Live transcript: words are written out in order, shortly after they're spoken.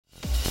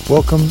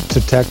Welcome to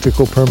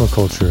Tactical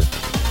Permaculture.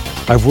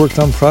 I've worked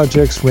on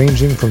projects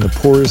ranging from the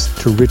poorest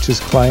to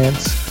richest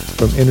clients,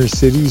 from inner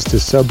cities to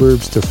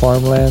suburbs to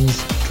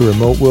farmlands to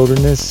remote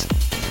wilderness,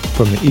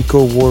 from the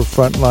eco-war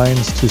front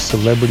lines to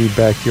celebrity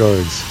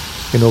backyards.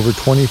 In over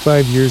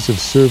 25 years of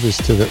service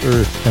to the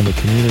earth and the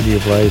community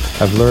of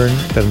life, I've learned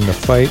that in the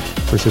fight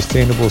for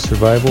sustainable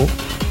survival,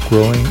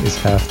 growing is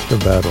half the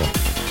battle.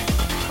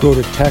 Go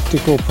to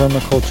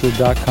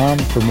tacticalpermaculture.com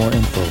for more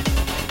info.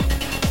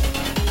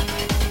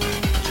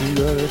 You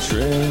gotta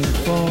train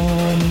for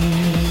me,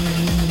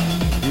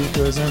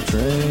 because I'm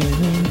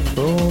training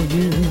for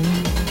you.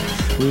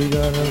 We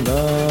got a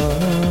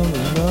love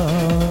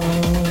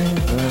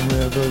and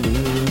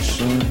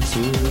revolution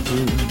to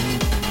do.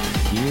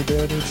 You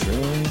better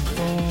train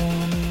for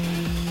me,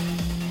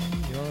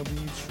 I'll be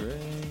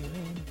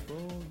training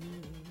for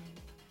you.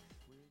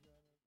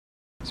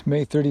 It's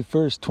May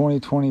 31st,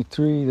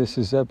 2023. This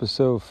is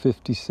episode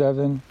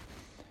 57.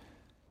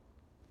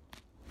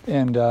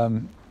 And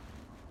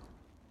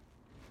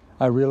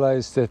I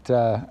realized that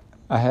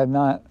I had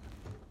not,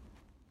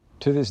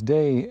 to this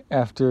day,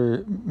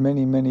 after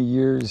many, many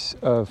years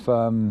of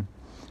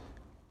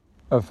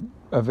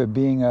it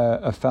being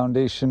a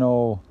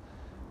foundational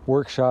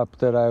workshop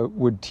that I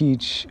would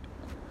teach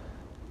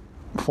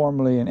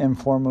formally and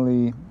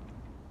informally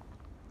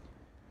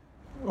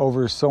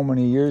over so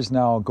many years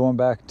now, going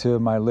back to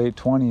my late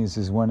 20s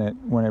is when it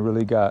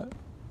really got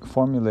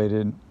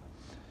formulated.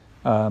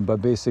 But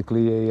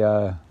basically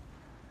a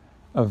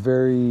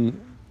very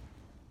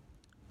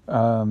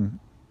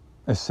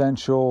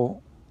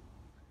essential,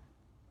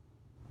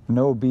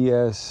 no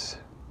BS,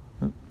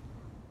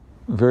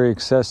 very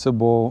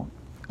accessible,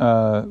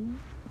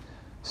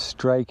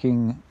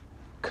 striking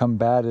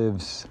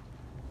combatives,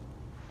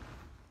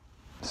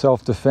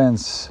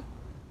 self-defense,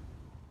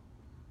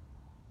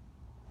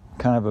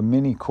 kind of a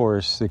mini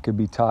course that could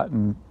be taught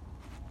in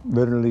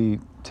literally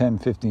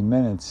 10-15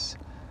 minutes,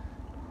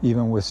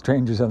 even with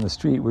strangers on the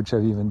street, which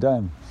I've even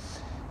done.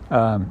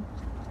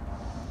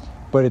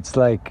 But it's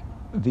like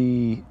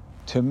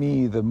to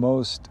me, the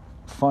most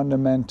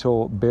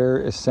fundamental, bare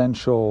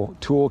essential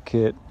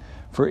toolkit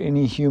for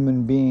any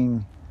human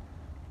being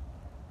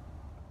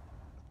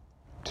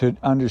to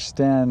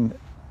understand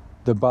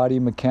the body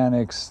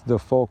mechanics, the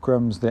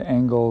fulcrums, the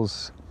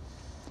angles,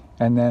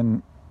 and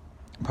then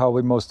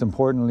probably most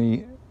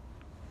importantly,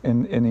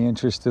 in the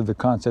interest of the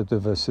concept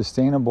of a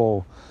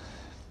sustainable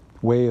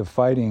way of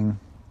fighting,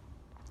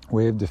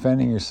 way of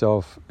defending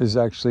yourself, is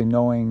actually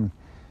knowing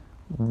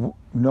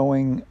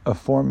a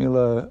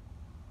formula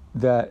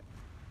that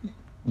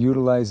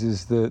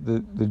utilizes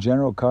the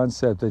general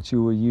concept that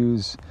you will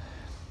use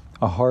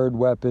a hard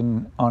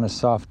weapon on a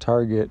soft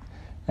target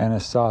and a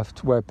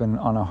soft weapon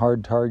on a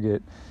hard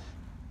target,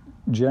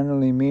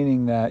 generally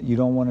meaning that you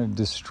don't want to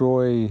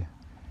destroy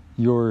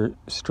your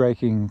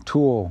striking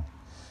tool.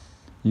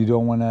 You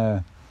don't want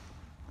to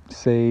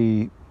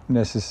say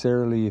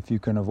necessarily, if you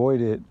can avoid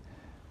it,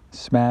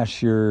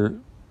 smash your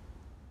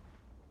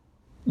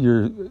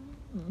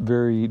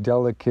very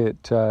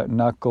delicate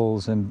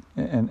knuckles and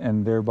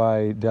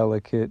thereby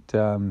delicate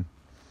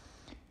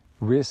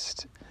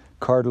wrist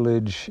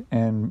cartilage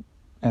and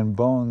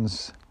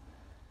bones,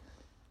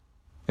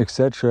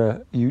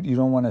 etc. You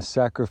don't want to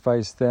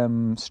sacrifice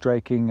them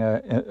striking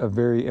a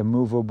very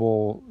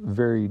immovable,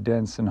 very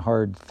dense and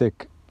hard,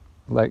 thick,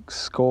 like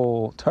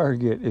skull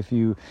target if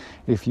you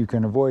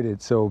can avoid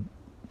it. So,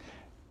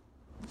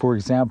 for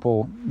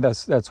example,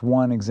 that's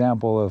one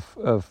example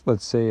of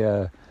let's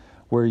say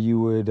where you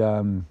would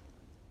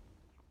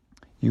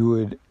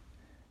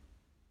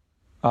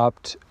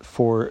opt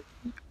for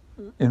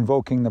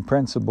invoking the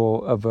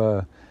principle of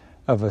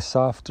a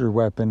softer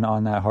weapon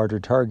on that harder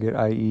target,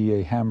 i.e.,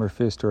 a hammer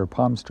fist or a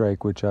palm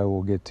strike, which I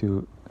will get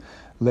to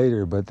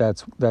later. But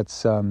that's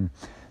that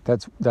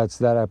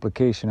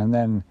application. And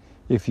then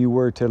if you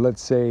were to,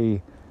 let's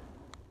say,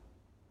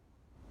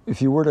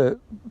 if you were to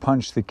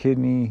punch the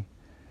kidney,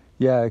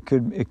 yeah, it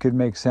could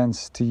make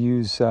sense to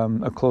use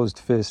a closed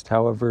fist.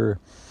 However,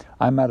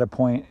 I'm at a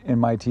point in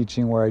my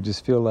teaching where I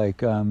just feel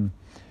like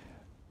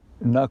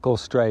knuckle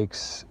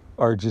strikes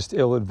are just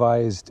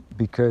ill-advised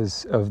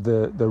because of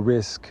the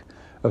risk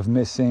of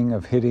missing,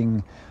 of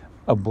hitting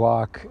a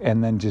block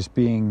and then just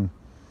being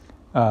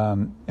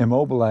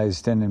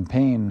immobilized and in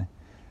pain.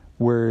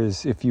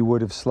 Whereas if you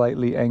would have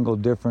slightly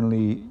angled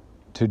differently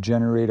to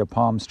generate a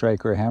palm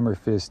strike or a hammer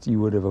fist, you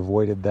would have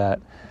avoided that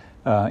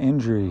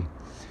injury.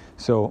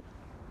 So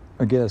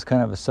again, it's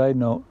kind of a side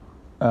note.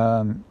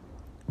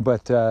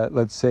 But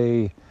let's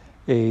say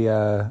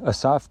a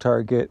soft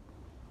target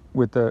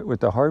with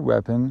the hard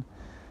weapon,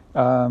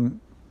 a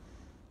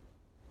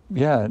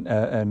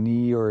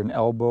knee or an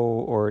elbow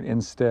or an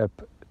instep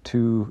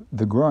to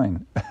the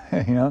groin,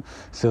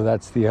 So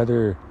that's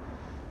the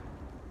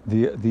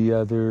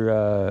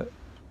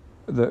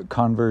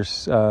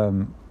converse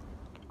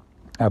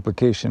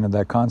application of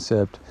that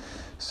concept.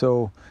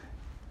 So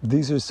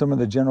these are some of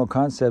the general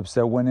concepts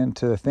that went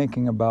into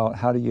thinking about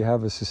how do you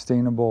have a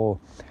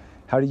sustainable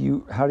how do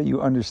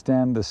you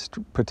understand the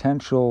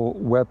potential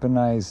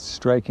weaponized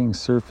striking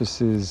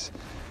surfaces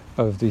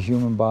of the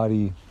human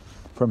body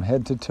from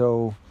head to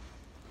toe,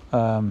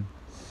 that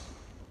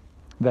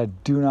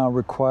do not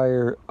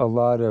require a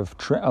lot of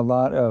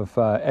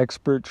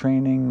expert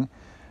training,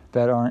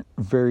 that aren't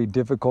very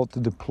difficult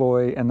to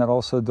deploy, and that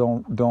also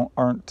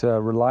aren't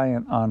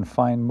reliant on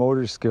fine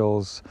motor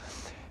skills,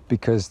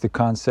 because the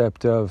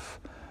concept of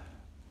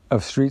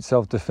street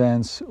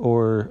self-defense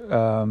or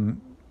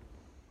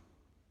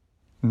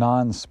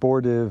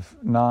non-sportive,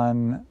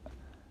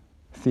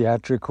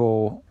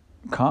 non-theatrical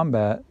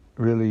combat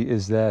really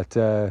is that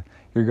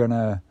you're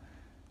gonna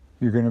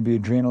be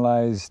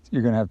adrenalized,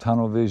 you're gonna have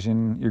tunnel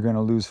vision, you're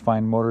gonna lose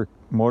fine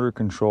motor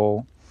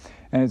control,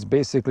 and it's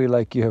basically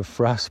like you have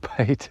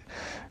frostbite,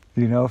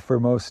 for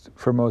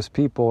most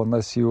people,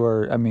 unless you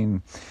are. I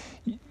mean,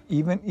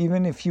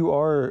 even if you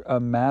are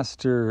a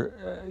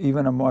master,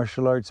 even a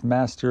martial arts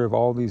master of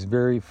all these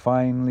very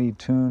finely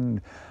tuned,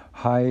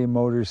 high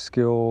motor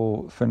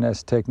skill,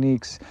 finesse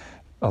techniques,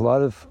 a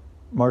lot of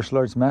martial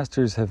arts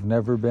masters have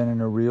never been in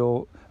a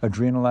real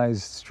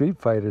adrenalized street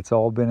fight. It's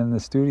all been in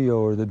the studio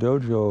or the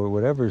dojo or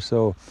whatever.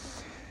 So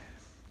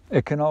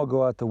it can all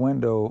go out the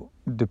window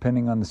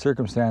depending on the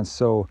circumstance.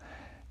 So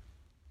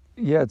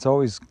yeah, it's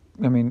always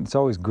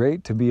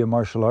great to be a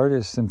martial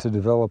artist and to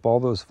develop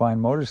all those fine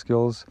motor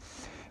skills,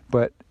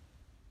 but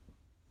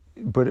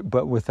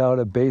without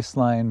a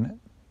baseline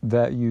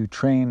that you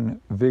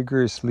train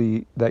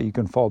vigorously, that you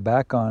can fall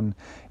back on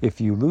if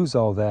you lose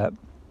all that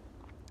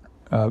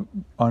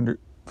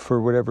for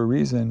whatever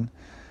reason.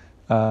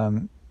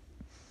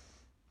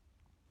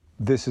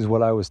 This is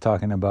what I was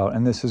talking about,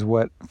 and this is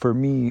what for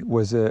me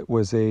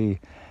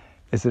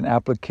is an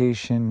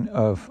application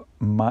of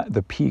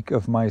the peak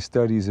of my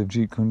studies of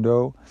Jeet Kune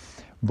Do,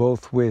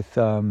 both with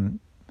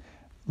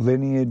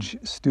lineage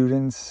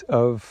students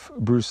of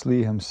Bruce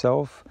Lee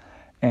himself,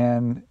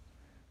 and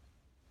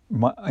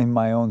in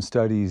my own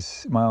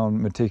studies, my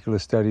own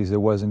meticulous studies.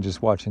 It wasn't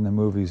just watching the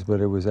movies, but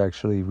it was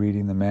actually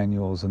reading the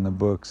manuals and the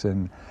books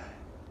and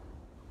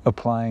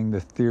applying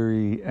the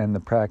theory and the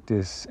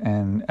practice,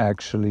 and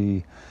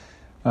actually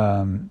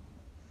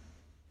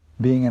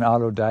being an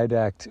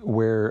autodidact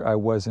where I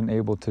wasn't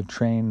able to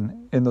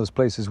train in those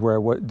places where I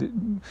would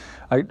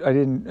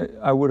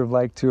have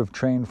liked to have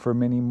trained for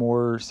many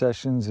more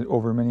sessions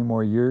over many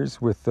more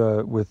years with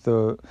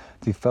the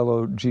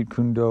fellow Jeet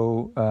Kune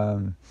Do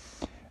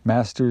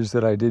masters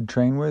that I did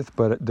train with,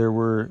 but there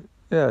were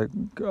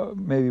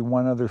maybe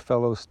one other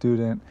fellow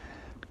student,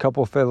 a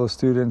couple fellow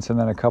students, and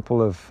then a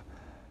couple of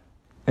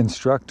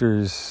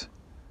instructors.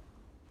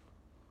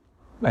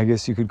 I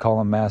guess you could call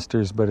them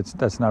masters, but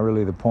that's not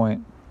really the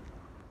point.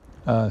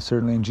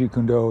 Certainly in Jeet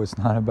Kune Do, it's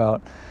not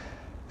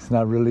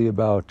really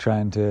about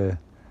trying to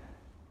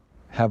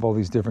have all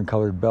these different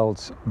colored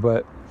belts.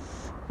 But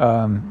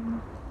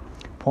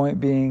point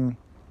being,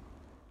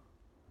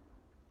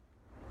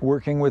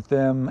 working with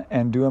them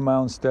and doing my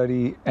own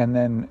study, and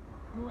then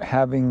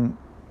having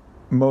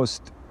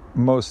most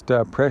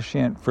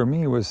prescient for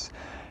me was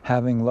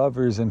having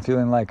lovers and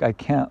feeling like I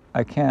can't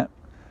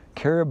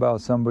care about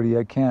somebody.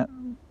 I can't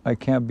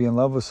be in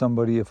love with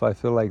somebody if I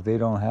feel like they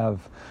don't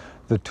have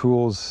the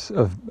tools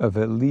of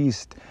at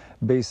least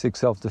basic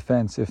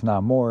self-defense, if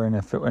not more. And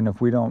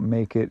if we don't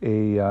make it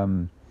a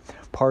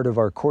part of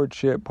our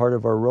courtship, part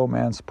of our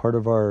romance, part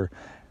of our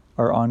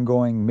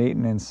ongoing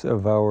maintenance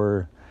of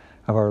our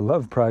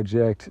love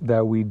project,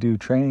 that we do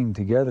training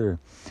together.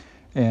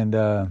 And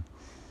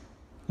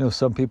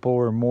some people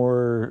were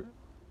more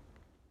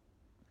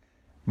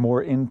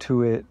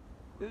into it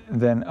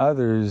than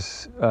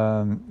others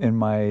in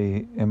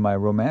my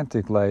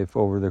romantic life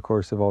over the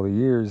course of all the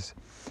years,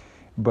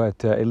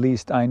 but at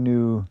least I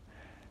knew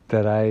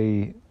that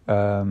I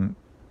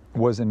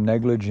wasn't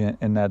negligent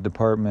in that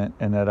department,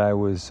 and that I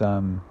was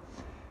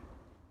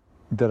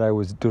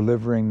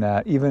delivering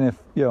that, even if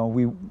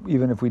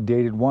we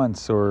dated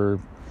once, or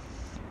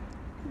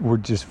we're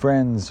just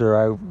friends,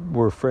 or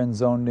we're friend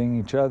zoning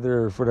each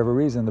other, or for whatever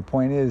reason. The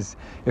point is,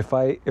 if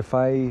I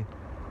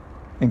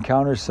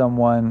encounter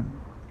someone,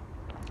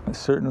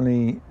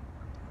 certainly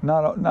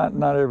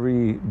not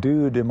every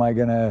dude am I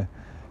gonna.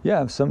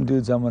 Yeah, some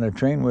dudes I'm gonna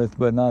train with,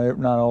 but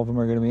not all of them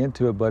are gonna be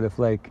into it. But if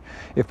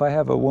I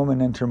have a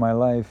woman enter my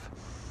life,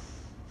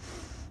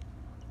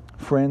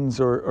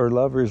 friends or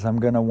lovers, I'm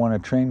gonna want to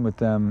train with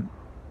them.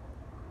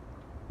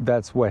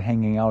 That's what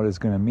hanging out is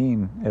gonna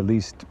mean, at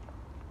least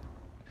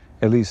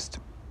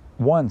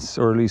once,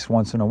 or at least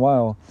once in a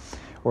while,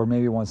 or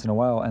maybe once in a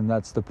while. And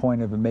that's the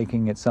point of it,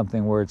 making it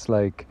something where it's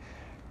like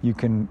you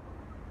can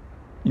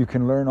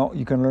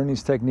learn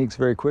these techniques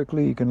very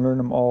quickly. You can learn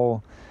them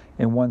all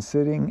in one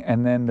sitting,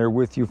 and then they're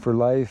with you for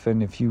life.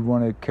 And if you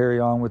want to carry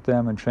on with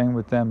them and train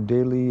with them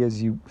daily,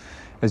 as you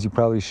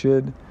probably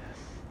should,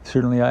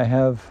 certainly I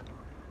have,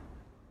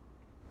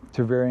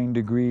 to varying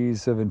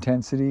degrees of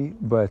intensity,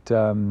 but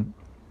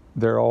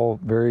they're all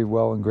very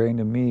well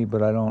ingrained in me.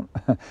 But I don't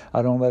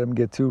let them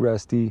get too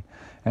rusty,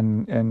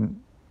 and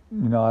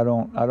I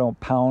don't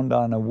pound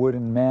on a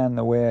wooden man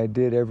the way I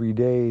did every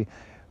day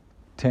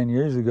 10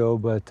 years ago,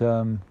 but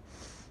do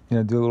a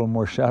little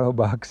more shadow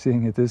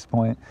boxing at this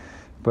point.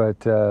 But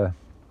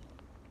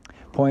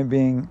point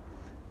being,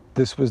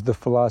 this was the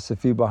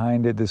philosophy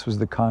behind it. This was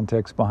the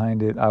context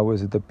behind it. I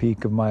was at the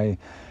peak of my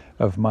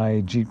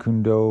Jeet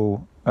Kune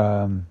Do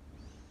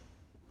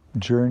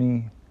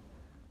journey,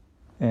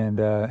 and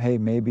hey,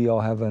 maybe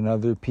I'll have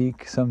another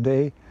peak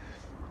someday.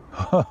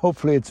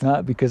 Hopefully it's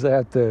not because I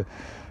have to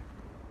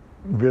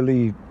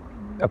really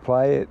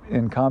apply it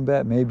in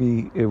combat.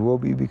 Maybe it will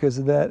be because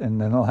of that, and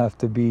then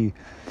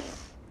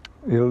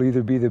it'll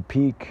either be the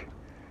peak.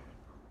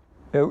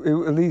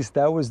 At least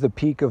that was the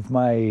peak of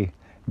my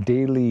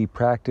daily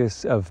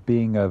practice of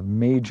being a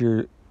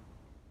major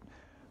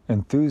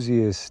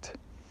enthusiast,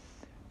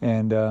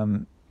 and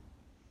there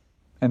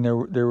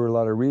were a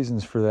lot of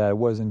reasons for that. It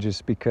wasn't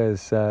just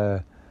because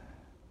I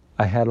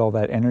had all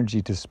that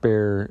energy to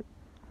spare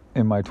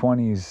in my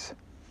 20s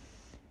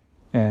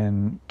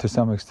and to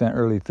some extent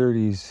early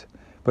 30s,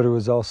 but it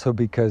was also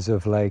because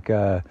of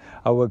I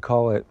would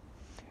call it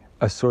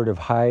a sort of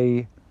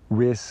high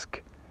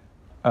risk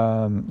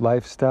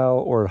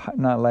lifestyle, or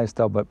not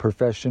lifestyle but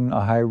profession,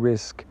 a high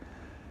risk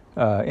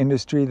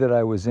industry that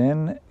I was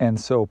in, and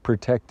so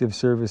protective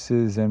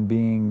services and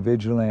being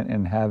vigilant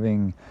and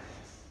having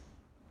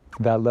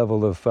that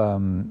level of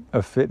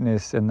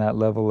fitness and that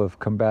level of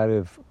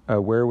combative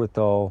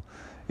wherewithal,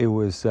 it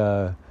was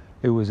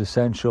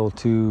essential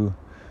to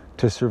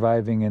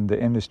surviving in the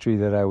industry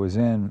that I was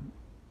in.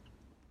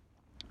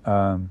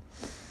 And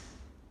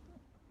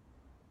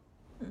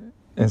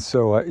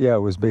so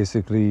it was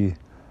basically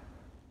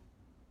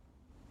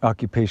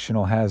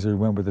occupational hazard,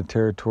 went with the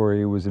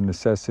territory. It was a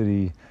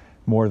necessity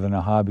more than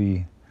a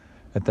hobby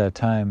at that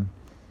time,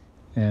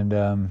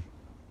 and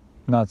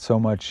not so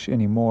much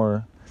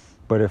anymore.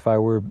 But if I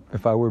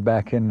were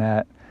back in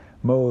that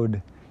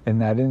mode, in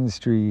that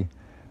industry,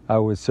 I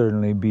would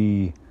certainly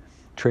be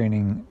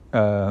training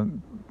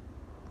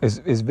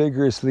as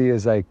vigorously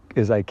as I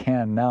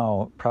can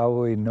now.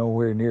 Probably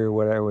nowhere near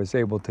what I was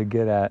able to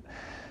get at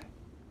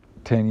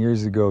 10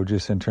 years ago,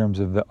 just in terms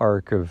of the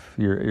arc of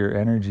your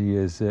energy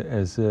as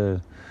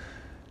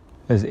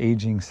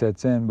aging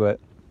sets in. But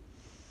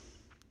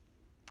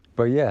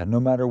yeah, no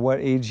matter what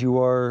age you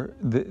are,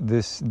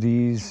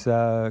 these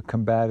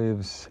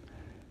combatives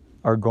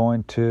are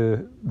going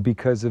to,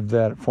 because of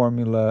that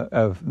formula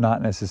of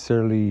not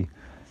necessarily,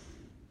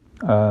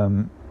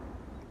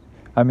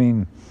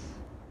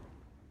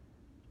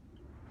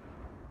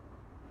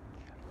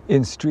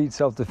 in street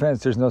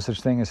self-defense, there's no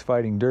such thing as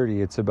fighting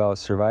dirty. It's about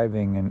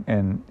surviving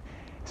and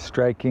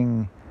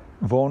striking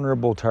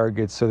vulnerable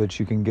targets so that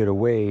you can get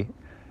away.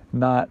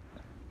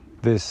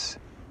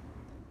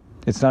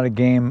 It's not a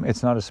game,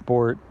 it's not a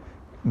sport.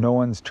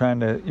 You're not trying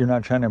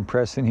to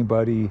impress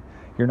anybody.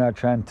 You're not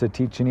trying to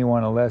teach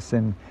anyone a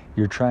lesson.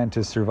 You're trying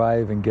to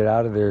survive and get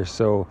out of there.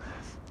 So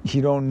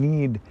you don't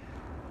need,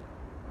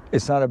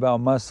 it's not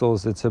about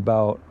muscles, it's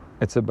about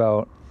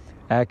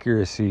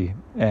accuracy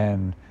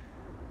and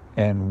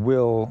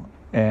will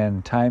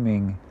and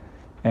timing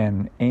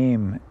and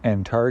aim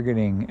and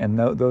targeting, and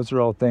those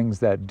are all things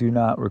that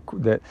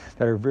that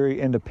are very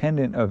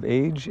independent of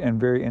age and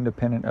very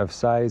independent of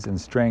size and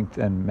strength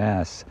and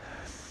mass.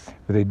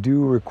 But they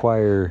do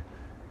require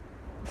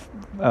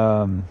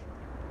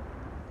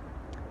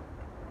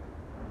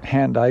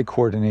hand-eye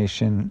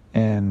coordination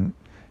and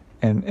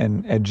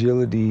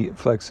agility,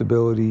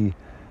 flexibility,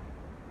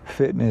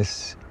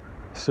 fitness,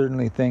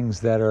 certainly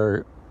things that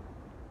are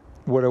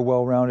what a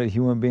well-rounded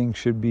human being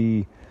should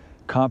be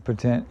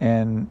competent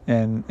and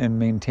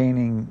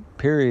maintaining,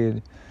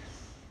 period.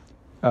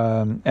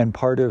 And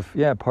part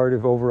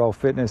of overall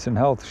fitness and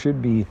health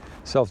should be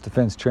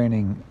self-defense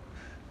training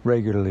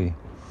regularly.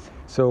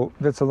 So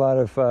that's a lot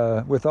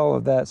of, with all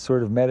of that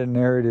sort of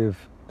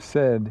meta-narrative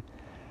said,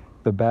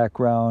 the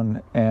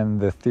background and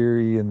the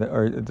theory and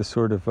the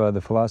sort of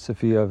the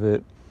philosophy of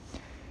it,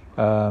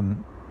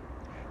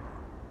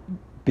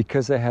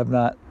 because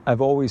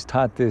I've always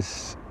taught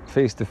this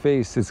face to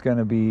face, it's going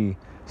to be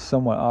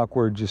somewhat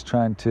awkward just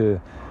trying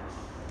to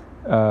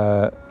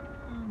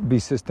be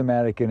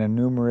systematic in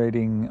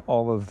enumerating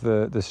all of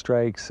the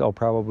strikes. I'll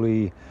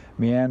probably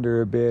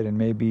meander a bit and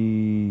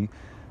maybe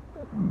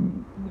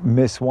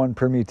miss one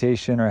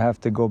permutation or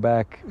have to go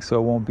back, so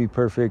it won't be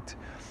perfect.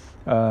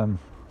 But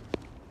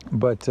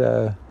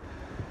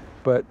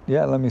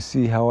yeah, let me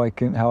see how I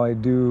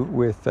do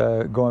with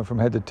going from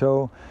head to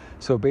toe.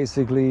 So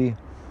basically,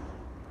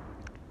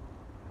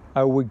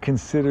 I would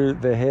consider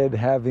the head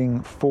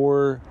having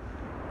 4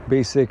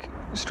 basic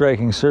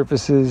striking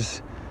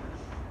surfaces,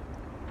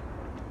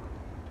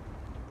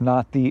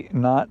 not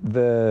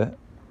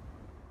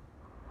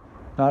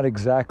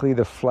exactly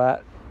the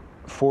flat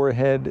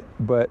forehead,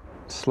 but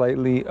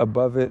slightly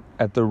above it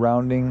at the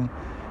rounding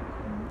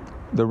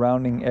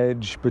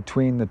edge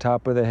between the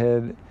top of the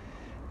head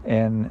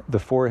and the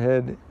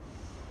forehead.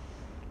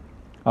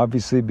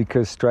 Obviously,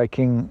 because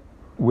striking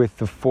with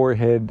the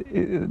forehead,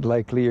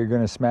 likely you're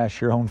going to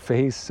smash your own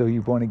face, so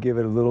you want to give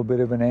it a little bit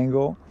of an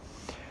angle.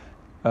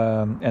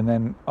 And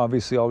then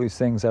obviously all these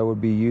things I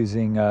would be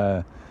using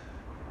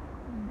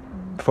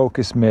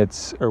focus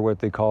mitts, or what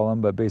they call them,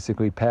 but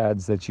basically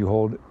pads that you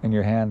hold in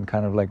your hand,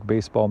 kind of like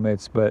baseball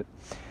mitts, but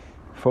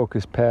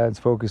focus pads,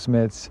 focus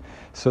mitts,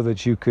 so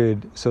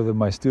that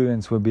my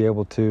students would be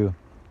able to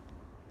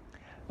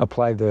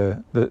apply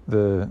the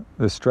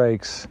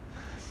strikes.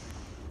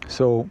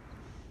 So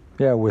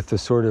yeah, with the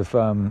sort of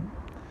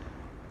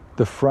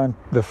the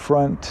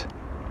front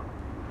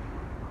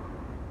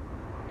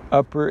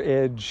upper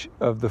edge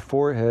of the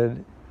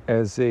forehead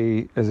as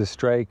a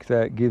strike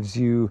that gives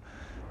you,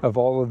 of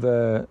all of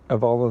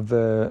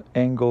the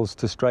angles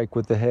to strike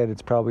with the head,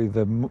 it's probably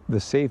the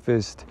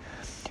safest,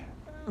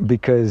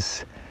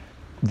 because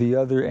the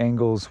other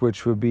angles,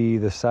 which would be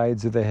the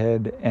sides of the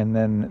head and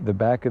then the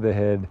back of the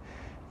head,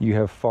 you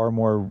have far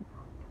more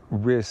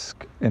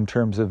risk in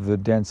terms of the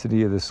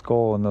density of the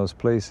skull in those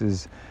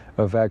places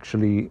of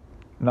actually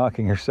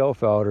knocking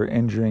yourself out or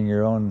injuring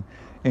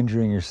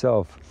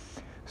yourself.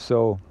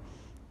 So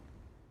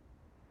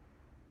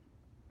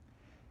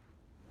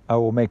I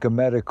will make a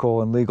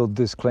medical and legal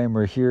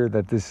disclaimer here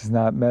that this is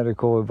not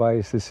medical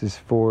advice. This is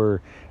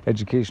for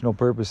educational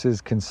purposes.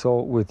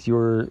 Consult with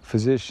your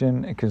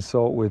physician and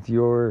consult with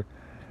your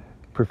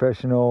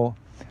professional,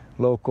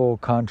 local,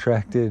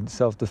 contracted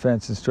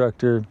self-defense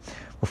instructor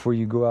before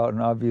you go out.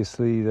 And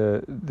obviously,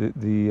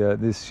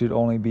 this should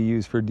only be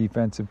used for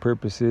defensive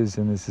purposes.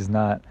 And this is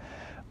not.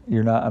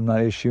 I'm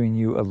not issuing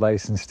you a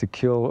license to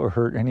kill or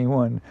hurt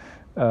anyone.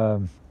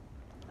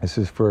 This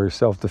is for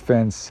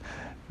self-defense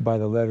by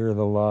the letter of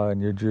the law in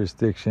your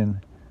jurisdiction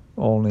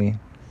only,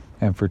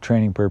 and for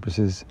training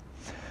purposes.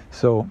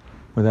 So,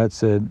 with that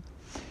said,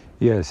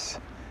 yes,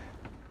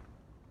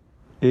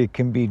 it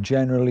can be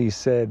generally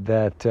said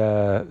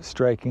that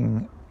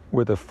striking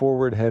with a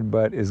forward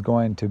headbutt is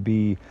going to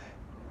be,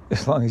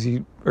 as long as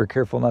you are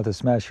careful not to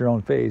smash your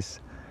own face,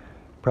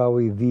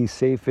 probably the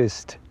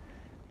safest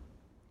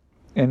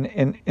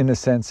in the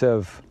sense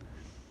of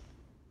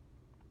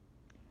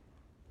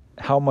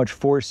how much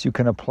force you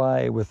can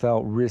apply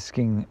without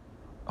risking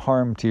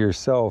harm to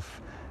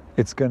yourself.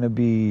 It's going to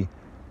be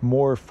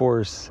more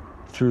force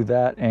through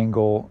that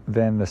angle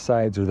than the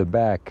sides or the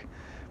back.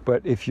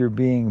 But if you're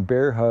being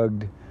bear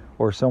hugged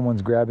or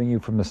someone's grabbing you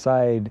from the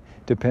side,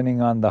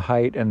 depending on the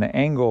height and the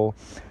angle,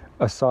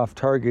 a soft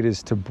target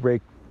is to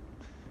break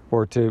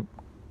or to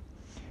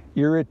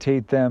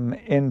irritate them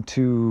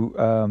into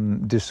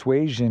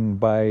dissuasion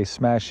by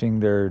smashing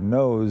their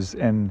nose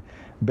and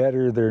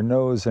better their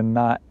nose and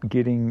not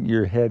getting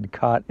your head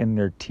caught in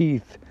their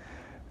teeth.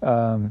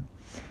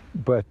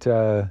 But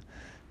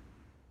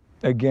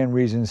again,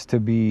 reasons to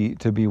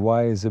be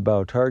wise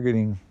about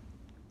targeting.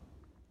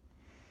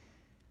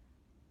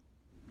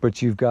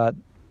 But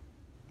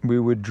we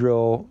would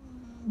drill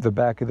the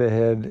back of the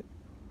head.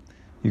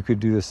 You could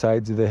do the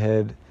sides of the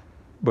head,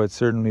 but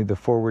certainly the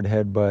forward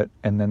headbutt,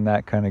 and then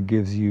that kind of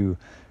gives you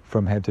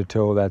from head to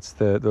toe.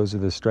 Those are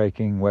the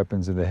striking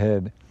weapons of the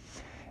head.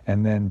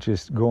 And then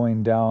just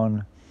going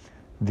downwards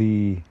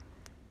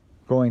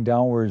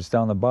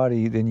down the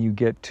body, then you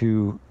get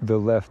to the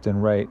left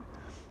and right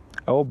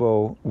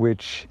elbow,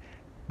 which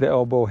the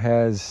elbow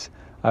has,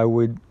 I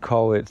would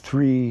call it,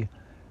 3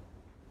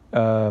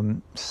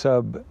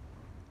 sub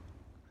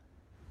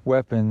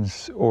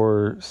weapons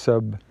or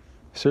sub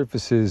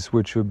surfaces,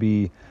 which would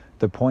be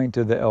the point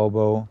of the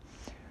elbow,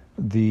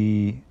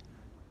 the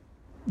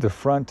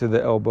front of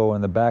the elbow,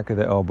 and the back of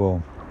the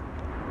elbow.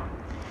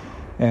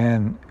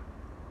 And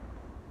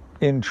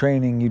in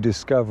training, you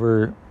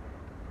discover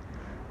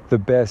the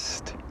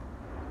best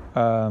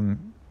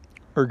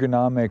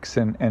ergonomics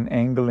and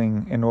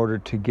angling in order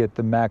to get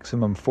the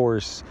maximum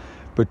force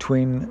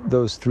between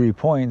those 3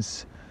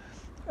 points.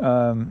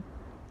 So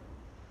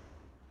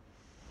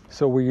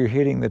where you're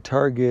hitting the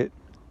target,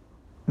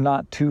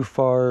 not too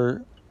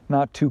far,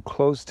 not too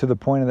close to the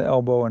point of the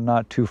elbow and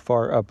not too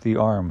far up the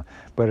arm,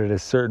 but at a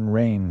certain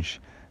range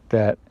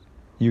that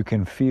you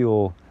can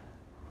feel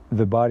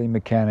the body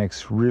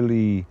mechanics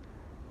really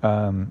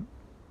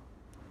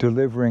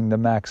delivering the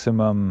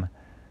maximum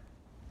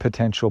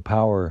potential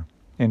power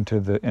into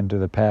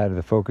the pad of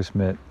the focus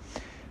mitt.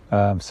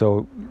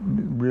 So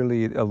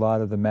really a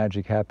lot of the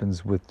magic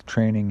happens with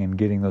training and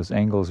getting those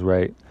angles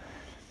right.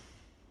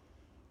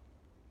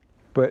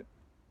 But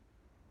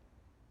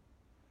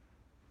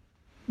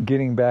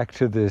getting back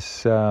to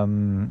this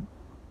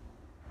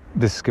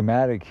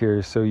schematic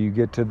here, so you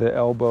get to the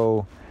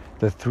elbow,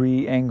 the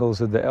 3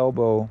 angles of the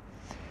elbow,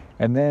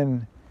 and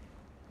then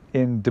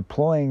in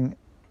deploying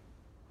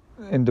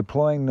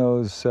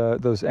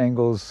those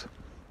angles,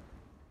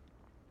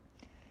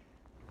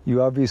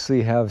 you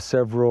obviously have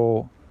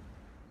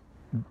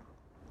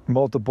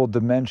multiple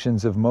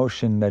dimensions of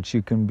motion that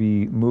you can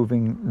be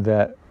moving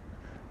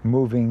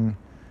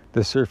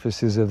the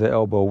surfaces of the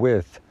elbow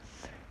with.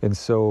 And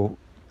so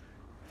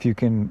if you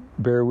can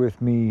bear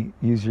with me,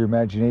 use your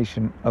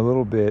imagination a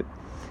little bit,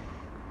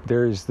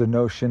 there's the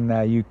notion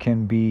that you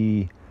can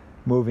be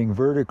moving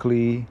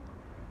vertically,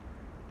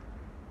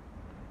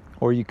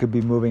 or you could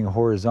be moving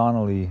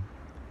horizontally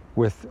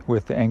with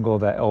the angle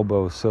of that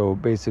elbow. So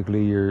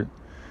basically you're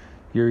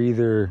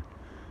either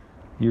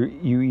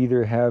you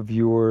either have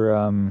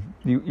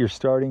your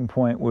starting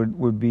point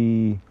would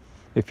be,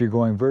 if you're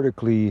going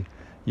vertically,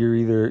 you're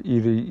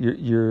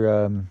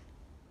you're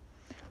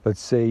let's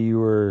say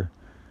you've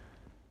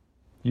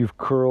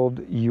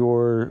curled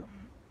your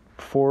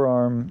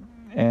forearm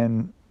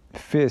and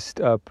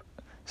fist up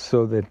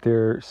so that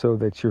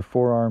your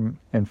forearm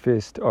and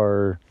fist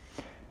are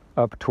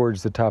up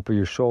towards the top of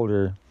your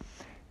shoulder,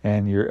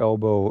 and your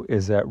elbow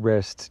is at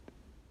rest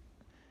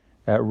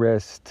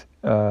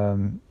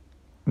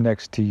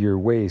next to your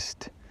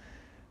waist,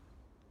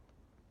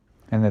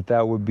 and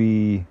that would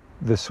be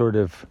the sort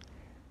of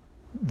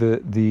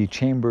the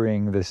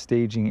chambering, the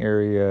staging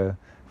area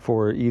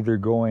for either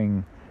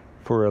going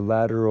for a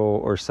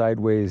lateral or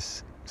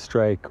sideways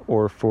strike,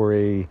 or for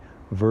a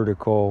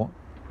vertical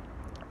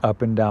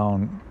up and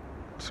down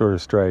sort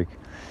of strike.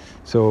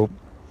 So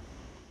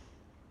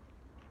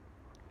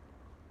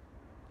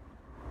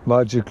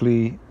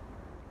logically,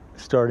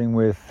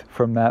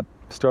 from that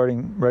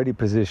starting ready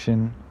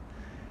position,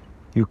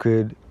 you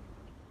could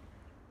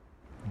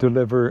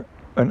deliver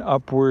an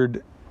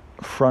upward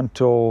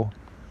frontal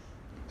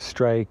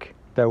strike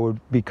that would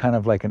be kind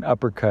of like an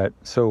uppercut.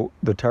 So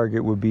the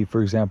target would be,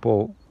 for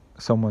example,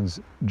 someone's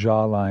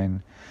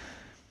jawline,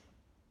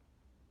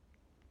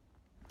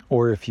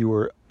 or if you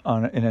were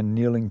in a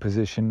kneeling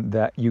position,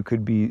 that you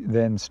could be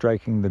then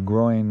striking the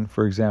groin,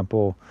 for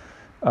example,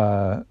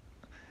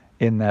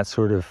 in that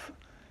sort of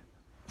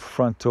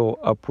frontal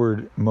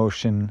upward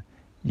motion,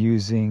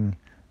 using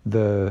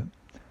the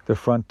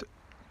front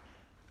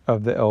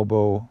of the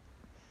elbow,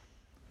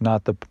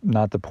 not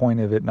the point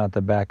of it, not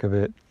the back of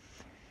it,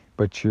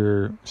 but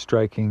you're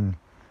striking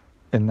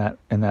in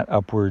that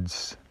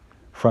upwards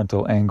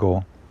frontal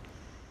angle.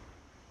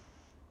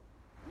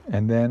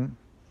 And then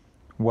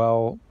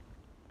while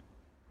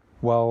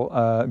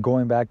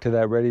going back to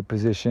that ready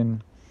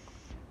position,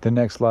 the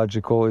next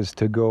logical is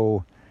to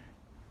go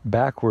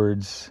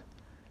backwards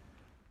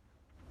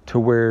to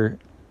where,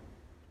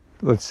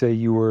 let's say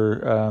you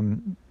were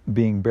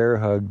being bear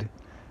hugged,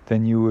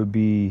 then you would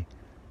be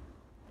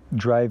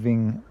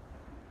driving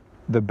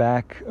the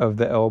back of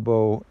the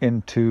elbow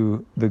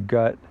into the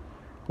gut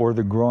or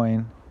the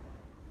groin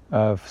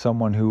of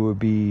someone who would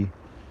be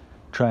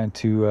trying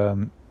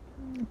to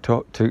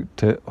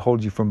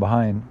hold you from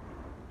behind.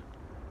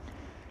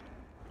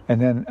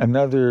 And then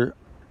another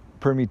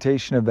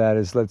permutation of that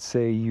is, let's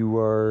say you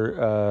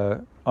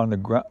are on the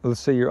ground. Let's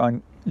say you're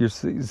in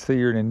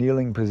a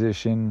kneeling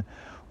position,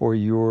 or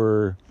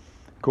you're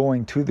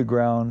going to the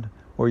ground,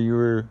 or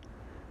you're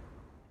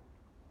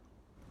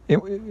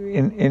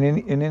in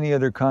any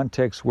other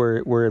context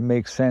where it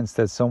makes sense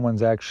that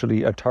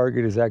a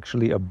target is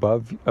actually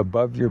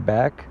above your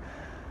back.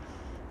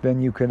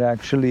 Then you could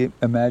actually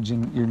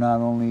imagine you're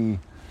not only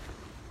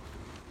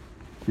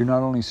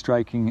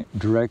striking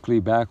directly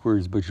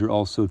backwards, but you're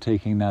also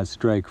taking that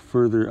strike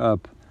further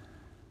up,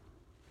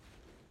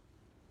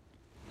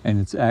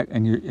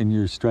 and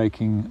you're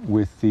striking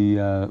with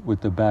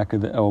the back of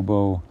the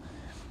elbow,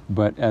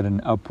 but at an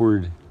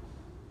upward,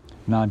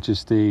 not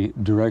just a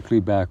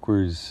directly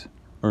backwards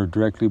or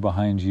directly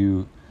behind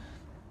you,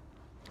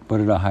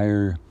 but at a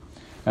higher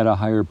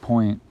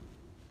point.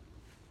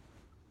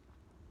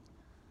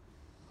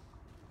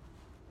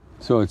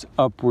 So it's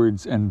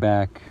upwards and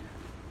back,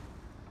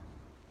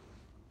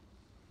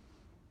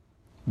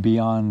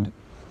 beyond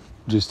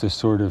just a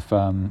sort of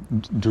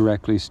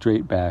directly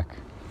straight back.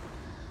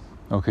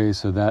 Okay,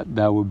 so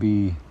that would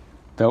be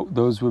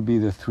those would be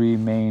the three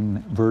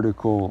main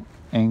vertical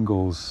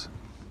angles.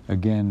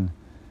 Again,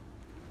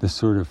 the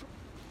sort of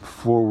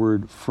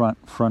forward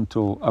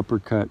frontal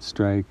uppercut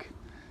strike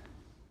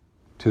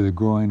to the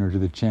groin or to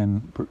the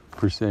chin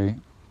per se,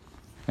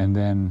 and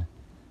then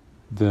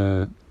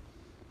the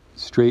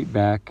straight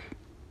back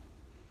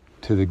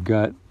to the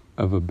gut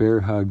of a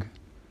bear hug,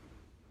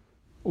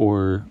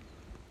 or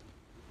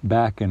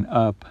back and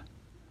up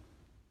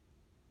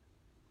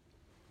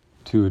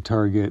to a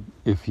target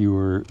if you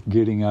were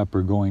getting up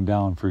or going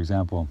down, for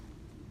example,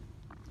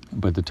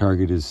 but the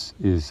target is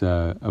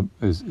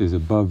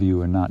above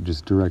you and not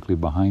just directly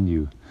behind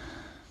you.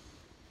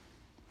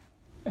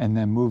 And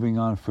then moving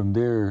on from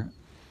there,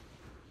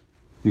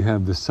 you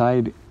have the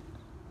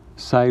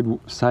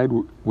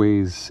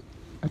sideways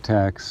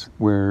attacks,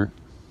 where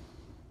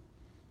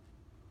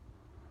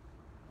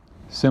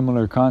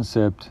similar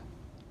concept.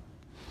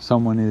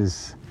 Someone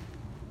is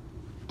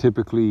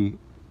typically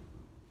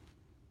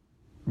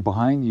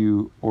behind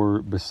you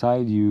or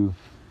beside you.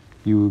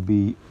 You would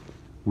be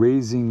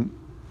raising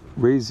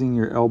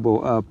your elbow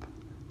up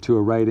to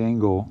a right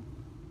angle,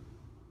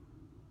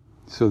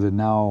 so that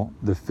now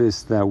the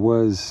fist that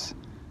was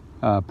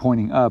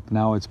pointing up,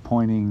 now it's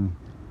pointing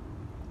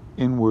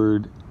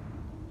inward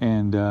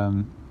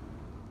and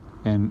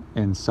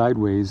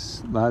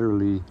sideways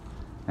laterally,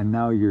 and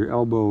now your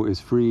elbow is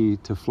free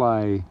to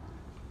fly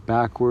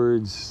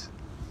backwards.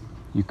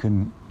 You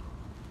can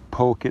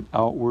poke it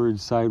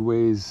outwards,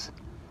 sideways,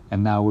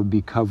 and that would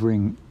be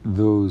covering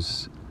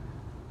those.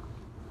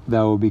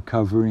 That will be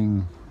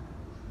covering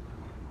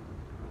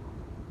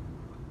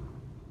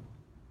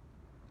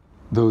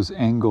those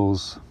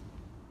angles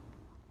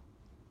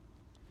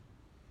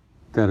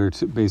that are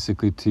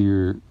basically to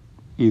your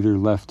either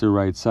left or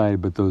right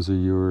side, but those are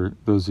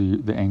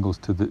the angles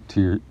to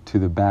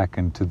the back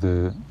and to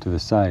the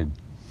side.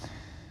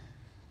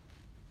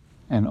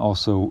 And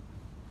also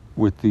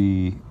with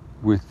the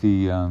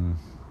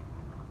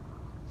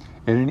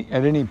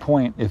at any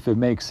point, if it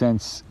makes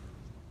sense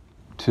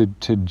to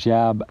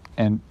jab,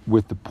 and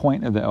with the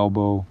point of the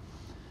elbow,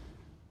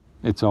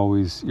 it's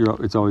always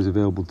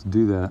available to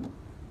do that.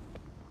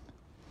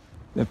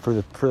 For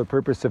the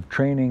purpose of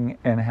training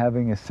and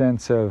having a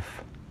sense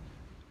of,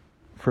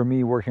 for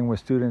me, working with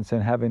students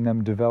and having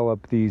them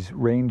develop these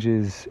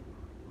ranges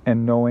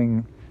and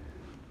knowing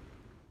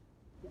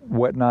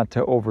what not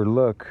to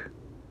overlook,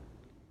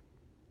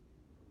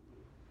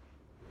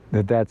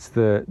 that's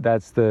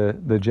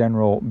the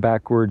general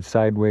backward,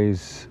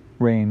 sideways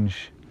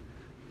range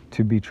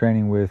to be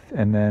training with.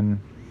 And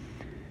then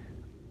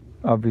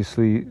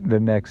obviously the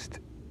next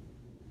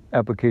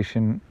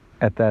application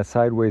at that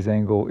sideways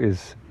angle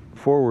is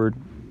forward,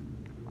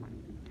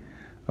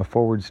 a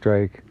forward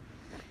strike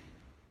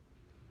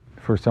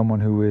for someone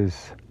who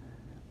is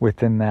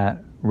within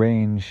that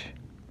range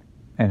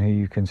and who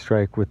you can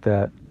strike with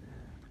that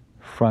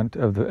front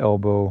of the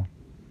elbow.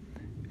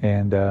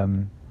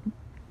 And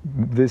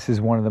this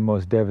is one of the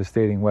most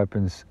devastating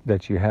weapons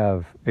that you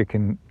have. It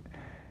can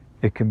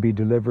be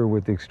delivered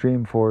with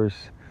extreme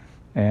force,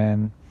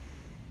 and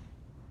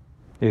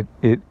it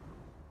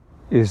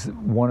is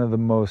one of the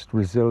most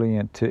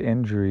resilient to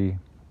injury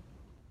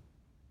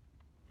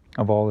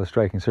of all the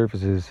striking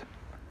surfaces.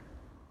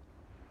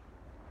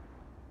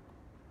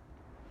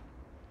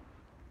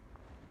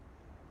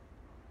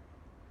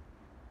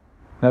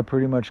 That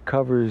pretty much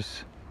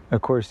covers,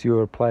 of course, you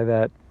apply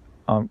that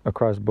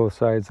across both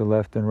sides, the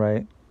left and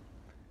right,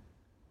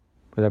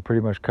 but that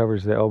pretty much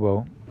covers the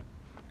elbow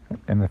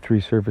and the three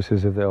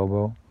surfaces of the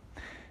elbow.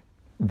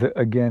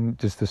 Again,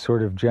 just the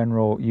sort of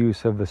general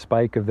use of the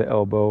spike of the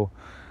elbow.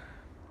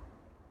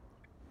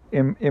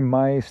 In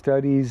my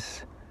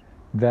studies,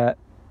 that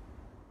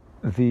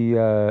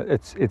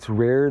it's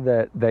rare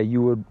that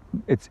you would,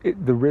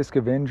 the risk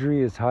of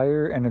injury is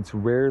higher, and it's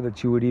rare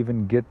that you would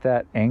even get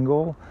that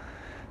angle.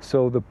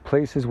 So the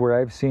places where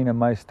I've seen in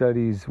my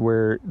studies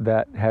where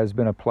that has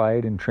been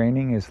applied in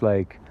training is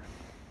like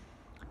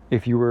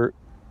if you were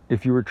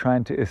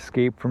trying to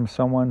escape from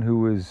someone who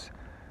was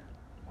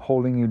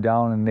holding you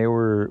down and they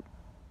were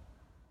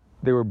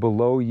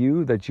below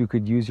you, that you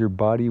could use your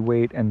body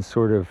weight and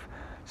sort of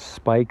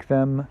spike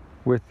them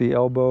with the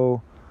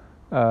elbow,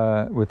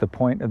 with the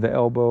point of the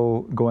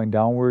elbow going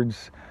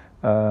downwards.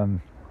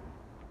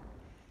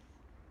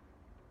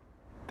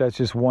 That's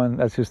just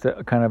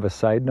a kind of a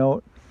side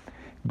note.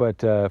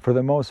 But for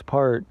the most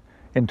part,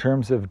 in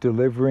terms of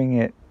delivering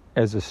it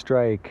as a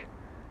strike,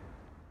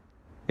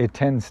 it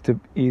tends to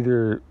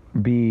either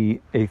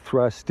be a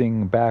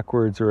thrusting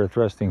backwards or a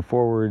thrusting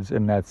forwards,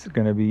 and that's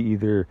going to be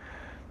either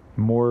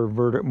more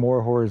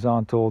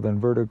horizontal than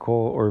vertical,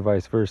 or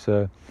vice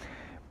versa.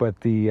 But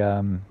the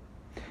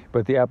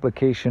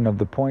application of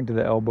the point of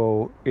the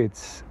elbow,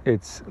 it's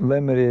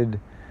limited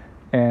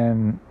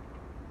and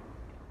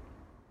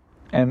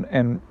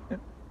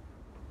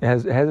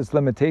has its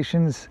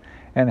limitations,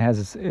 and has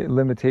its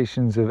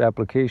limitations of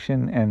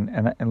application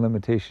and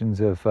limitations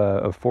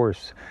of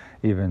force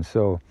even.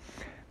 So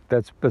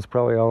that's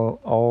probably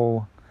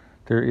all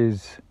there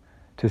is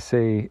to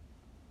say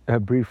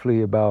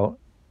briefly about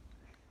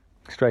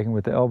striking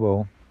with the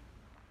elbow.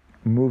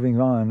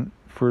 Moving on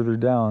further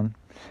down,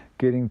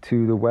 getting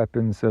to the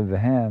weapons of the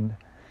hand,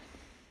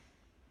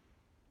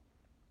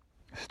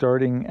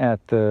 starting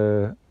at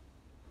the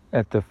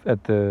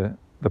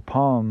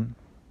palm.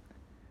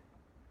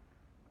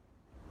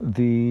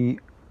 The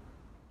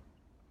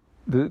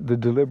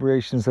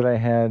deliberations that I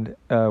had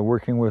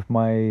working with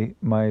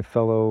my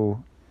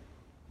fellow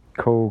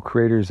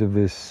co-creators of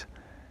this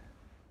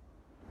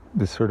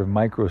sort of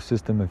micro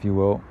system, if you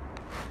will,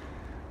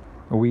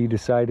 we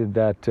decided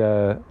that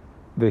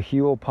the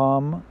heel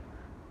palm,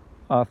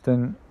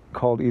 often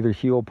called either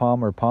heel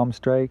palm or palm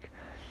strike,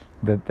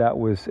 that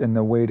was, and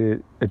the way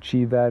to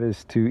achieve that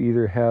is to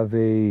either have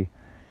a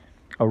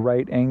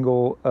right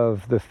angle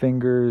of the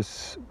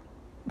fingers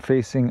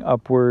facing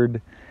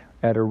upward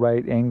at a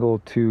right angle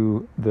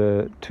to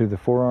the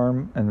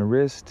forearm and the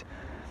wrist,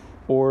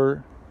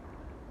 or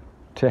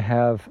to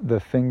have the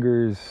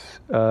fingers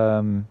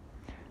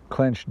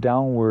clenched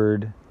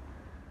downward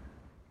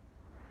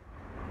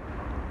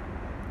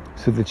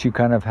so that you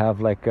kind of have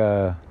like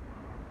a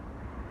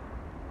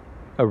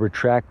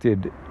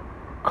retracted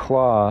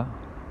claw.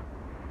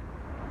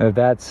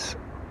 That's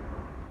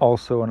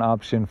also an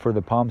option for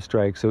the palm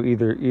strike. So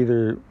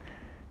either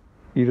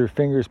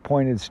fingers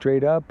pointed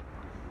straight up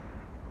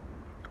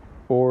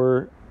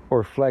or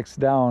flex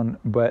down,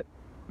 but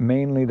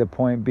mainly the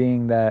point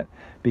being that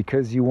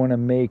because you want to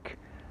make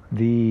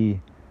the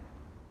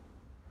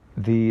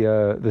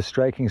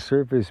striking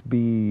surface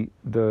be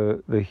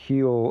the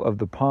heel of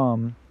the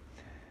palm,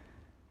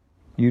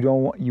 you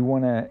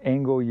want to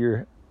angle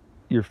your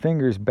your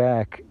fingers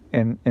back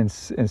and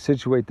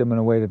situate them in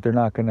a way that they're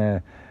not going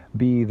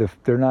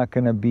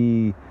to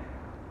be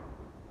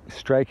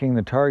striking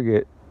the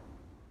target,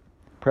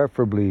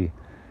 preferably,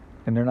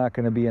 and they're not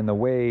going to be in the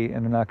way,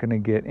 and they're not going to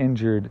get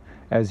injured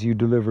as you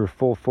deliver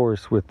full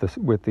force with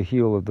the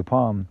heel of the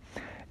palm,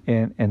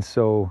 and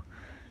so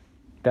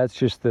that's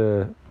just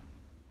the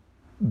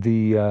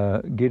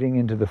getting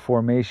into the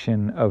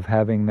formation of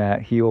having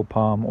that heel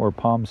palm or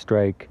palm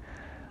strike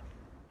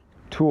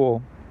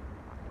tool.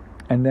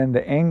 And then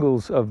the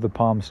angles of the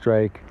palm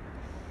strike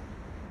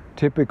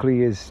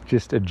typically is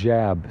just a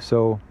jab.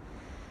 So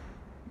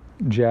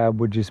jab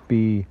would just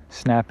be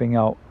snapping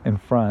out in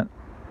front.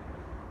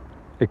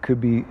 It could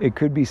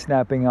be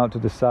snapping out to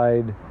the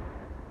side.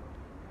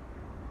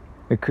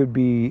 It could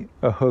be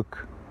a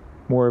hook,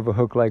 more of a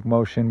hook-like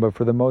motion, but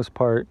for the most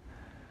part,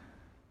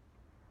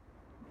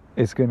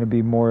 it's going to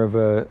be more of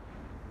a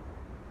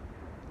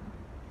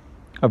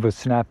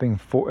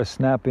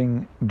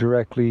snapping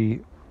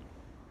directly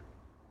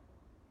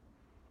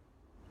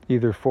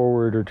either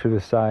forward or to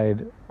the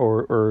side,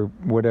 or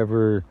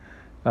whatever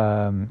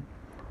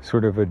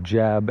sort of a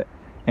jab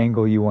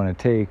angle you want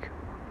to take.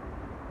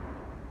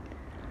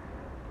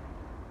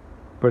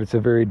 But it's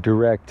a very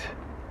direct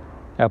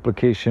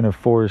application of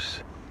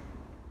force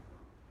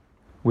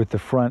with the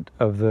front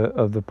of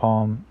the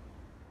palm,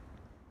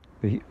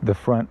 the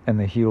front and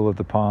the heel of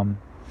the palm,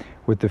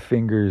 with the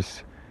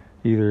fingers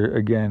either,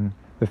 again,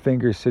 the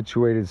fingers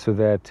situated so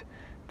that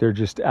they're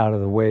just out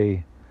of the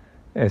way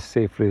as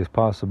safely as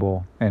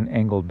possible and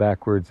angled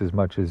backwards as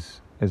much as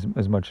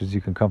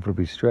you can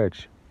comfortably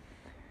stretch.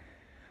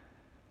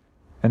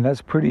 And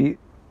that's pretty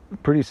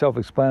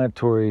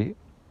self-explanatory.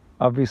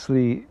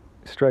 Obviously,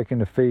 striking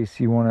the face,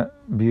 you want to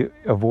be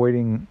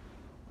avoiding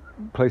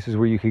places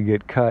where you could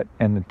get cut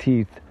and the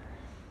teeth.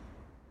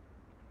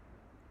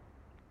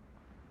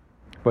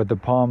 But the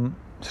palm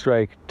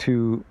strike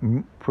to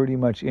pretty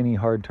much any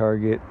hard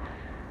target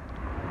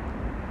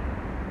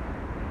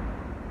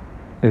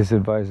is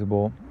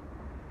advisable.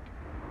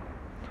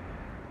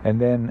 And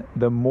then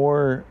the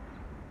more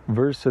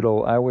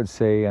versatile, I would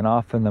say, and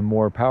often the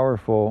more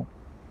powerful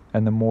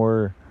and the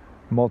more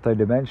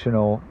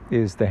multidimensional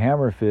is the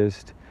hammer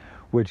fist,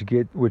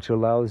 which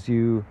allows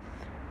you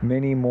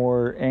many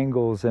more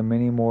angles and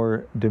many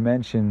more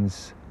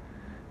dimensions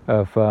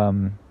of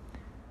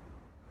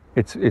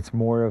it's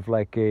more of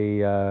like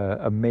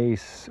a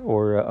mace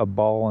or a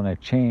ball and a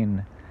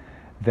chain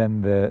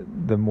than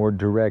the more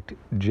direct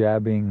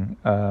jabbing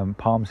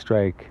palm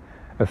strike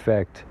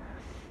effect.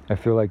 I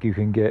feel like you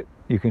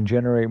can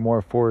generate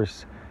more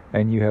force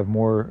and you have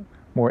more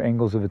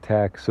angles of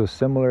attack. So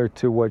similar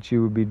to what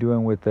you would be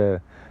doing with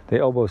the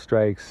elbow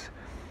strikes,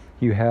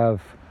 you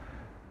have,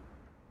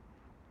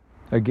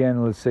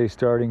 again, let's say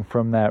starting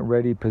from that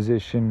ready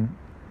position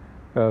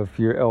of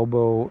your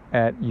elbow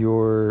at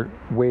your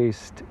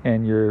waist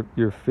and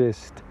your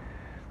fist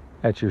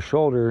at your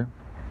shoulder,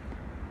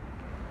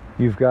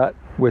 you've got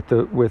with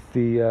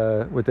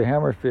the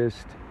hammer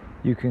fist,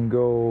 you can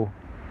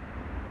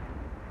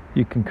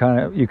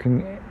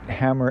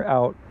hammer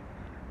out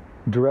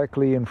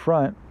directly in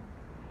front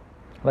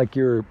like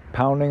you're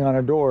pounding on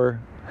a door,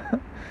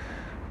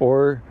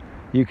 or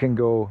you can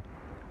go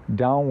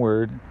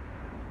downward,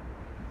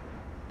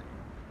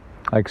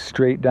 like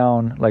straight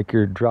down, like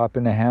you're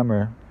dropping a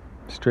hammer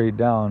straight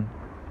down,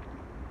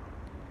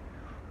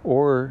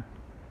 or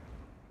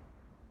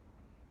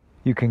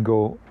you can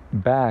go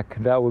back.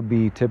 That would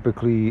be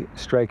typically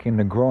striking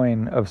the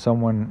groin of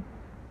someone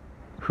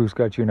who's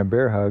got you in a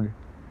bear hug.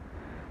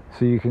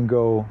 So you can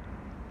go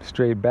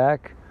straight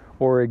back,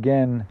 or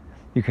again,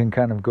 you can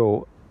kind of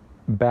go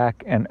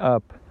back and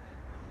up,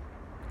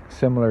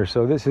 similar.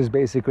 So this is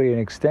basically an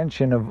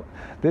extension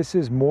this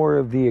is more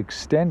of the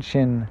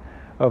extension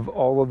of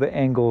all of the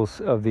angles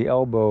of the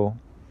elbow.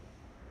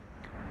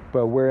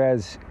 But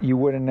whereas you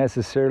wouldn't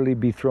necessarily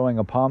be throwing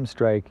a palm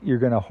strike, you're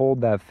going to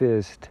hold that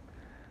fist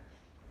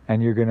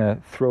and you're going to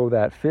throw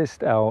that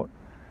fist out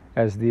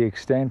as the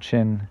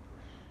extension,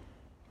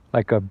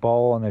 like a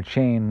ball on a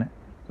chain,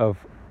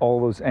 of all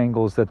those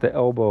angles that the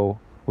elbow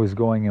was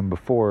going in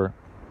before.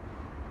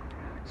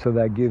 So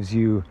that gives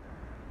you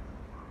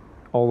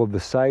all of the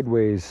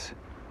sideways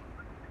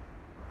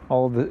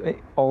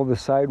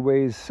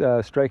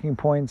striking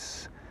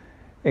points,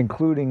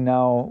 including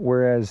now,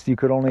 whereas you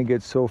could only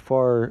get so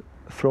far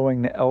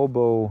throwing the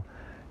elbow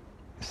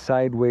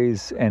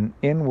sideways and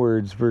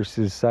inwards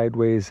versus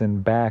sideways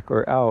and back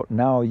or out.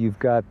 Now you've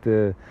got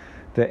the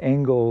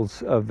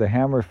angles of the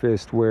hammer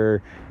fist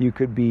where you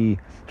could be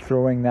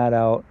throwing that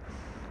out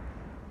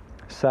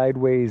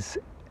sideways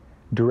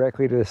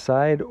directly to the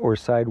side, or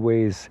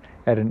sideways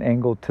at an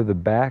angle to the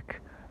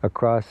back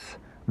across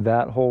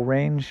that whole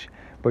range.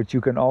 But you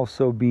can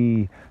also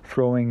be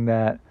throwing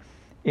that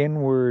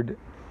inward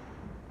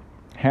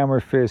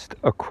hammer fist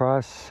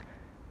across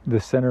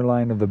the center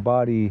line of the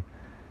body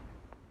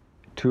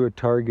to a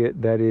target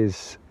that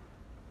is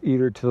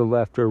either to the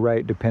left or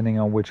right, depending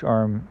on which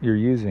arm you're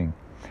using.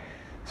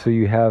 So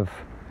you have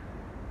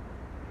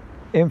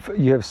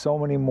you have so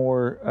many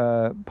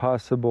more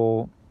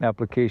possible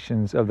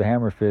applications of the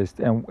hammer fist,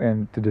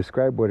 and to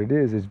describe what it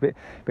is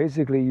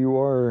basically you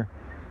are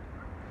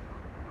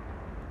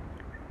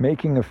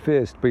making a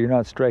fist, but you're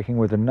not striking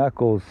with the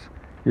knuckles.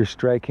 You're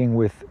striking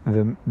with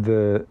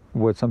the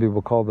what some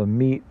people call the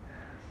meat,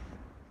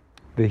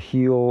 the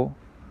heel,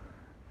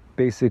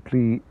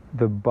 basically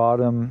the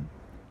bottom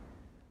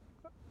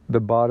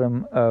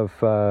of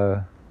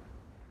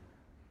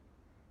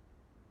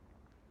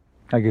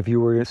like if you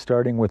were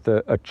starting with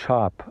a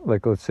chop,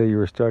 like let's say you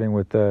were starting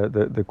with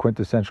the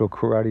quintessential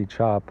karate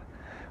chop,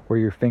 where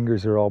your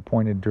fingers are all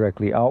pointed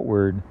directly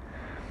outward,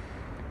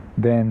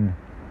 then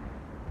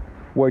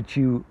what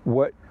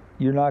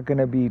you're not going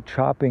to be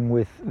chopping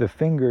with the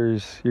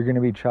fingers, you're going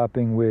to be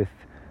chopping with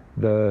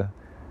the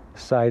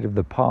side of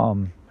the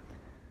palm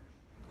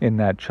in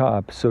that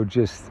chop. So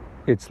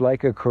it's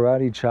like a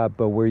karate chop,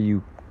 but where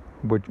you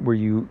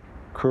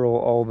curl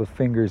all the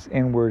fingers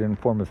inward and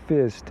form a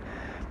fist,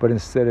 but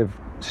instead of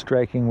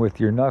striking with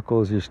your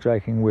knuckles, you're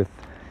striking with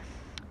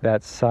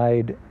that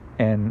side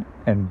and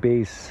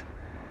base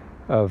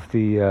of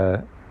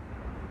the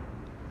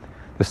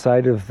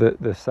side of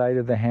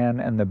the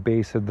hand and the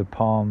base of the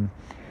palm,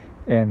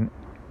 and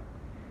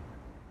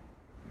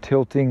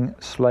tilting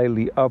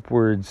slightly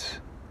upwards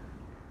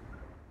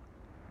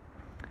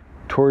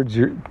towards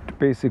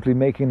basically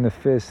making the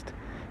fist.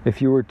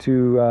 If you were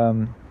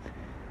to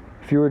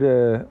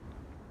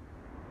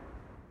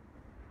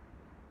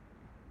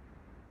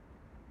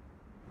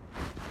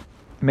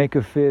make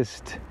a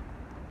fist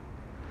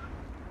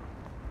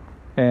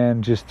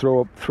and just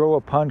throw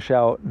a punch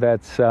out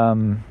that's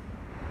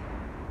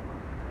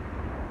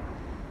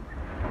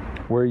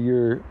where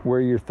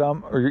your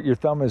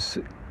thumb is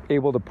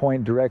able to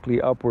point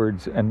directly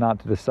upwards and not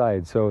to the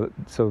side. So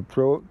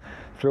throw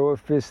a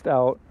fist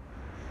out,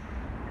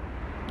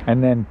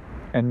 and then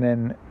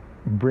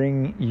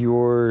bring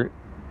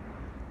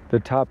the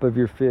top of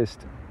your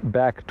fist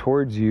back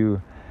towards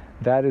you.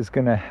 That is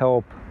going to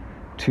help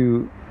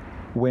to,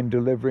 when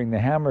delivering the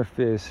hammer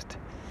fist,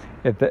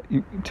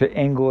 to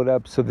angle it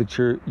up so that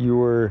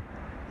you're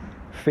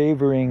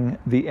favoring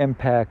the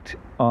impact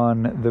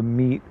on the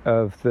meat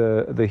of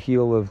the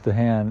heel of the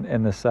hand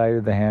and the side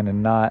of the hand,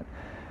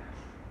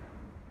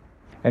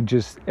 and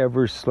just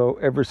ever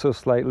so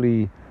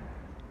slightly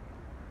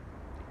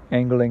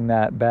angling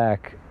that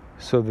back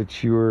so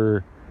that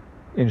you're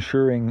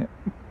ensuring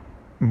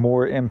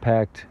more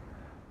impact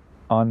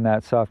on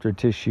that softer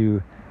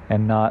tissue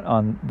and not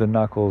on the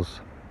knuckles,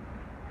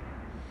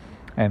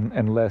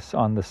 and less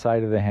on the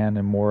side of the hand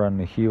and more on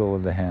the heel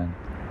of the hand.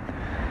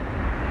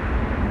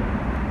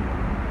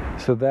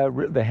 So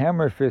the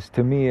hammer fist,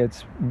 to me,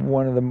 it's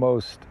one of the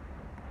most,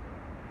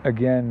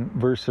 again,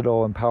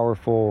 versatile and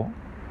powerful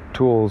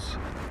tools.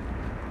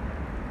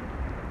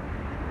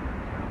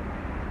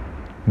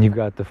 You've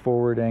got the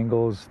forward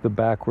angles, the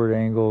backward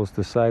angles,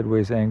 the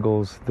sideways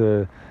angles,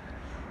 the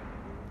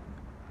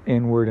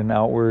inward and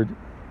outward.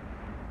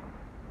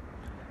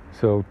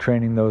 So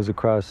training those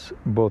across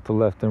both the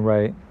left and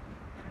right.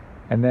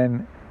 And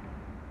then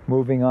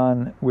moving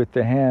on with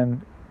the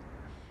hand,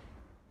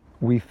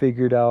 we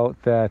figured out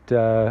that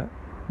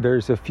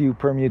there's a few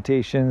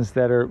permutations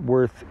that are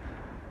worth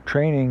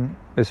training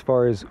as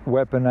far as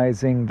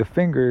weaponizing the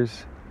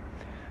fingers.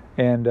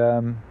 And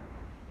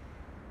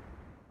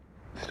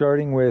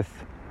starting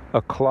with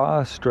a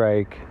claw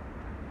strike,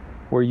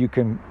 where you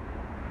can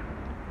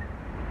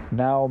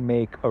now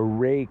make a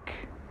rake,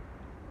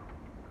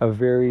 a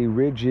very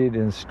rigid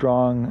and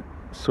strong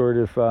sort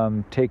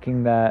of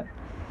taking that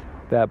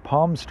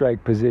palm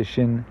strike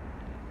position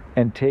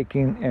and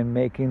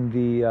making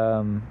the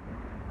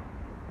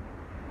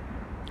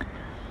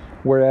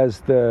whereas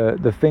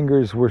the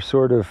fingers were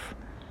sort of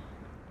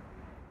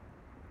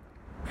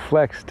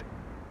flexed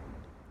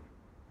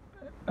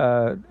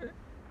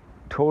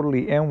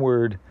totally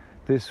inward,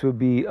 this would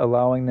be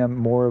allowing them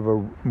more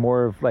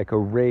of like a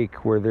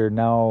rake, where they're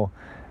now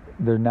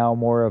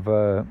more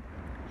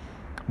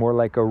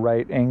like a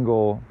right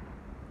angle.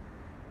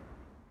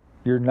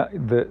 You're not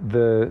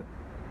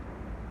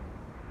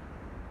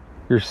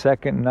your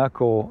second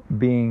knuckle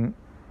being,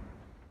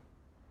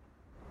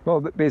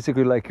 well,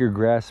 basically like you're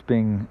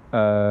grasping,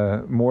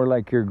 more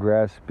like you're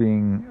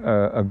grasping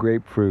a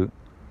grapefruit,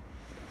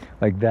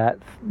 like that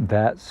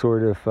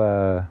sort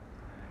of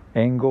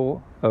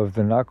angle of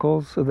the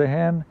knuckles of the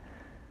hand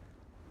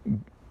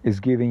is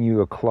giving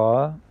you a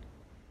claw,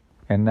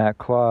 and that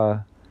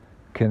claw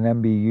can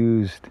then be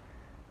used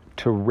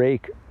to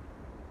rake.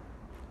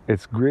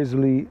 It's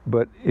grisly,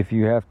 but if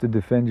you have to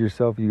defend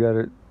yourself, you got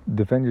to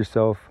defend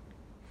yourself.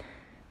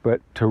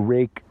 But to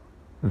rake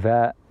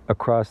that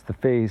across the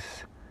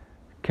face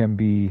can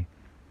be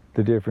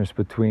the difference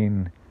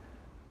between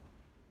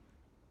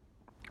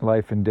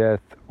life and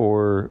death,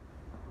 or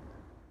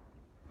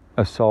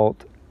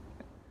assault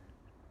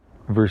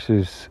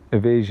versus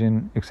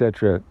evasion,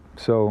 etc.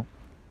 So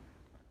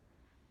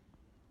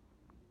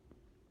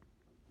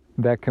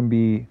that can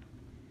be,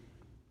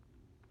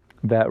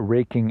 that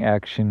raking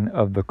action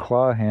of the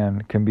claw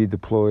hand can be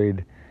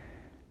deployed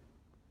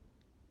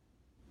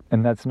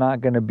And that's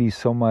not going to be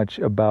so much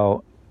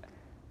about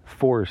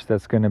force.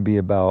 That's going to be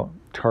about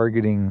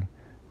targeting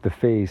the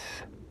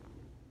face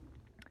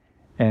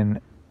and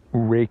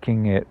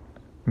raking it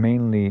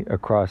mainly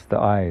across the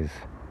eyes.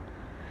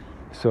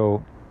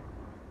 So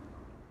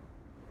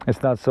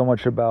it's not so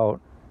much about,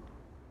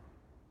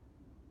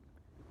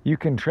 you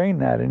can train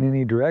that in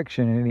any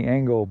direction, in any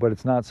angle, but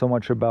it's not so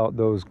much about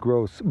those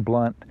gross,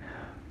 blunt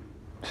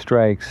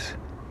strikes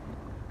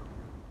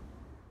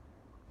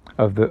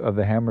of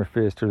the hammer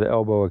fist or the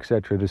elbow,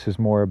 etc. This is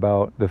more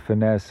about the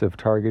finesse of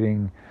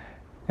targeting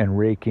and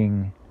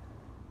raking,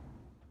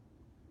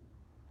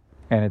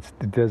 and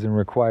it doesn't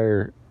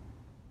require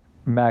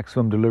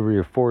maximum delivery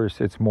of force.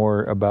 It's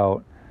more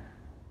about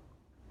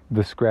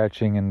the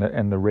scratching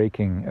and the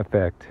raking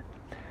effect.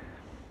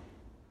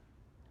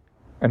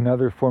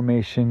 Another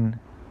formation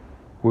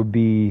would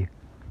be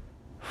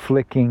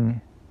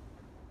flicking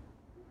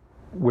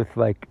with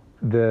like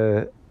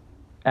the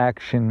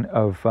action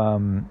of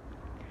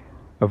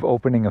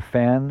opening a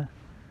fan.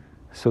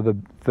 So the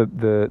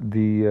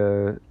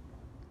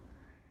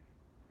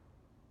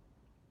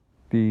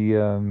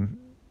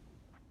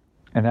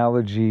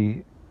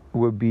analogy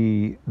would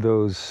be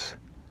those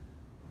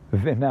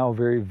now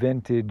very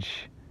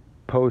vintage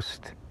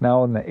post,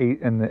 now in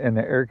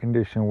the air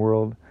conditioned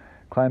world,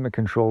 climate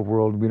controlled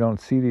world, we don't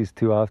see these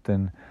too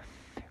often,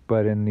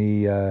 but in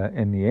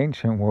the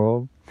ancient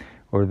world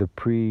or the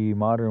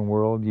pre-modern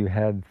world, you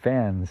had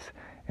fans,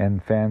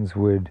 and fans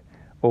would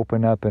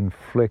open up and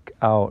flick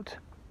out.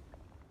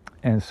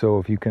 And so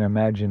if you can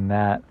imagine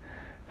that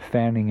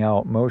fanning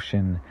out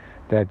motion,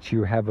 that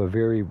you have a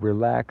very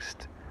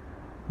relaxed,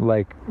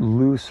 like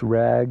loose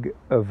rag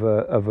of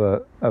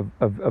a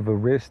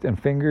wrist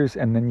and fingers,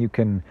 and then you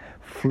can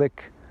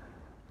flick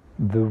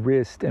the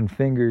wrist and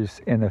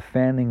fingers in a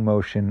fanning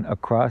motion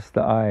across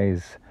the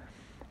eyes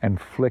and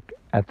flick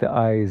at the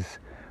eyes,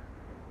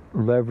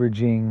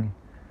 leveraging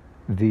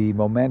the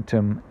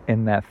momentum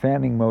in that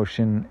fanning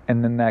motion,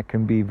 and then that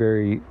can be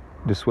very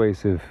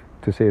dissuasive,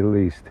 to say the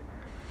least.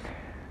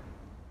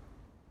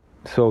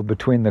 So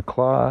between the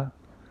claw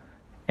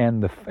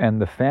and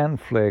the fan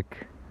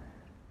flick,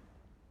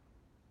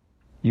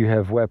 you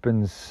have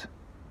weapons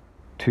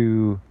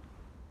to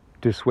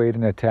dissuade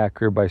an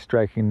attacker by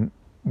striking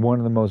one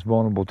of the most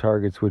vulnerable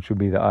targets, which would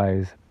be the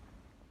eyes.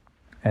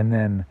 And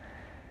then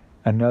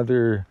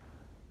another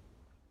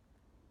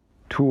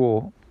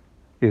tool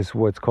is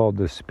what's called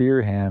the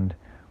spear hand,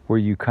 where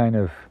you kind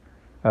of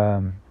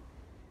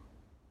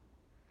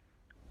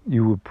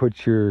you would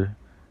put your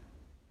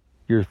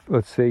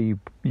let's say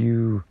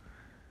you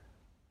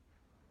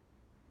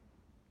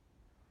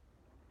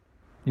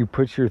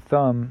put your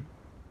thumb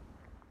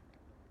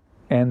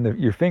and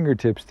your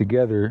fingertips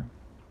together,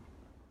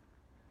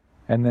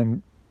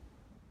 and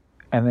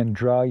then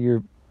draw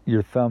your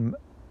thumb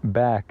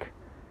back,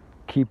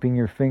 keeping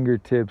your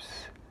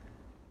fingertips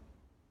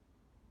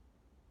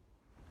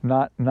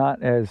not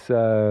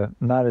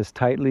as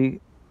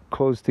tightly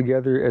closed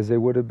together as they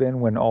would have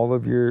been when all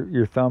of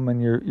your thumb and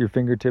your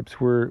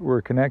fingertips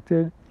were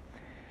connected.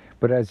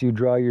 But as you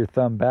draw your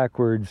thumb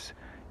backwards,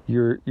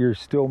 you're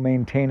still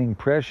maintaining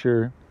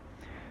pressure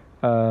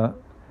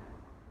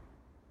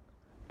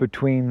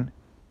between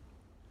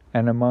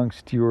and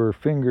amongst your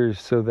fingers,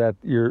 so that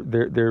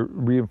they're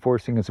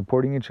reinforcing and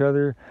supporting each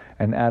other,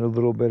 and add a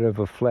little bit of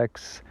a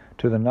flex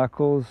to the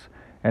knuckles,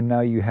 and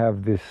now you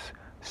have this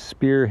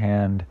spear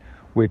hand,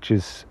 which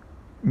is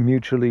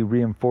mutually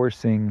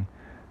reinforcing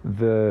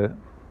the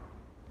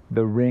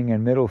ring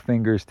and middle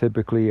fingers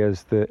typically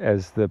as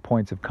the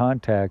points of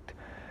contact,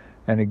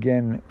 and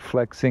again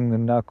flexing the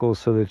knuckles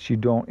so that you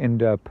don't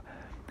end up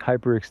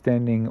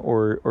hyperextending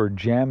or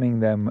jamming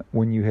them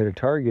when you hit a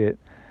target.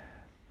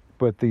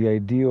 But the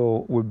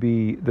ideal would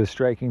be the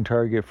striking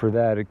target for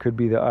that. It could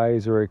be the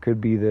eyes, or it could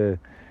be the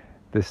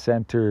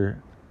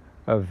center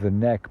of the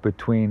neck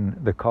between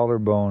the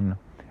collarbone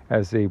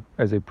as a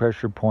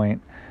pressure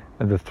point,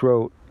 and the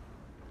throat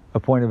a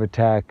point of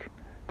attack.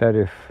 That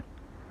if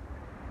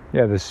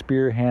the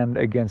spear hand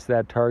against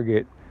that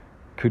target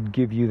could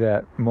give you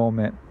that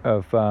moment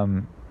of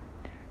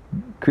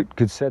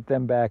could set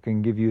them back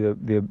and give you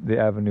the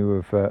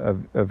avenue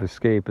of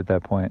escape at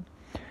that point.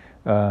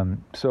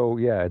 So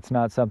it's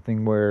not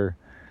something where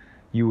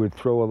you would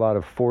throw a lot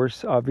of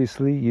force.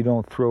 Obviously, you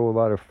don't throw a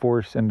lot of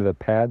force into the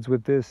pads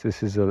with this.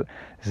 This is a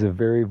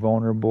very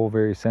vulnerable,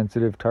 very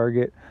sensitive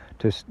target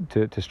to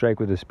strike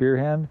with a spear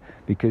hand,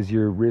 because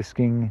you're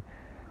risking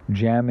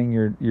jamming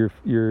your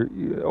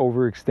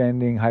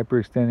overextending,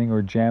 hyperextending,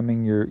 or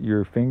jamming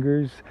your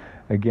fingers.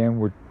 Again,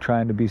 we're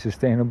trying to be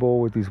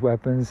sustainable with these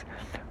weapons,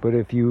 but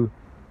they're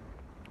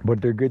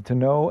good to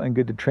know and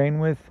good to train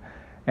with.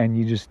 And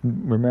you just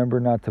remember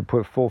not to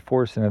put full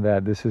force into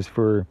that. This is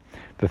for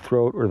the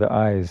throat or the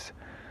eyes.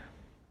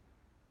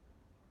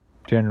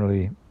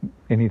 Generally,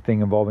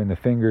 anything involving the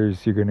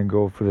fingers, you're going to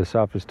go for the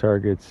softest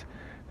targets,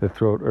 the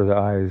throat or the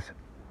eyes.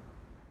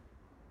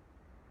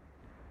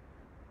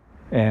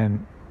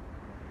 And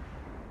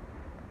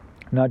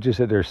not just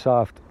that they're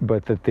soft,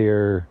 but that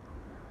they're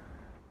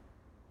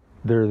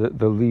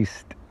the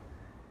least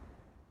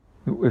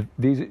with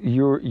these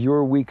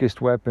your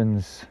weakest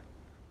weapons,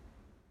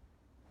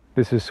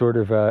 this is sort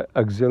of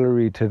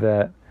auxiliary to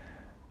that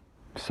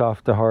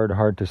soft to hard,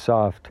 hard to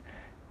soft.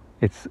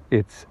 It's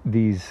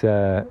these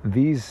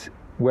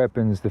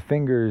weapons, the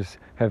fingers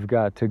have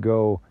got to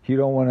go. You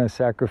don't want to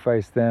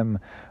sacrifice them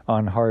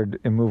on hard,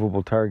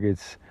 immovable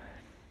targets.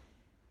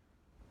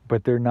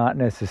 But they're not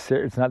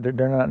necessary.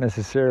 They're not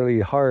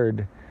necessarily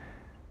hard.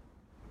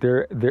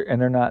 They're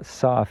not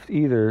soft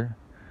either.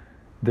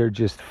 They're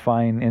just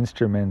fine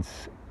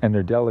instruments and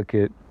they're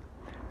delicate.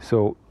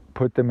 So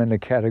put them in the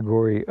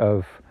category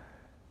of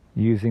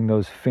using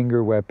those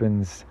finger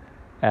weapons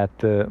at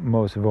the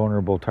most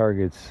vulnerable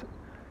targets.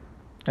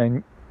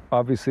 And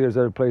obviously there's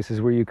other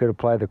places where you could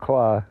apply the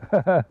claw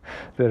that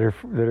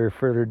are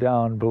further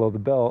down below the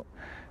belt.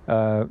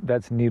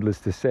 That's needless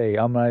to say.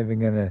 I'm not even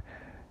going to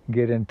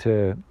get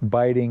into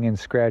biting and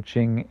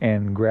scratching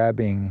and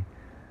grabbing.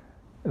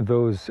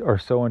 Those are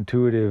so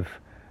intuitive,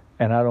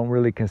 and I don't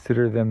really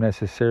consider them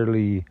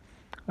necessarily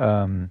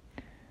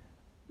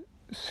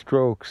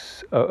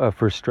strokes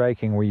for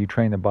striking where you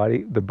train the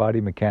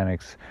body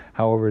mechanics.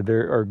 However,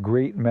 there are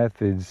great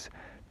methods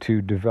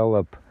to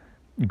develop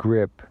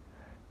grip.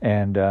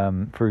 And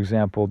for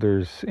example,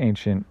 there's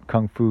ancient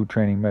kung fu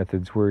training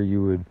methods where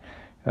you would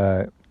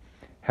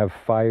have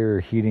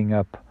fire heating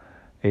up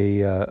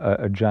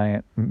a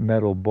giant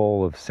metal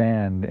bowl of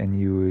sand, and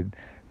you would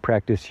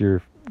practice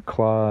your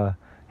claw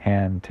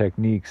hand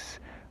techniques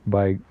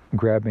by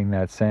grabbing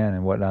that sand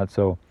and whatnot.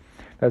 So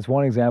that's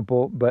one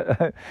example.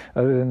 But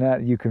other than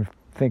that, you can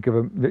think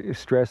of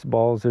stress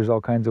balls. There's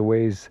all kinds of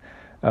ways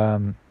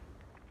there's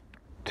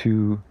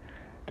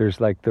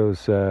like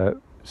those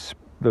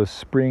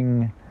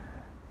spring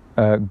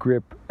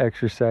grip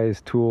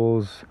exercise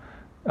tools,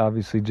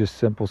 obviously just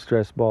simple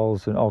stress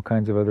balls and all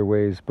kinds of other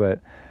ways, but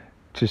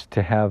just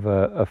to have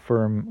a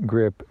firm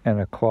grip and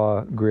a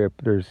claw grip,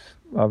 there's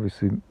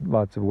obviously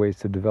lots of ways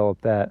to develop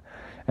that.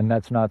 And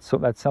that's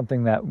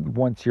something that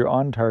once you're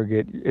on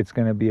target, it's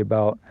going to be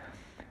about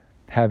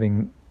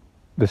having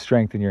the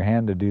strength in your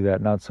hand to do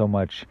that, not so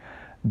much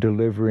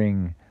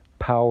delivering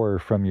power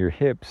from your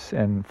hips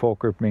and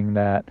fulcruming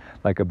that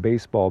like a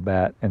baseball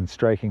bat and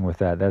striking with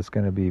that. That's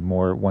going to be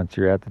more once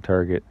you're at the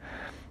target,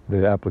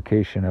 the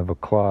application of a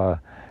claw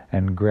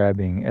and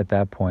grabbing at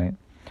that point.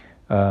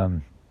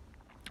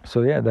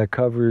 So yeah, that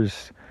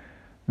covers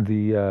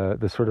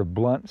the sort of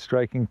blunt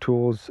striking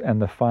tools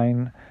and the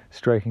fine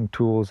striking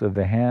tools of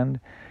the hand.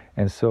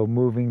 And so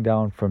moving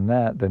down from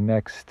that, the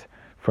next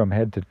from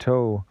head to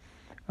toe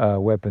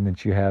weapon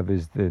that you have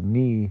is the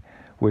knee,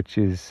 which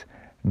is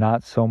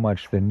not so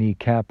much the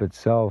kneecap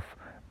itself,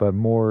 but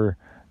more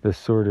the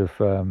sort of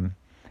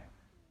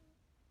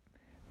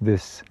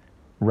this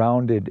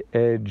rounded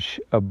edge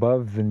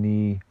above the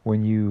knee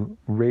when you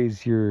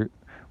raise your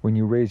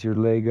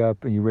leg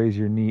up and you raise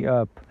your knee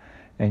up,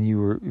 and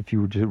if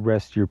you were to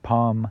rest your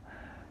palm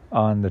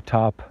on the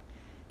top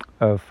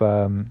of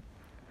on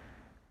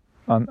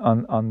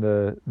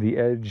the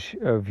edge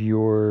of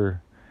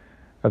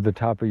the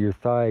top of your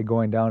thigh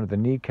going down to the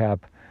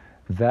kneecap,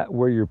 that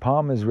where your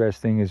palm is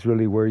resting is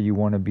really where you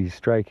want to be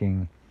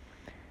striking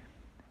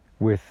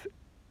with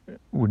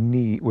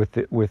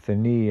the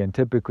knee. And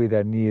typically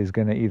that knee is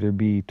going to either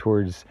be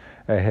towards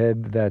a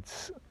head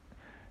that's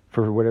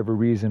for whatever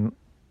reason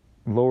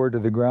lower to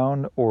the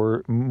ground,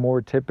 or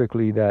more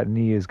typically that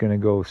knee is going to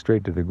go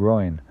straight to the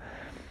groin.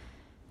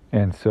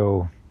 And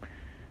so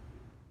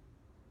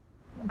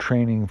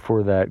training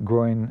for that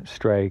groin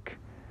strike,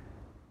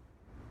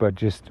 but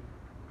just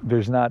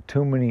there's not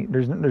too many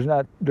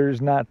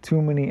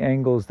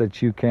angles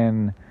that you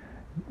can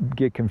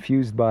get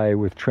confused by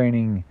with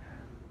training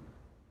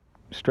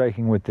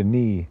striking with the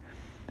knee.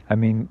 I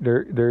mean,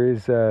 there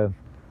is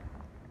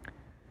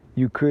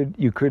you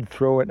could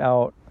throw it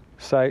out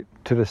side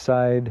to the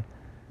side,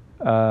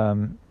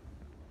 but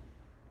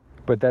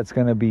that's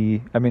going to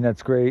be, I mean,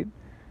 that's great.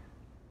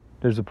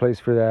 There's a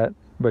place for that,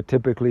 but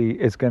typically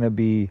it's going to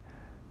be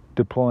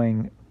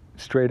deploying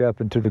straight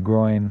up into the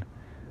groin,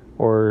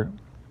 or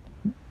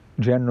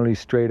generally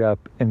straight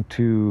up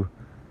into,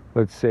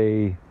 let's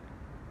say,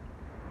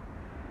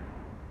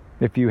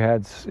 if you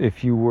had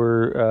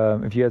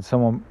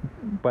someone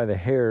by the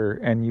hair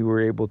and you were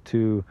able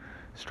to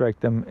strike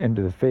them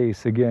into the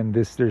face. Again,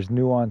 there's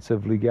nuance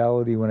of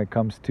legality when it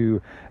comes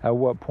to at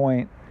what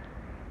point,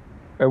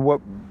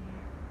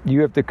 you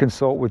have to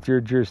consult with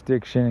your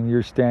jurisdiction and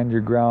your stand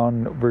your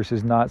ground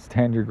versus not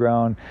stand your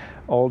ground,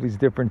 all these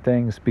different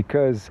things.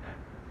 Because,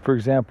 for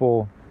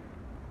example,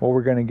 what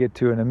we're going to get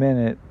to in a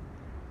minute,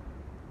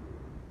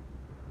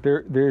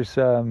 there's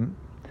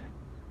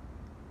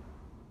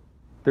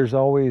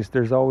always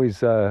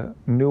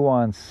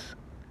nuance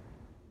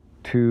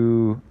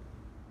to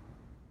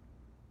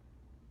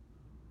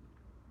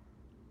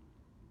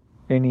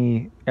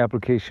any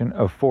application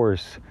of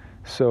force.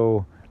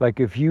 So, like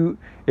if you're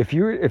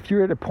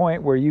at a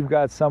point where you've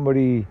got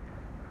somebody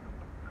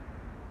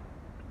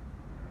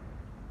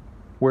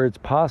where it's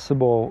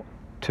possible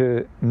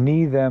to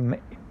knee them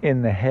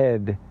in the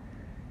head,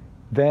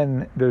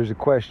 then there's a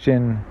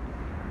question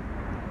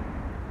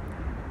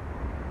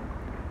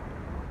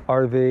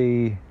are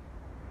they?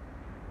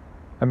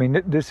 I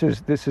mean, this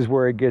is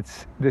where it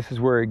gets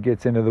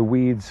into the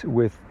weeds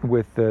with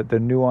the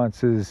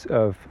nuances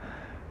of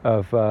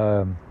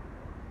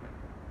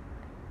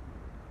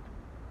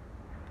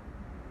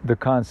the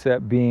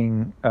concept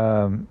being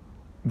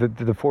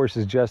the force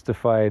is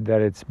justified,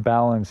 that it's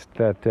balanced,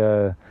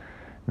 that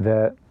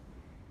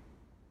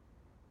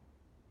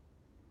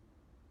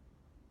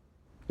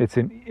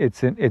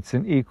it's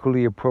an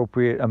equally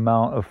appropriate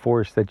amount of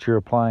force that you're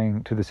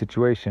applying to the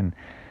situation.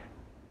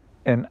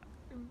 And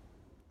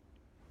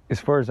as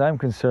far as I'm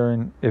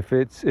concerned,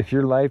 if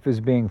your life is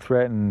being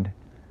threatened,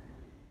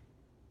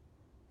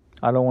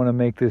 I don't want to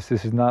make this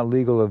is not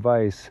legal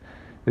advice.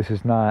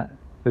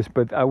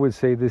 But I would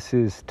say this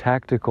is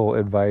tactical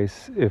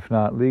advice, if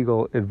not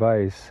legal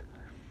advice.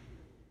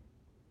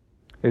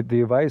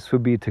 The advice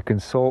would be to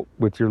consult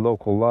with your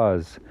local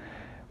laws.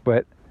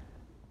 But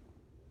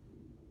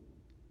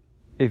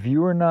if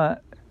you are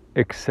not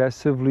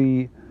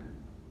excessively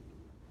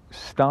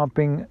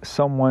stomping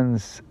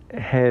someone's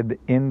head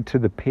into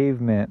the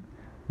pavement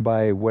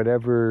by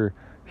whatever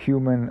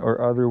human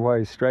or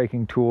otherwise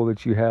striking tool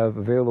that you have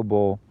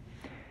available,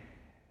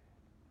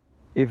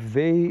 if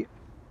they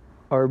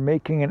are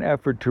making an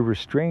effort to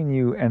restrain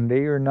you and they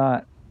are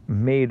not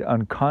made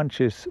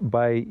unconscious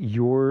by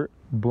your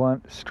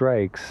blunt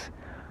strikes,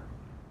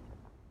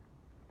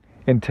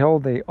 until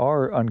they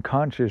are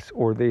unconscious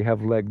or they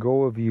have let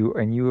go of you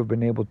and you have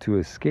been able to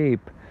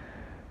escape,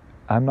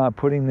 I'm not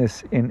putting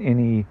this in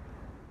any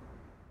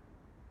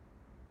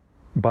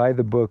by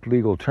the book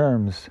legal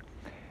terms,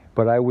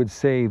 but I would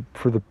say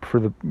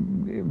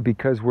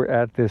because we're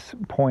at this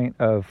point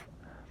of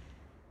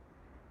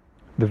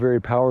the very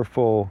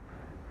powerful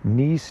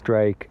knee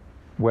strike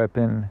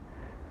weapon,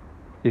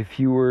 if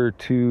you were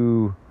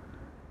to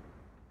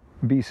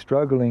be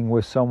struggling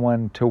with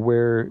someone to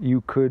where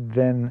you could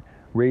then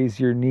raise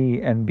your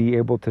knee and be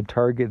able to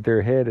target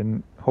their head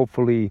and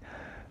hopefully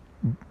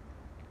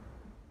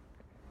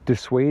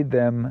dissuade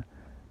them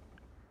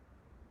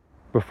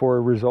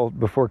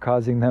before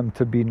causing them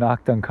to be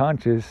knocked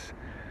unconscious,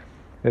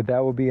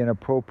 that would be an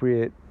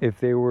appropriate,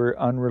 if they were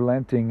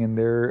unrelenting in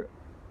their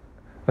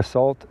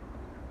assault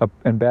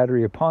and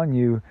battery upon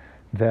you,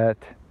 that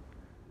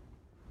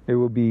it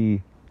would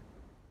be,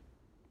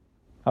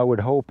 I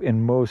would hope,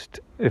 in most,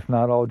 if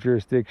not all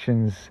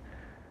jurisdictions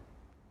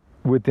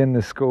within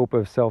the scope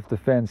of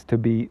self-defense, to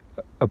be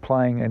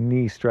applying a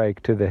knee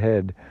strike to the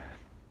head.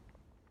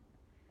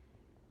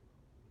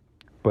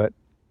 But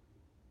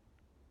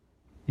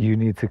you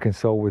need to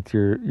consult with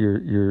your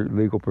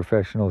legal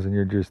professionals in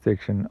your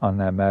jurisdiction on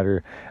that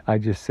matter. I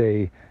just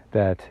say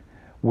that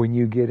when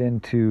you get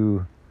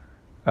into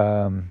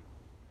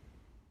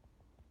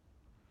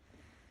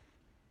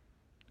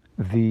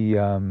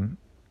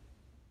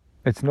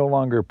it's no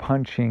longer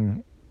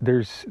punching.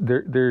 There's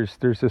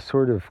a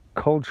sort of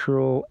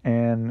cultural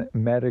and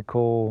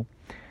medical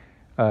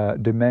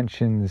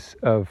dimensions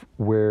of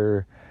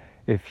where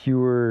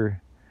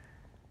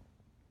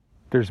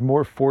there's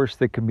more force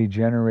that can be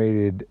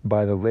generated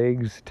by the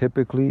legs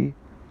typically,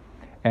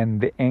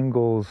 and the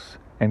angles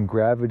and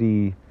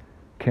gravity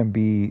can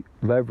be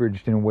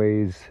leveraged in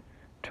ways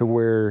to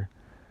where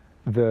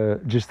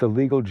the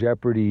legal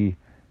jeopardy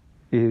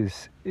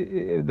is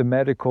the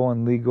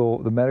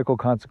medical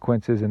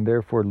consequences, and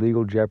therefore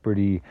legal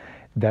jeopardy.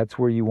 That's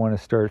where you want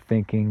to start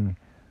thinking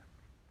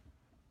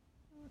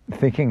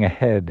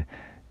ahead.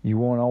 You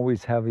won't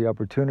always have the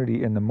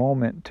opportunity in the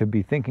moment to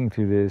be thinking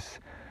through this,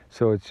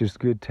 so it's just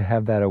good to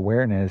have that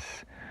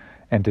awareness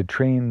and to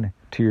train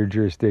to your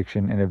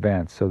jurisdiction in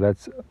advance. So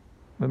that's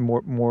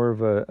more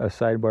of a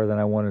sidebar than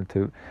I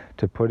wanted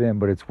to put in,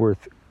 but it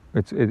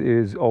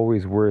is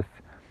always worth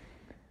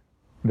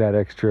that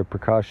extra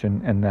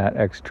precaution and that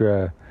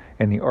extra,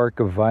 in the arc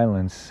of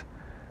violence,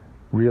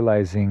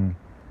 realizing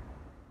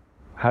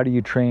how do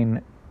you train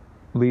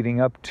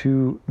leading up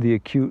to the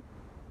acute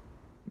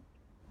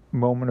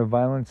moment of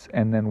violence,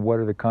 and then what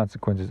are the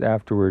consequences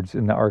afterwards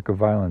in the arc of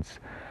violence.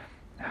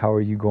 How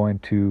are you going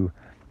to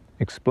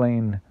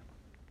explain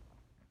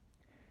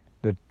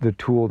the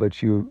tool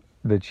that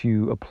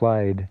you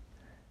applied,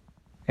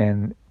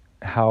 and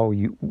how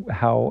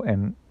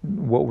and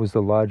what was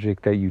the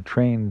logic that you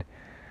trained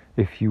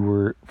if you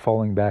were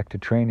falling back to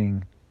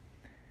training.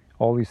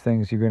 All these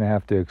things you're going to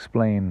have to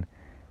explain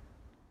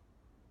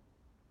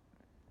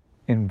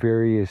in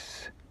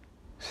various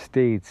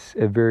states,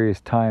 at various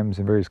times,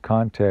 in various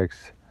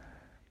contexts.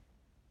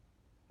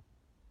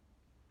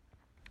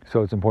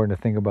 So it's important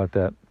to think about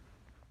that.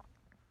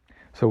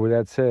 So with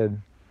that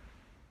said,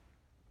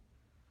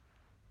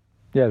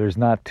 yeah, there's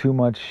not too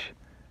much.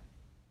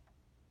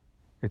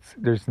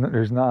 There's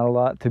not a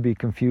lot to be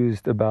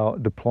confused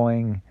about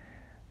deploying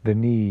the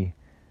knee.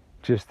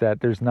 Just that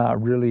there's not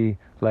really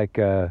like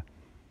it's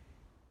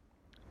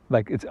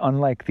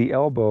unlike the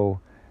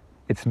elbow.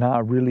 It's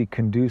not really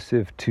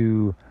conducive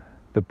to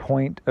the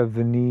point of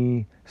the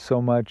knee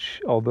so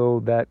much,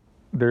 although that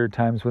there are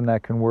times when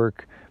that can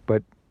work.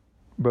 But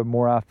but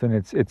more often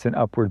it's an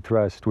upward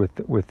thrust with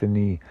the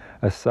knee,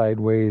 a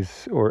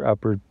sideways or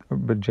upward,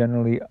 but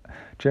generally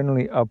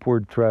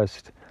upward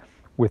thrust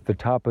with the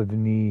top of the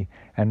knee,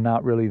 and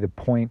not really the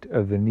point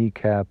of the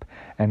kneecap,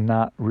 and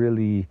not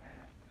really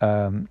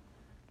a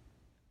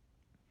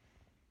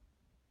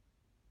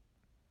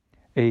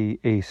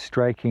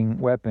striking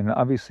weapon.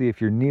 Obviously,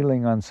 if you're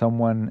kneeling on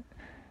someone,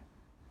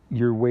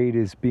 your weight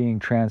is being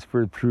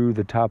transferred through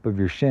the top of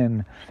your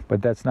shin,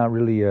 but that's not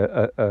really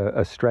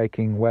a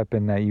striking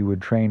weapon that you would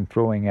train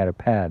throwing at a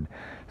pad.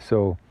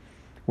 So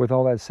with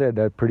all that said,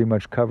 that pretty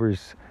much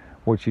covers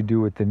what you do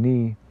with the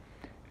knee.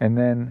 And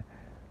then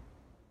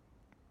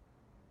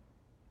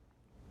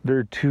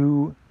there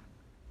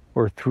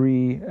are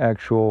three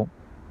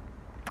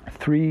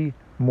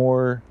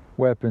more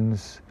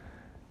weapons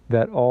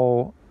that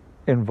all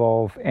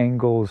involve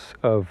angles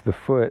of the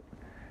foot.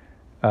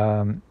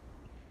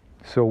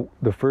 So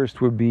the first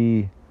would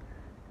be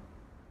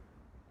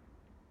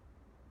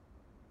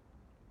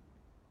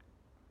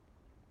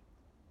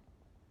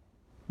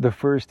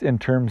in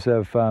terms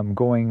of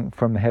going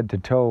from head to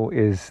toe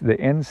is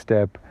the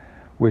instep,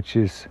 which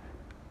is,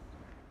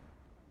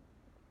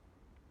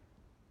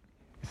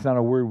 it's not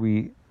a word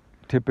we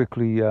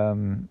typically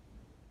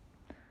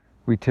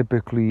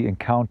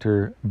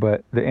encounter,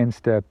 but the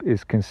instep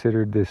is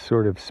considered this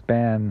sort of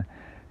span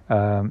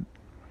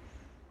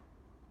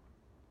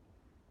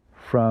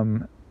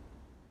from,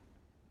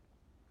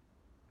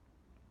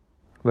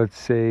 let's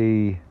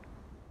say,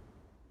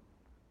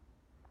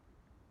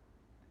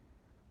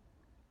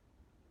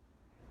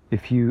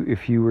 if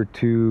you were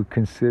to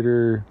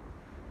consider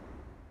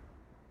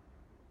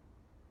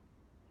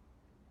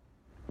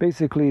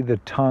basically the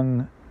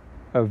tongue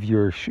of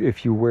your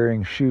if you're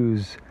wearing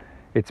shoes,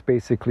 it's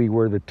basically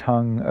where the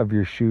tongue of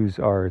your shoes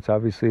are. It's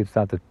obviously it's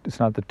not the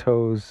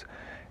toes,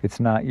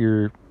 it's not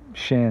your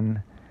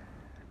shin.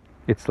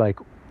 It's like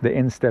the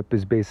instep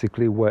is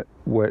basically what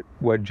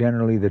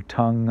generally the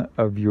tongue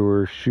of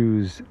your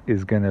shoes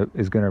is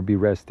gonna be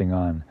resting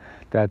on.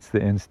 That's the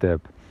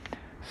instep.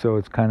 So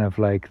it's kind of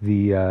like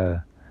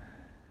the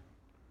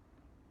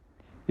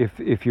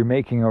if you're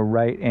making a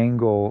right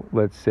angle,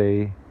 let's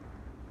say,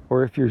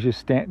 or if you're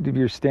just if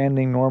you're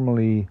standing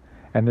normally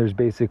and there's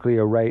basically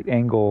a right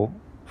angle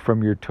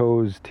from your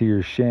toes to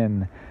your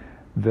shin,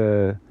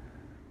 the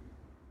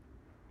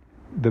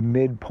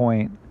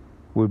midpoint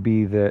would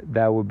be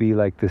that would be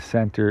like the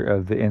center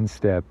of the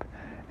instep,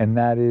 and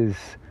that is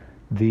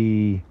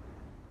the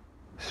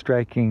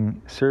striking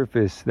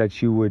surface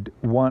that you would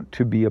want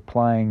to be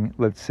applying,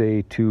 let's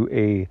say, to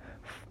a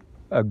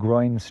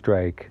groin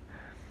strike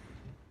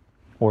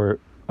or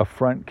a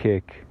front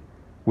kick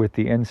with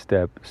the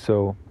instep.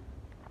 So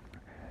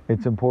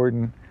it's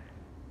important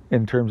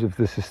in terms of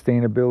the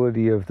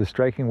sustainability of the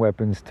striking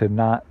weapons to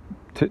not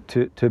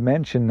to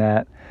mention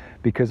that,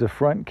 because a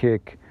front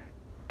kick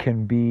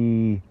can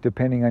be,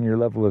 depending on your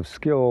level of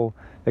skill,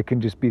 it can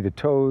just be the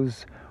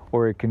toes,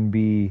 or it can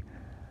be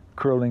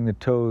curling the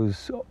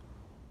toes,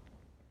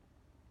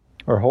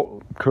 or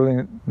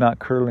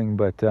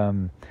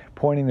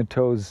pointing the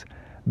toes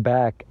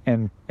back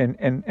and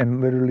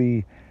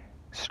literally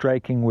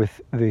striking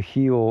with the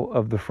heel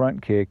of the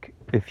front kick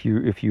if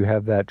you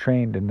have that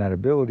trained and that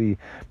ability.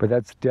 But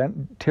that's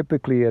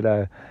typically at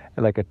a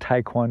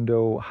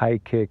taekwondo high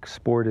kick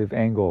sportive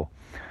angle.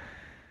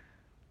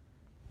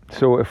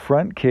 So a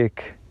front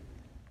kick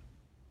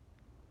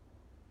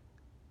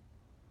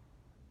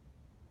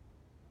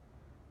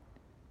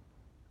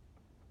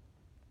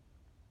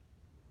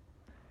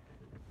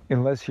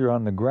unless you're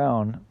on the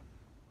ground,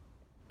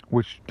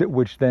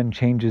 which then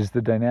changes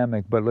the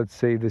dynamic. But let's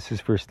say this is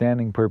for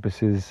standing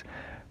purposes.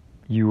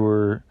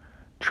 You're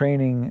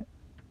training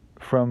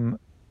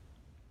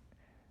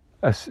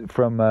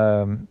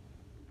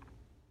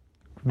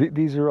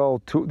these are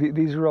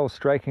all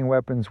striking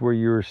weapons where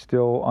you're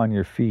still on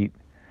your feet.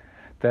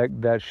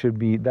 That should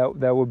be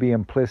that would be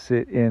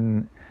implicit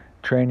in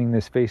training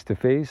this face to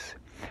face.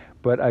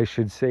 But I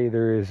should say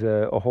there is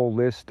a whole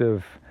list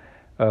of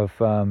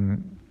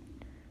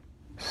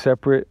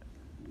separate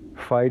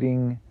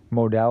fighting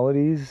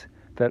modalities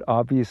that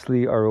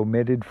obviously are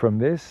omitted from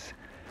this,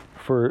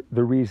 for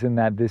the reason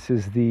that this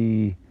is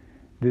the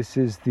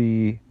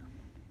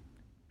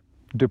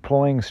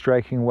deploying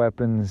striking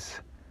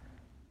weapons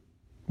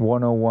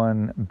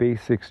 101,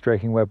 basic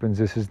striking weapons.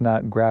 This is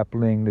not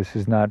grappling, this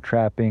is not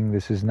trapping,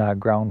 this is not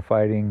ground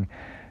fighting.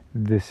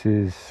 This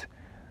is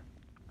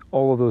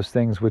all of those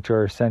things which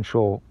are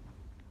essential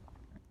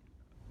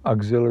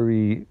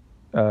auxiliary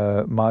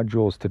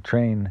modules to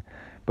train.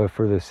 But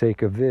for the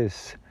sake of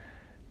this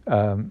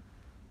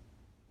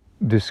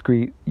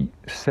discrete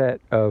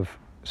set of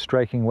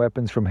striking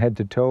weapons from head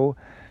to toe,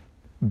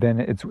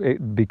 then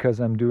because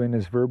I'm doing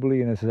this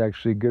verbally, and this is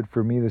actually good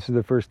for me. This is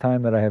the first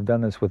time that I have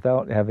done this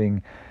without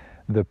having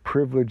the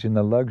privilege and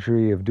the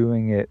luxury of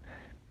doing it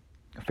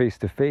face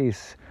to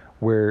face,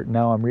 where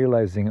now I'm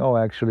realizing, oh,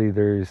 actually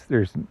there's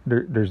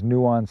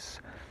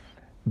nuance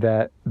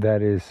that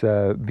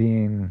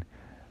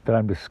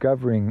I'm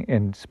discovering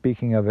in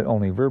speaking of it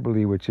only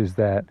verbally, which is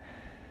that,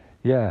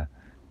 yeah,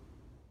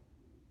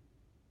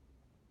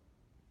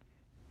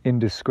 in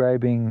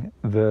describing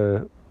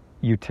the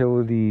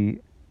utility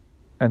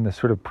and the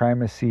sort of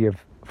primacy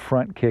of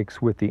front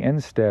kicks with the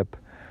instep,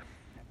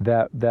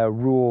 that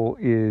rule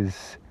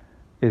is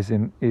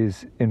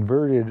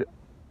inverted,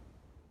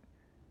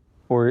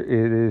 or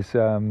it is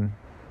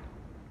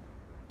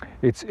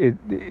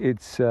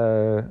it's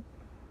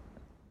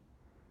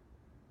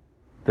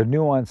the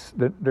nuance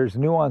that there's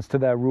nuance to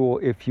that rule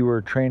if you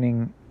are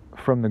training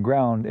from the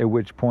ground, at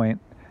which point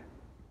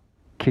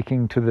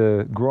kicking to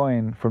the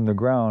groin from the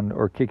ground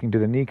or kicking to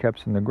the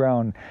kneecaps from the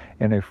ground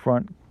in a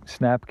front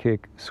snap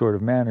kick sort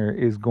of manner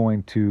is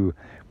going to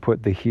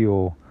put the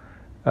heel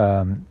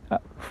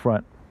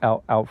front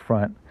out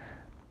front,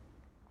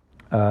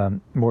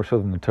 more so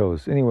than the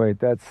toes. Anyway,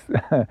 that's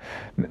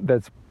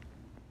that's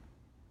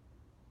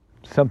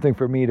something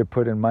for me to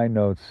put in my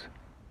notes,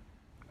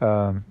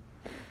 and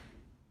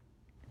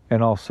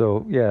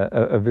also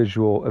a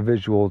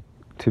visual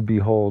to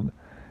behold,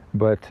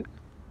 but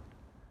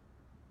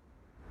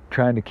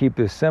trying to keep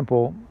this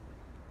simple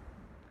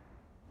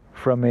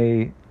from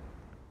a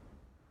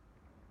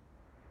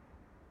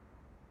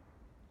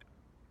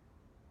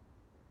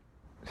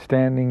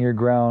standing your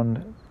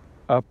ground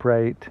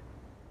upright,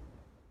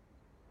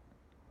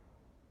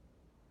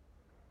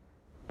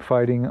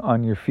 fighting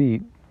on your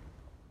feet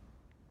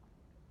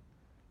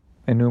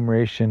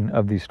enumeration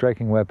of these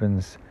striking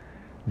weapons,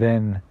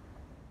 then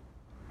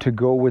to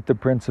go with the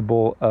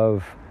principle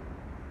of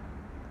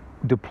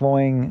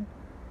deploying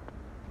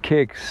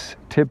kicks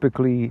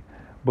typically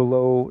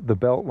below the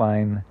belt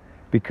line,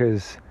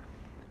 because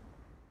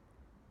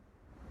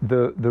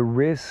the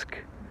risk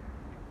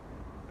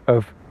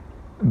of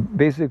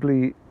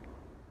basically,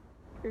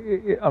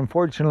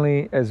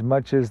 unfortunately, as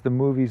much as the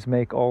movies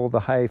make all the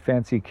high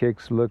fancy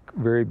kicks look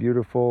very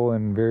beautiful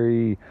and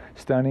very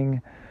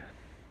stunning,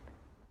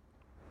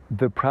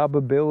 the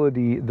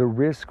probability, the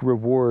risk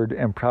reward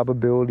and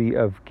probability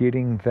of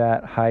getting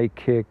that high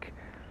kick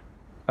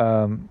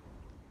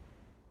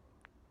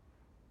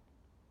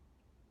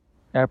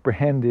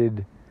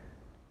apprehended,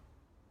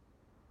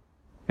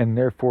 and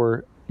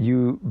therefore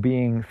you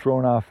being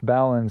thrown off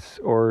balance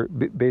or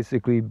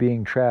basically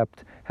being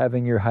trapped,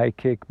 having your high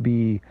kick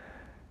be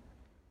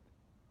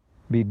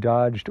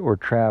dodged or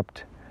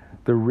trapped,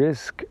 the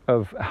risk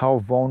of how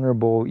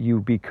vulnerable you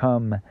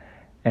become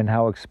and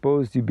how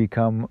exposed you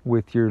become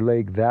with your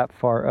leg that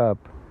far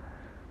up,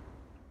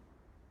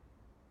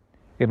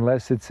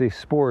 unless it's a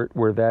sport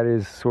where that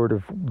is sort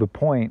of the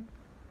point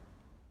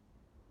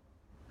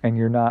and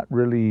you're not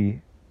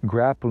really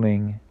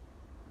grappling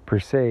per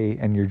se,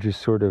 and you're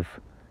just sort of,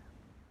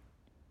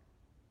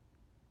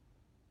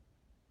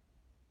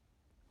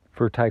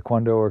 for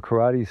Taekwondo or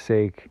karate's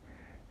sake,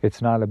 it's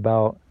not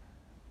about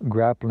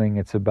grappling,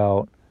 it's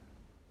about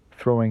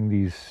throwing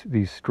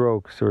these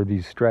strokes or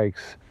these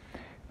strikes,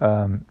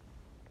 and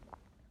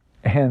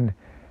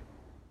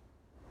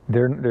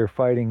they're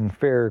fighting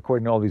fair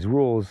according to all these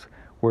rules.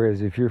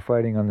 Whereas if you're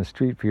fighting on the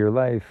street for your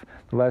life,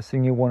 the last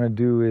thing you want to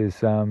do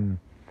is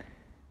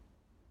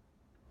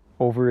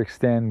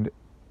overextend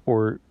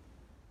or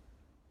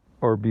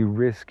be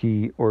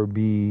risky, or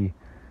be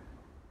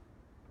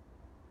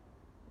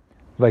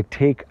like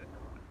take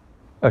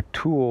a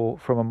tool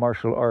from a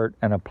martial art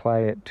and apply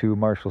it to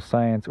martial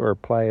science, or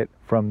apply it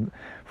from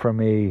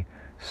a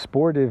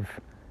sportive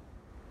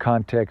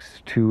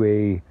context to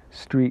a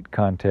street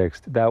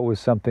context. That was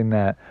something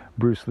that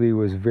Bruce Lee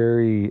was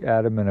very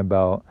adamant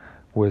about,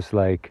 was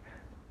like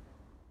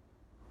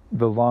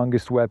the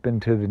longest weapon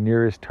to the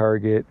nearest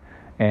target.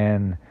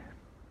 And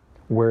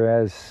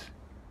whereas,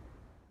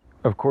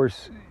 of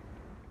course,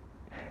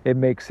 it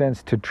makes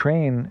sense to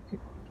train,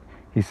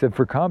 he said,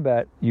 for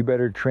combat, you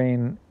better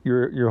train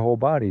your whole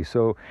body.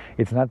 So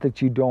it's not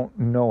that you don't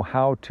know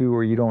how to,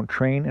 or you don't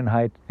train in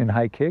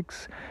high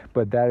kicks,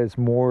 but that's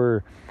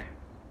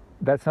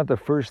not the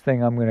first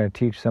thing I'm going to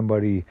teach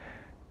somebody.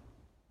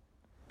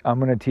 I'm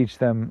going to teach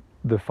them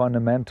the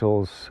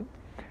fundamentals,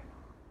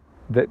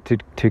 that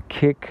to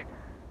kick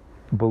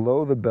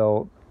below the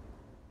belt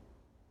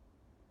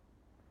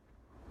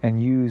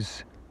and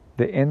use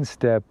the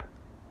instep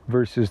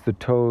versus the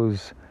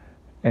toes,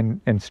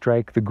 and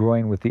strike the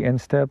groin with the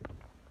instep,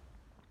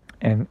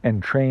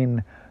 and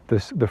train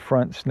the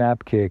front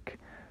snap kick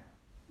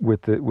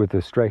with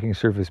the striking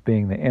surface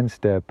being the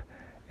instep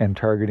and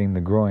targeting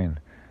the groin.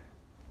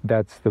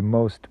 That's the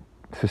most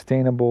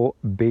sustainable,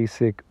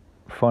 basic,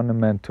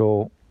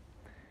 fundamental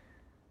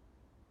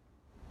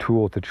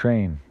tool to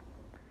train.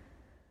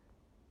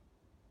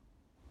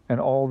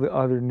 And all the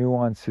other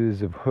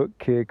nuances of hook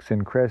kicks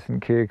and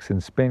crescent kicks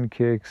and spin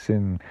kicks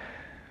and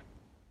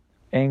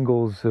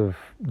angles of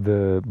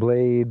the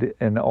blade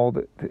and all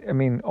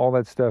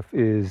that stuff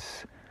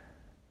is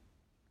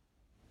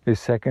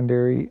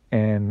secondary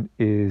and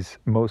is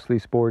mostly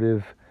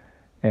sportive,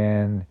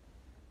 and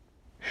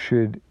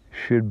should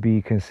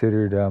be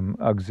considered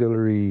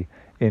auxiliary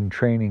in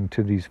training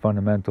to these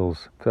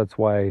fundamentals. That's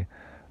why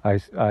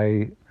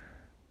I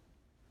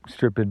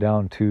strip it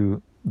down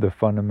to the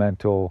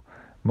fundamental,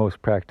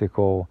 most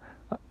practical.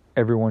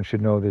 Everyone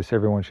should know this.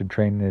 Everyone should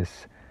train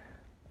this.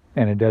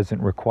 and it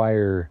doesn't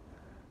require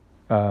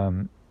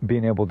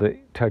being able to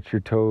touch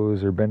your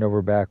toes or bend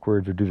over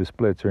backwards or do the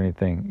splits or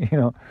anything,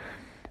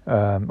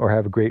 or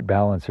have a great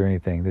balance or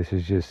anything. This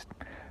is just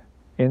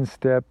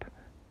instep,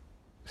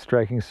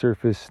 striking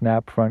surface,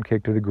 snap, front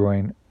kick to the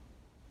groin.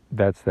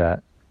 That's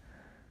that.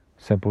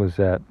 Simple as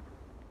that.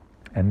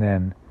 And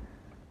then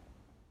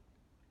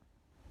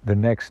the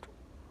next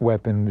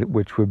weapon,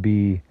 which would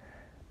be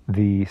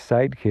the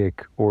side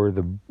kick or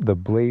the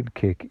blade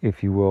kick,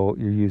 if you will.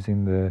 You're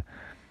using the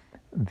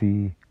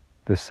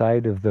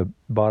side of the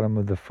bottom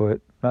of the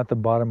foot, not the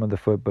bottom of the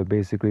foot, but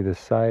basically the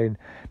side,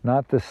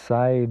 not the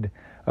side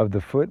of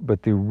the foot,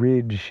 but the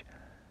ridge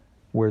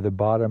where the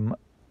bottom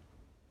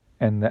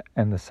and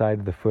the side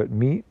of the foot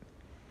meet,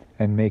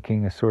 and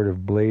making a sort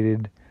of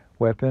bladed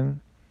weapon.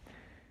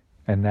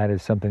 And that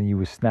is something you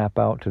would snap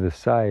out to the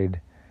side,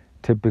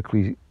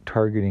 typically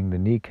targeting the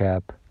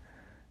kneecap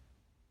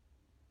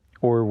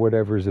or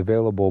whatever's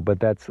available, but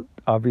that's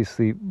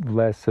obviously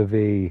less of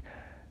a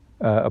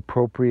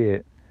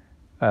appropriate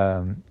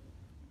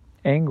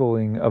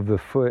angling of the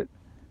foot.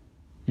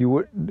 You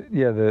would,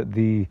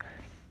 the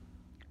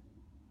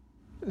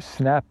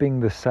snapping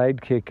the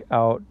side kick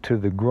out to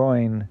the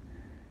groin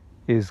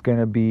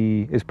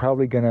the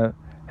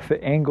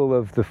angle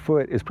of the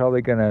foot is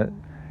probably gonna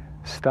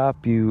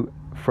stop you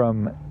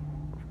from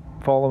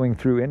following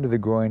through into the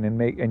groin,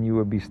 and you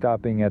would be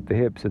stopping at the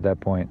hips at that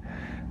point.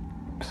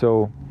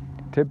 So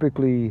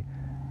typically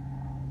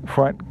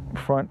front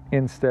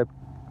instep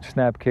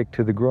snap kick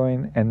to the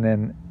groin, and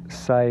then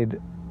side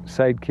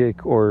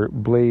kick or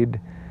blade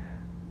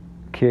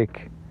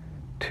kick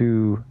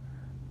to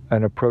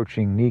an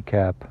approaching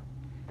kneecap.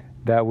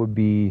 That would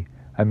be,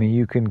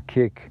 you can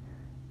kick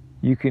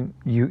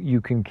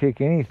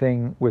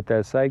anything with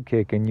that side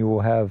kick, and you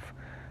will have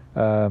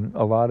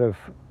a lot of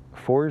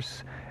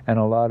force and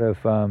a lot of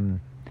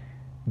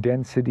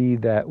density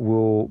that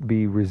will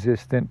be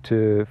resistant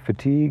to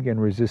fatigue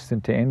and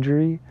resistant to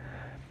injury.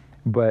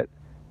 But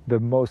the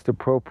most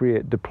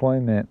appropriate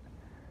deployment,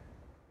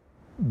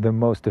 the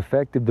most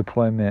effective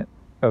deployment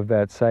of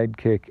that side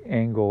kick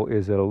angle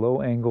is at a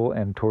low angle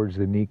and towards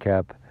the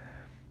kneecap,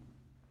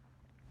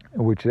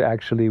 which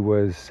actually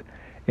was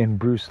in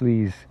Bruce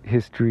Lee's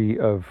history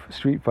of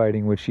street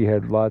fighting, which he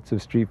had lots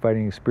of street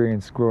fighting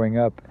experience growing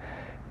up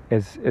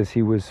as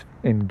he was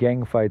in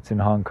gang fights in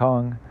Hong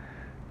Kong.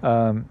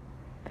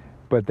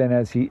 But then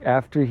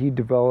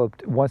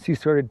once he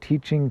started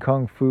teaching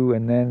Kung Fu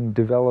and then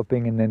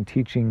developing and then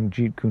teaching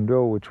Jeet Kune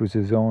Do, which was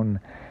his own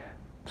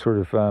sort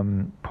of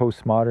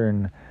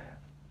postmodern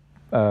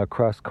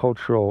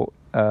cross-cultural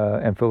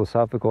and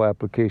philosophical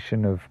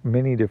application of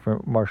many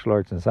different martial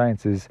arts and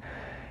sciences,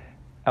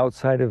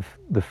 outside of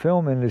the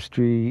film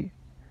industry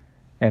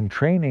and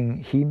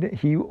training, he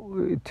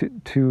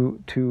to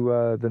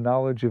the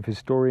knowledge of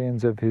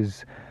historians of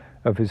his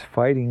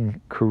fighting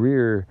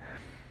career,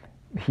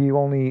 he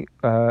only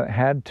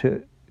had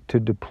to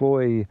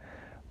deploy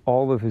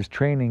all of his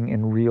training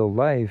in real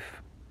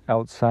life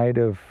outside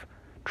of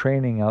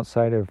training,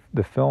 outside of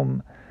the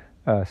film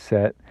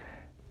set,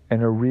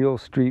 in a real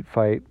street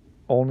fight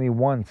only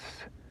once,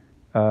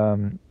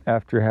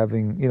 after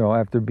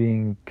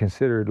being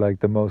considered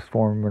like the most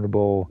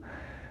formidable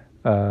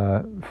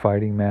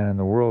fighting man in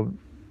the world,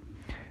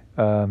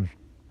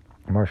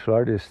 martial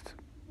artist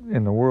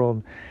in the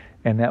world.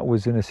 And that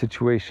was in a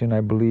situation,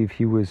 I believe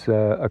he was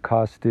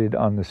accosted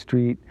on the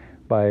street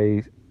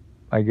by,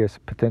 I guess, a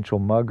potential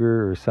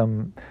mugger or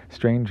some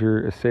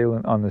stranger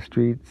assailant on the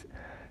streets,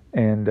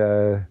 and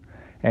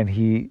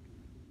he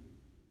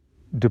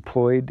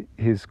deployed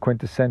his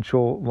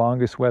quintessential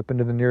longest weapon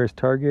to the nearest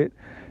target.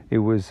 It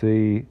was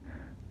a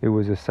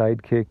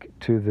side kick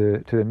to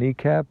the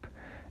kneecap,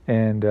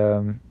 and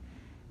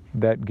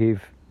that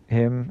gave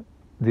him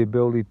the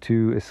ability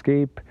to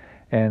escape.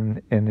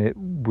 And it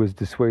was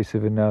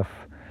dissuasive enough.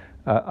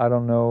 I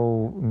don't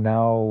know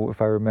now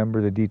if I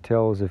remember the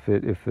details, if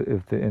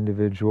the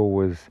individual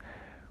was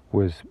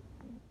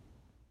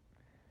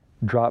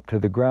dropped to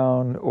the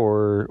ground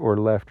or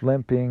left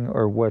limping,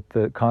 or what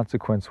the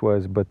consequence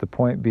was. But the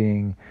point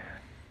being,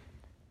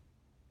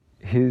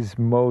 his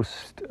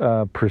most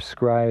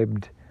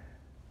prescribed,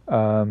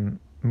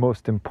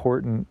 most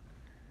important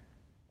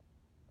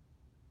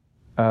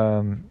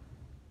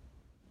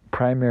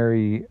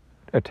primary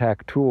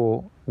attack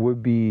tool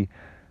would be,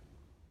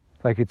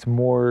 like, it's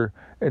more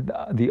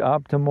the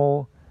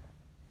optimal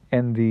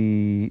and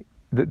the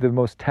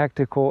most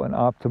tactical and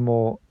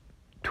optimal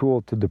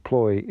tool to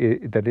deploy,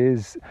 that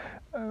is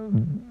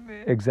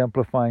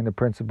exemplifying the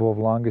principle of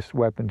longest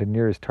weapon to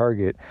nearest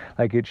target.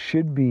 Like, it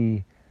should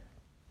be,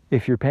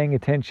 if you're paying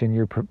attention,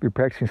 you're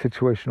practicing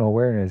situational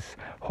awareness,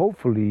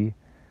 hopefully,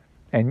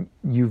 and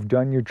you've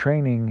done your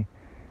training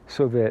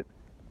so that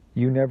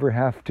you never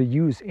have to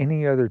use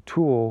any other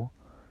tool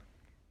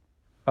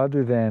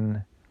other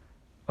than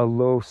a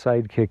low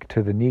side kick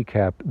to the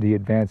kneecap, the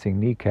advancing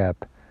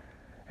kneecap,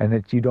 and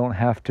that you don't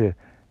have to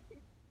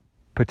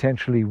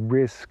potentially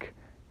risk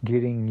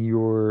getting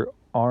your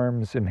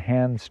arms and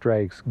hand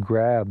strikes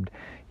grabbed,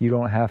 you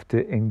don't have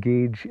to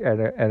engage at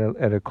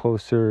a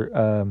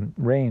closer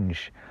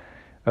range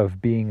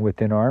of being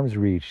within arm's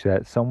reach,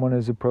 that someone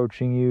is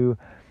approaching you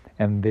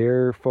and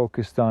they're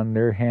focused on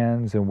their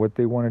hands and what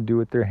they want to do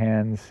with their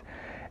hands,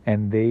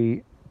 and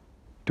they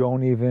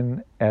don't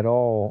even at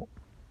all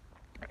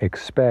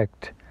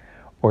expect,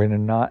 or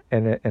in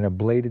a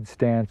bladed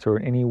stance or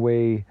in any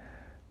way,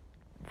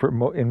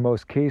 in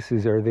most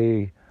cases are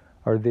they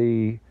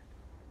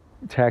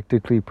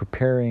tactically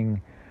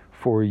preparing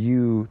for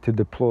you to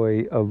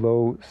deploy a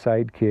low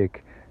side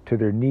kick to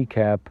their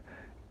kneecap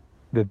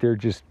that they're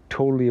just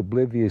totally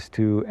oblivious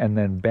to, and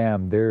then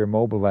bam, they're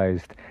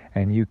immobilized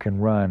and you can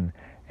run,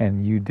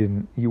 and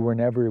you were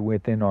never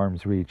within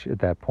arm's reach at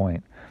that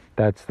point.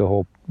 That's the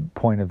whole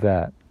point of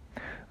that.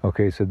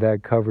 Okay, so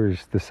that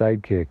covers the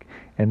side kick.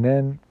 And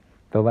then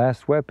the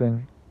last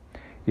weapon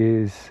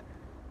for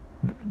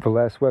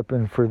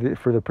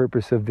the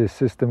purpose of this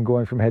system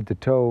going from head to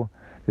toe,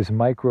 this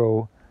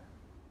micro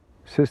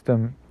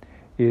system,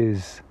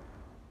 is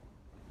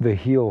the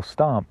heel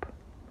stomp,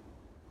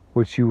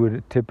 which you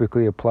would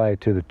typically apply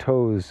to the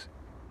toes.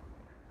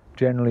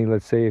 Generally,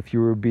 let's say if you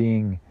were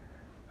being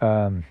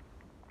bear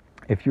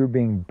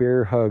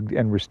hugged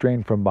and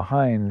restrained from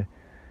behind,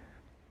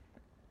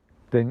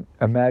 then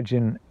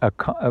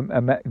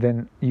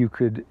then you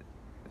could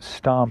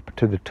stomp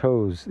to the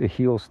toes, the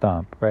heel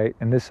stomp, right?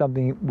 And this is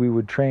something we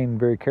would train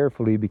very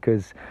carefully,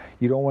 because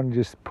you don't want to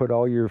just put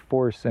all your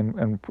force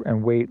and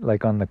weight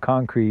like on the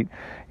concrete.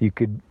 You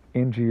could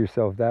injure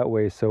yourself that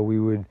way. So we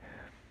would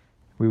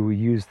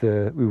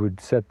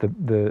set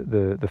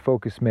the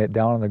focus mitt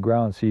down on the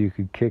ground so you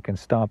could kick and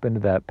stomp into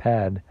that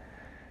pad.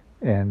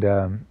 And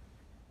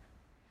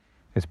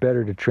it's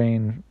better to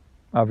train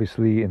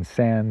obviously in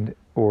sand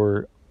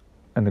or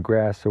in the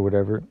grass or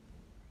whatever.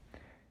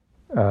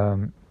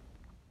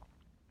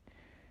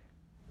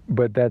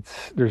 But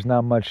there's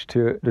not much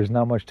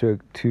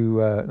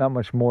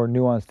more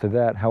nuance to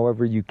that.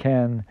 However, you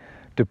can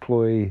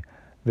deploy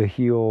the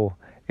heel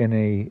in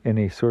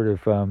a sort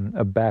of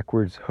a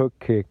backwards hook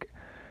kick.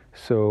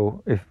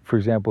 So if, for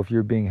example, if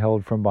you're being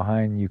held from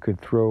behind, you could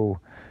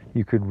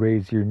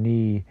raise your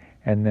knee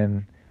and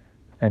then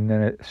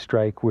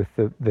strike with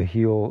the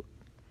heel,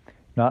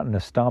 not in a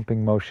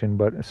stomping motion,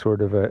 but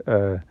sort of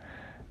a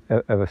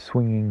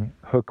swinging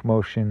hook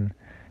motion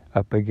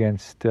up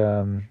against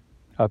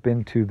up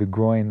into the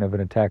groin of an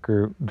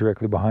attacker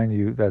directly behind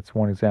you. That's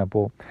one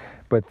example.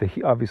 But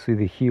obviously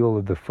the heel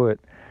of the foot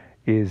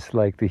is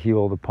like the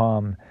heel of the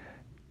palm.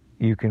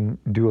 You can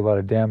do a lot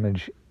of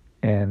damage,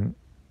 and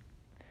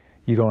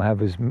you don't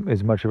have as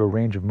much of a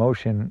range of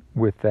motion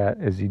with that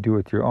as you do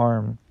with your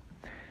arm.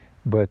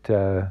 But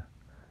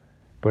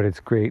it's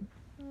great,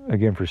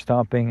 again, for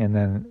stomping. And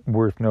then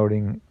worth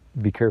noting,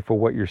 be careful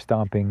what you're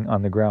stomping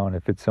on the ground.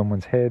 If it's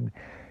someone's head,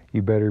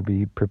 you better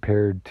be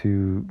prepared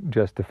to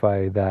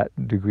justify that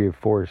degree of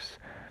force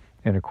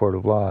in a court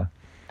of law.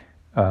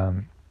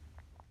 And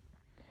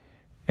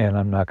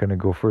I'm not going to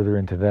go further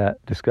into that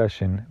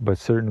discussion, but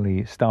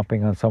certainly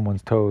stomping on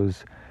someone's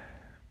toes,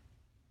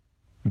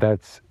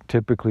 that's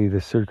typically the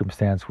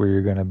circumstance where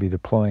you're going to be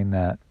deploying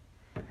that,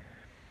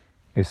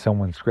 is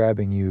someone's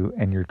grabbing you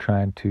and you're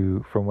trying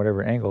to, from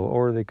whatever angle,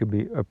 or they could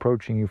be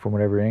approaching you from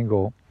whatever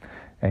angle,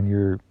 and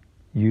you're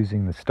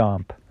using the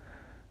stomp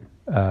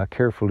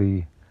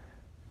carefully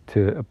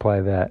to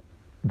apply that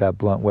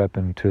blunt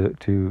weapon to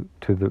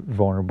the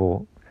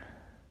vulnerable,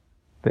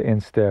 the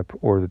instep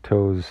or the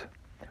toes,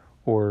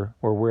 or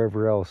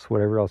whatever else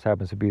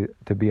happens to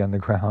be on the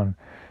ground.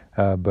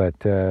 But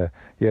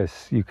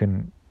yes, you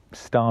can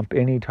stomp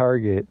any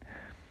target,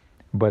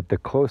 but the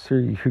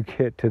closer you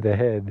get to the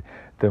head,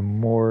 the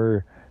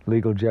more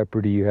legal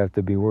jeopardy you have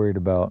to be worried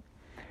about,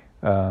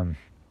 and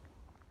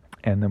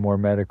the more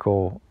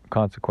medical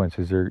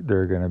consequences there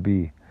are going to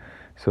be.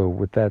 So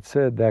with that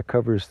said, that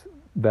covers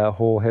that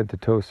whole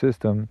head-to-toe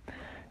system.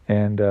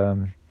 And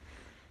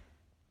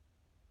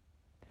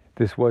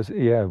this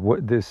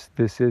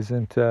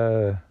isn't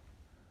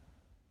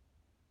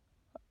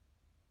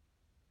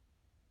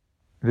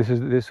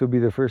this would be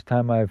the first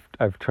time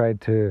I've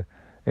tried to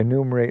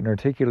enumerate and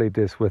articulate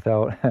this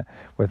without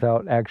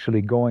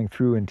actually going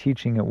through and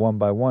teaching it one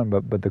by one.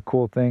 But the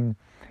cool thing,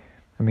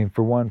 I mean,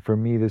 for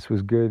me, this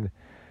was good.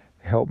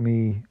 Helped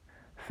me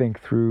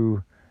think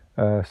through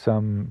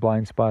some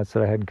blind spots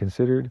that I hadn't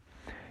considered.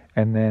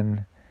 And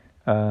then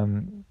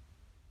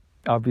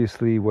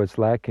obviously what's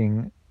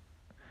lacking,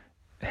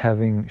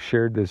 having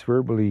shared this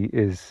verbally,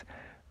 is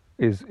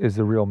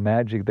the real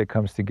magic that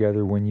comes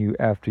together when you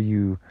after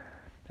you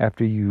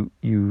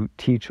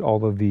teach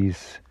all of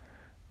these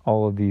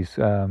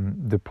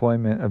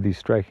deployment of these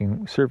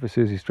striking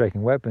surfaces, these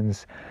striking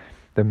weapons.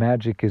 The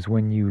magic is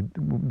when you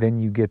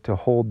get to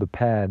hold the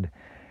pad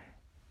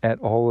at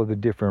all of the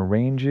different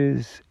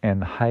ranges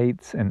and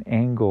heights and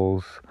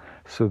angles,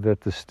 so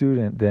that the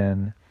student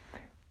then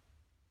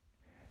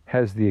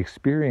has the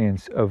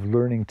experience of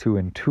learning to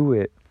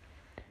intuit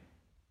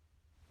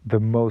the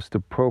most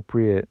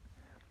appropriate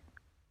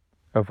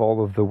of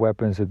all of the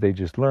weapons that they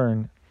just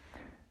learned,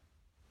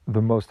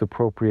 the most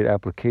appropriate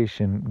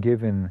application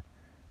given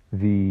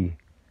the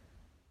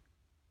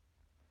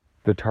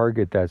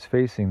target that's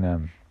facing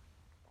them,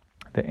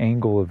 the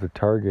angle of the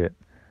target,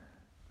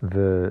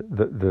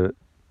 the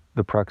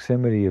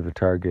proximity of the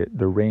target,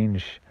 the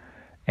range,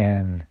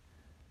 and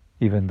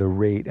even the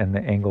rate and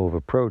the angle of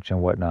approach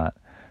and whatnot.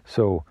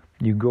 So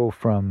you go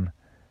from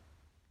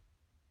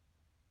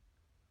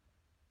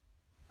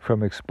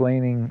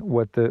explaining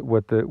what the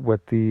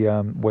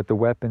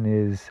weapon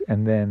is,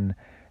 and then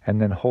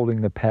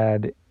holding the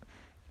pad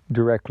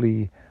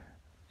directly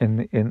in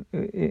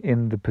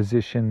the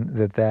position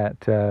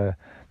that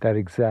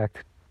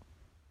exact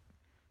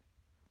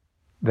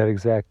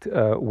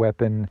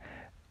weapon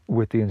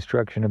with the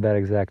instruction of that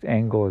exact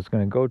angle is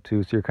going to go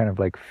to. So you're kind of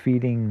like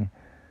feeding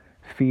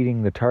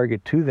the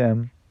target to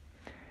them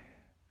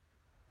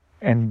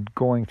and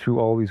going through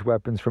all these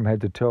weapons from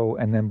head to toe,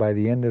 and then by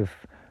the end of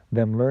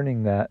them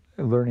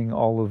learning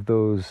all of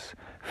those,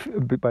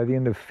 by the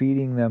end of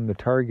feeding them the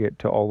target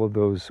to all of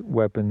those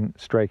weapon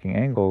striking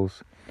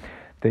angles,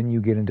 then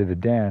you get into the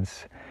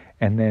dance,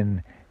 and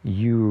then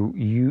you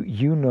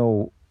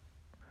know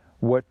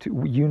what you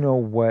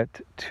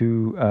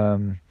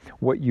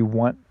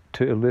want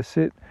to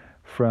elicit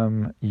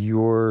from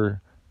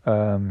your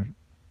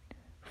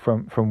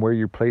from where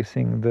you're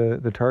placing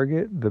the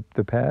target,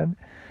 the pad.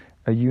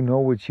 You know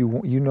what you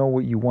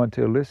want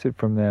to elicit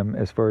from them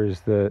as far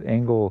as the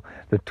angle,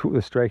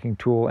 the striking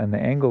tool, and the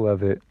angle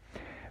of it.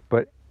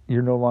 But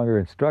you're no longer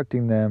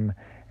instructing them,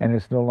 and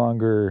it's no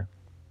longer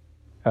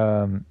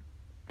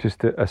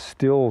just a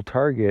still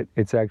target.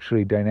 It's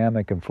actually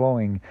dynamic and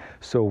flowing.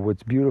 So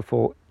what's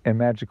beautiful and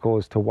magical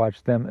is to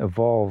watch them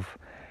evolve,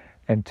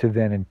 and to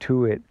then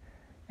intuit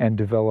and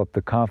develop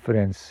the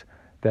confidence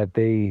that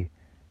they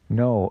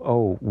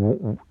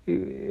know,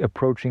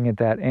 approaching at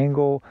that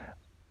angle,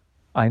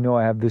 I know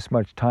I have this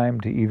much time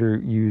to either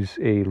use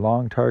a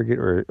long target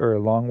or a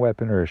long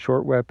weapon or a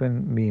short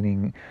weapon,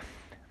 meaning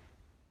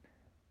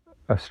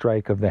a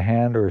strike of the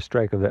hand or a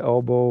strike of the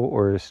elbow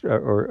or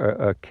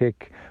a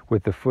kick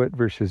with the foot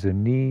versus a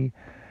knee.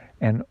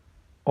 And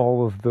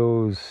all of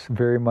those,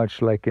 very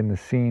much like in the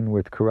scene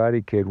with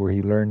Karate Kid where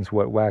he learns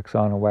what wax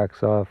on and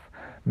wax off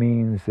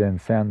means,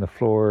 and sand the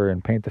floor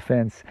and paint the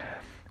fence,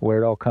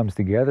 where it all comes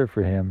together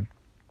for him.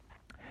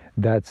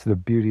 That's the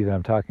beauty that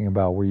I'm talking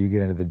about, where you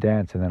get into the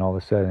dance and then all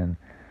of a sudden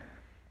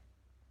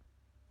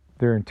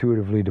they're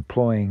intuitively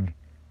deploying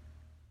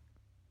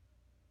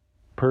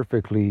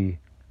perfectly,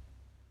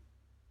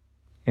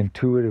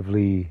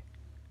 intuitively,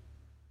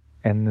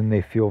 and then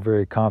they feel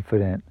very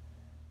confident,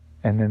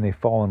 and then they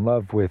fall in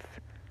love with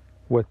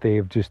what they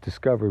have just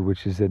discovered,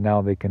 which is that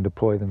now they can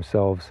deploy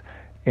themselves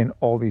in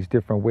all these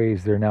different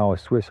ways. They're now a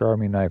Swiss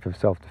Army knife of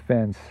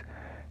self-defense,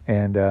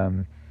 and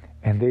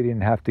they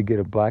didn't have to get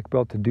a black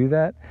belt to do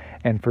that.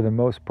 And for the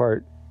most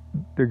part,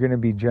 they're going to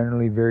be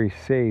generally very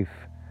safe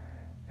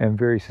and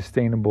very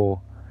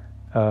sustainable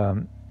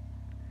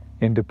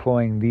in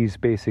deploying these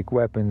basic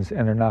weapons,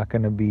 and they're not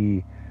going to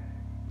be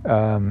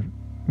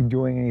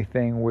doing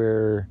anything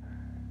where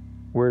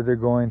they're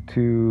going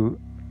to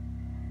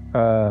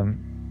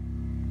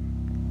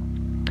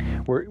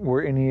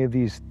where any of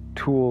these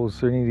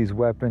tools or any of these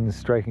weapons,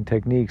 striking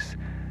techniques,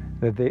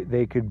 that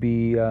they could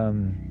be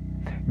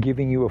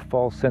giving you a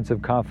false sense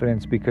of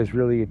confidence, because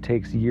really it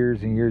takes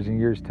years and years and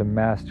years to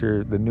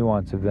master the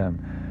nuance of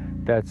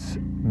them. That's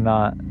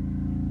not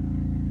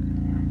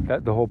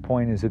that. The whole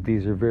point is that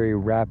these are very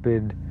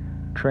rapid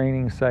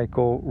training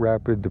cycle,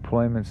 rapid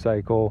deployment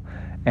cycle,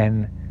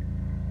 and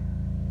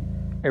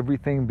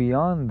everything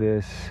beyond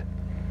this,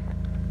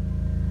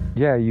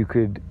 you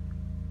could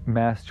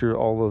master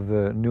all of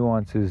the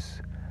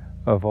nuances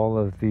of all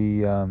of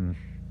the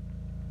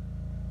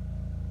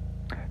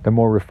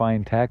more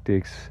refined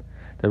tactics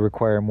that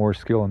require more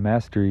skill and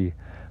mastery.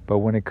 But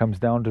when it comes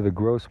down to the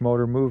gross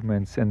motor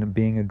movements and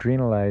being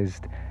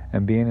adrenalized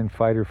and being in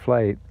fight or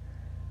flight,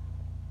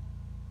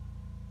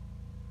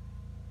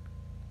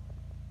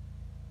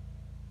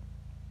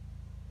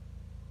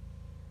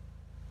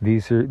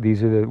 these are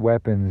the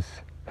weapons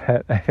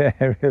that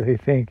I really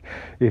think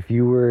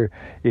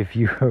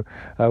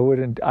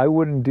I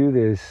wouldn't do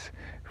this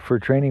for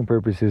training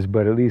purposes,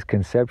 but at least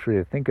conceptually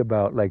to think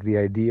about, like, the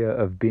idea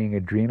of being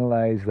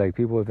adrenalized. Like,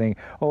 people think,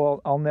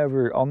 I'll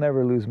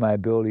never lose my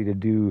ability to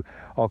do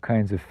all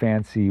kinds of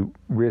fancy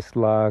wrist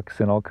locks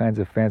and all kinds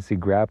of fancy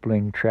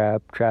trapping,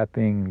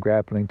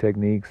 grappling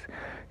techniques,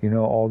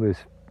 all this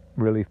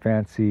really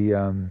fancy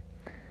all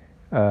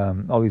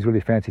these really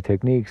fancy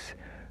techniques.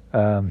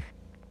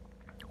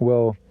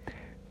 Well,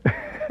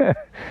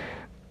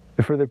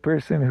 for the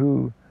person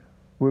who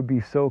would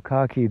be so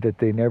cocky that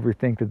they never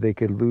think that they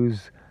could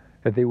lose,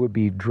 that they would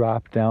be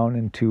dropped down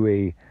into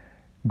a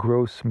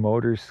gross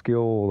motor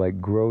skill,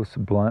 like gross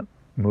blunt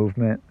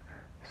movement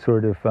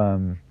sort of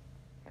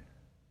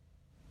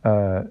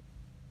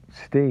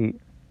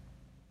state,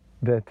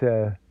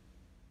 that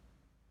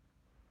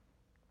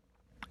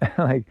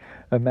like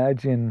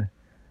imagine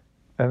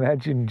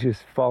imagine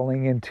just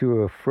falling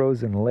into a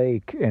frozen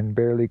lake and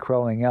barely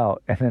crawling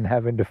out, and then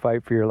having to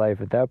fight for your life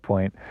at that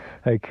point.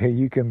 Like,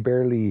 you can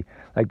barely,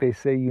 like they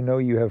say,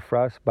 you have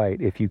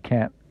frostbite if you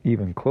can't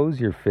even close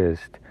your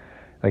fist.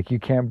 Like, you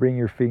can't bring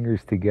your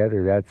fingers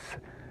together. That's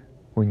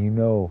when you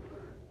know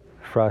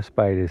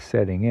frostbite is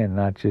setting in,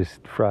 not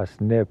just frost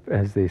nip,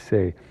 as they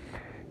say.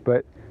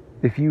 But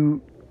if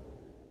you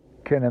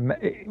can,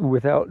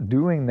 without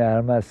doing that,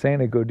 I'm not saying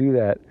to go do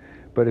that,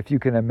 but if you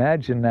can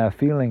imagine that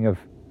feeling of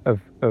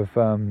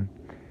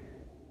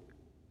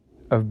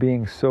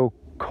being so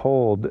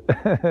cold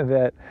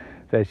that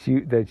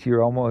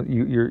you're almost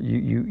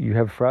you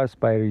have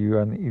frostbite, or you're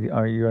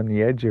on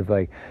the edge of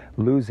like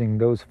losing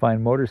those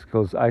fine motor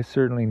skills. I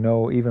certainly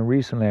know, even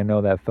recently, I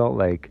know that felt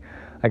like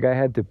I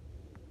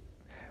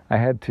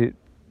had to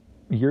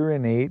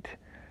urinate,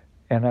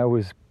 and I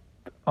was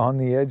on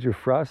the edge of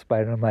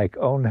frostbite, and I'm like,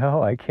 oh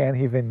no, I can't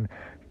even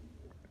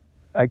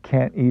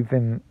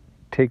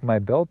take my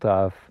belt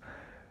off.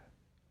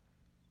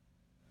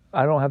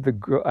 I don't have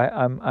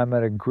I'm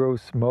at a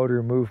gross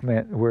motor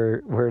movement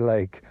where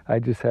like I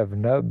just have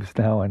nubs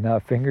now and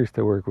not fingers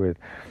to work with.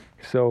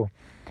 So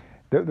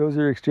those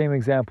are extreme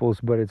examples,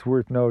 but it's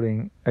worth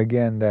noting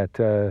again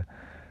that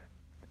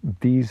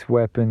these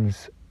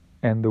weapons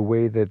and the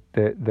way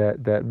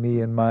that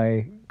me and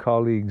my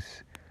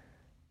colleagues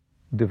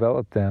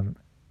developed them,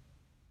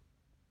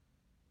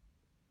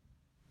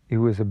 it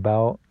was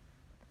about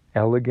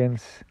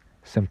elegance,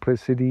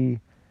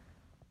 simplicity,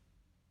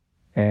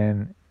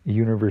 and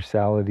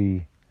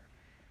universality,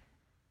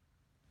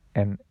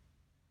 and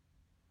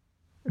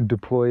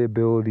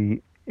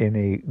deployability in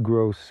a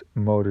gross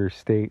motor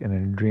state and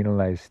an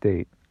adrenalized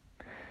state.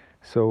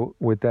 So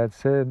with that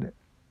said,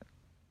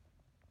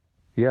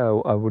 yeah,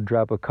 I would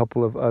drop a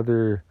couple of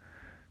other,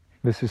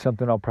 this is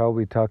something I'll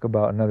probably talk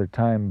about another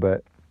time,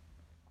 but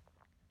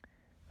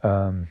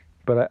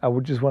I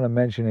would just want to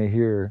mention it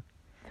here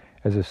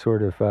as a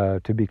sort of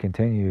to be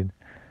continued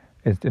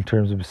in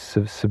terms of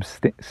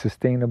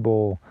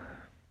sustainable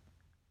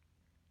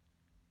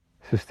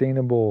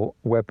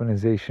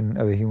weaponization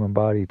of the human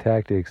body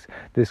tactics.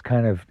 This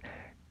kind of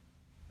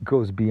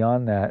goes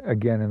beyond that,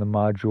 again, in the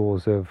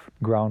modules of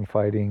ground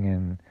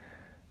fighting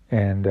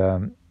and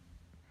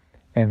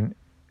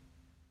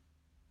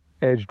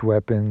edged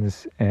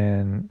weapons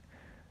and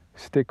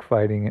stick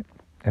fighting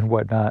and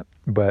whatnot.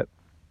 But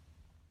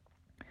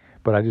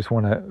I just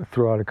want to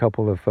throw out a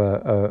couple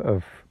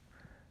of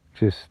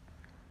just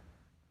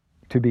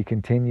to be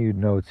continued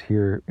notes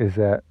here. Is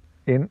that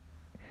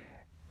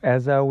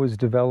as I was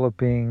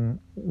developing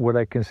what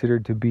I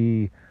considered to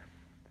be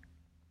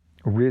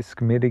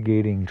risk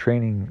mitigating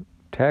training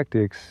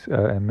tactics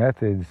and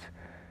methods,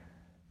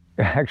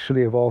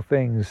 actually, of all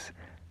things,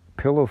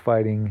 pillow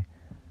fighting,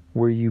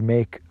 where you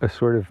make a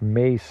sort of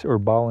mace or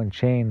ball and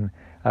chain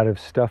out of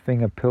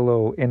stuffing a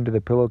pillow into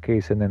the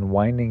pillowcase and then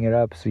winding it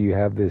up so you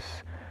have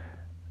this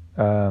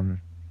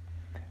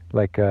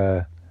like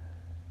a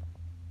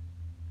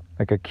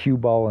cue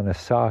ball in a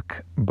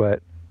sock,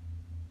 but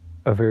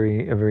a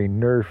very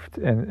nerfed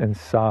and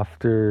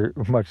softer,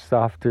 much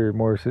softer,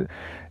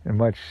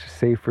 much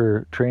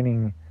safer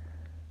training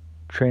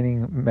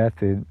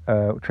method,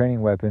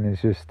 training weapon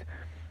is just,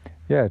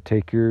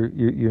 take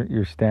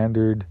your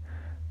standard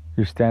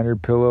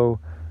pillow,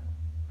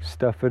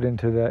 stuff it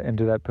into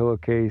that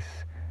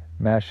pillowcase,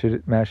 mash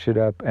it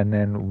up, and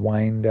then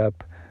wind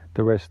up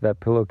the rest of that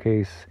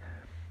pillowcase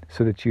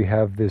so that you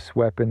have this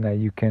weapon that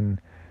you can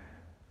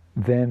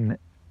then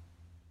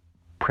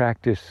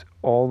practice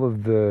all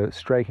of the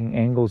striking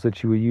angles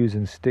that you would use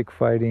in stick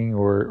fighting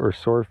or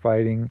sword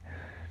fighting,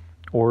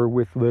 or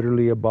with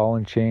literally a ball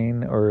and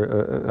chain or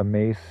a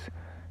mace.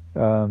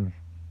 And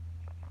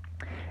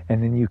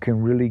then you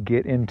can really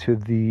get into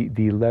the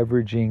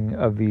leveraging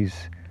of the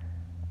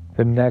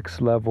next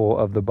level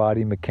of the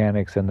body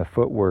mechanics and the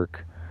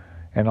footwork.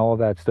 And all of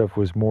that stuff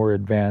was more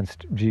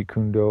advanced Jeet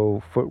Kune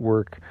Do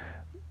footwork,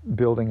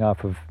 building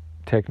off of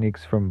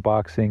techniques from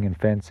boxing and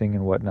fencing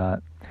and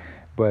whatnot.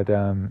 But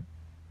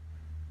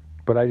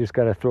I just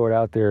got to throw it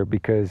out there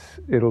because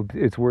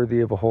it's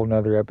worthy of a whole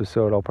nother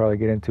episode. I'll probably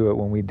get into it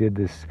when we did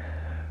this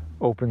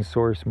open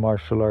source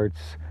martial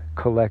arts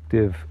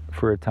collective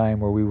for a time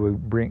where we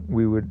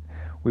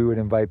would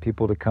invite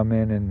people to come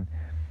in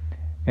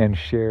and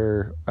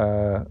share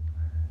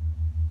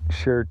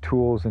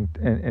tools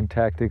and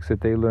tactics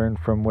that they learned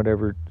from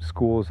whatever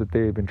schools that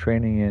they had been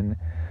training in.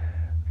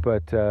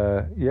 But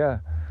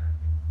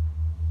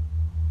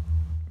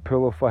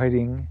pillow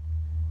fighting,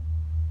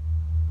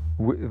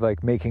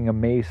 like making a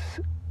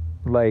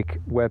mace-like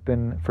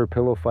weapon for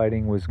pillow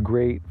fighting, was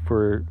great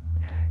for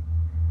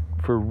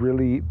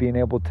really being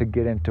able to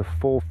get into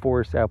full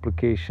force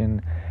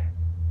application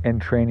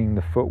and training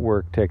the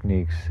footwork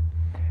techniques.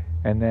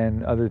 And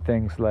then other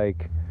things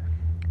like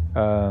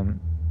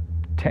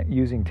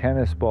using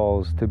tennis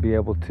balls to be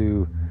able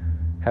to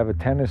have a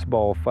tennis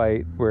ball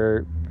fight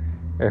where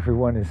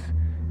everyone is,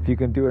 if you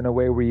can do it in a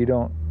way where you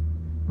don't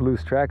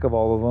lose track of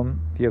all of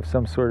them, if you have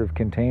some sort of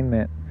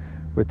containment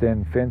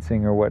within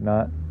fencing or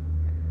whatnot,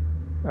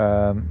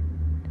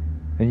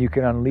 And you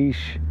can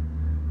unleash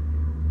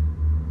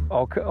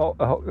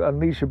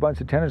unleash a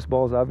bunch of tennis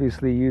balls,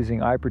 obviously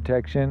using eye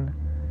protection,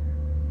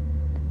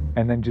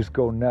 and then just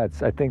go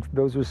nuts. I think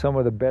those were some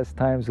of the best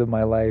times of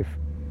my life.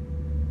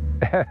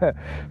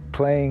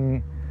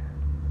 Playing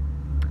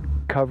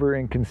cover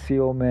and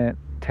concealment,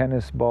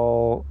 tennis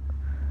ball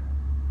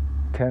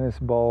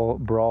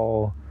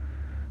brawl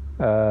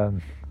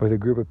with a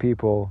group of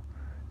people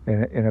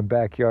in a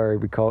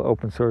backyard. We call it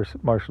open source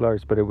martial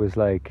arts, but it was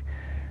like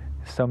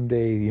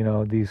someday,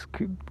 these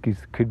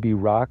could be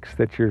rocks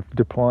that you're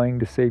deploying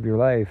to save your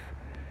life.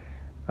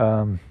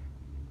 But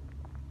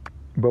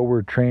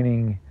we're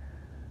training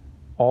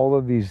all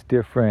of these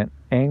different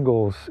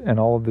angles and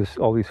all these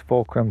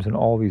fulcrums and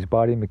all these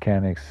body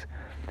mechanics,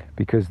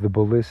 because the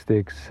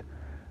ballistics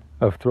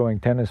of throwing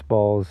tennis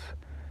balls,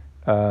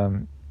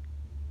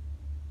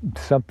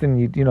 something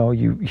you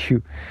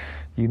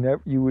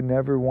would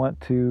never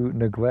want to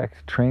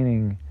neglect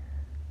training,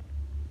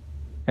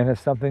 and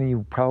it's something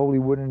you probably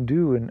wouldn't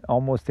do in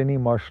almost any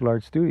martial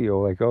arts studio.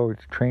 Like,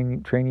 it's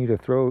train you to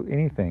throw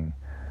anything.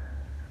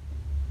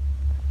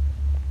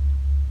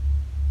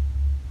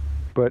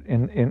 But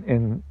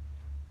in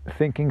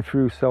thinking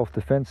through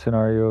self-defense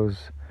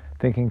scenarios,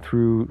 thinking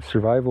through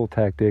survival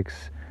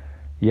tactics,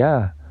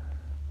 you're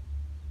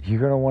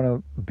going to want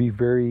to be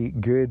very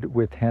good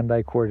with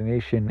hand-eye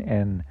coordination,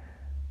 and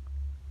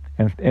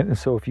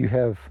so if you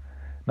have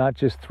not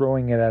just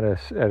throwing it at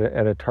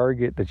a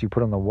target that you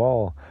put on the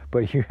wall,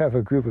 but you have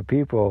a group of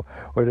people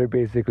where they're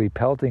basically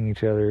pelting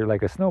each other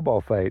like a snowball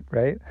fight,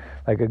 right?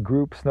 Like a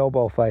group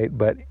snowball fight,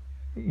 but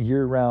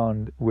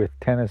year-round with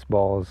tennis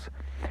balls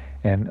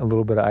and a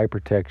little bit of eye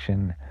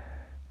protection,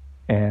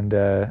 and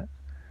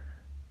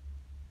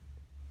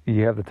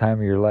you have the time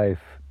of your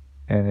life,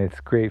 and it's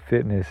great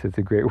fitness. It's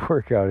a great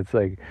workout. It's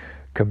like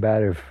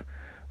combative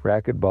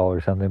racquetball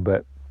or something,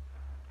 but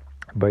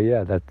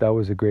yeah, that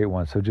was a great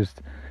one. So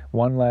just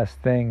one last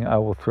thing I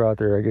will throw out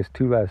there, I guess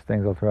two last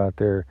things I'll throw out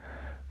there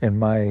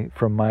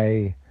from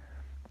my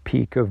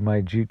peak of my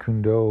Jeet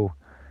Kune Do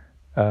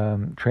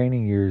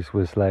training years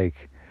was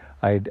like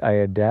I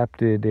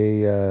adapted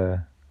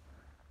a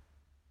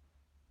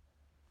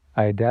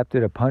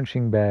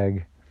punching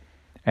bag,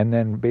 and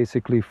then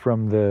basically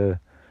from the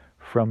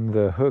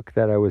hook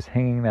that I was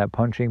hanging that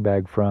punching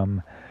bag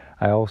from,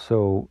 I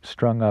also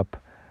strung up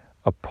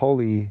a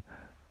pulley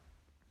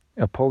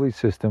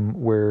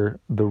system where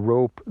the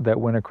rope that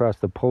went across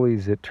the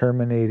pulleys, it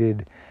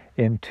terminated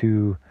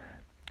into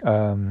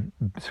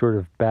sort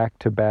of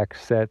back-to-back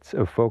sets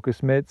of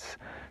focus mitts.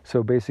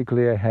 So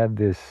basically I had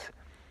this,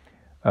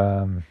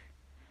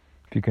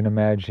 if you can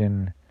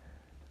imagine,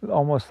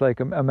 almost like,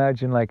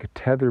 imagine like a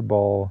tether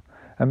ball.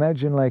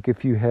 Imagine like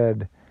if you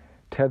had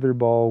tether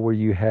ball where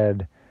you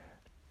had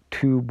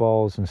two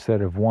balls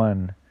instead of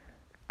one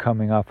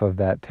coming off of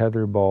that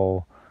tether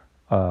ball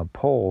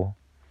pole,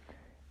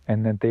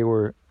 and that they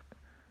were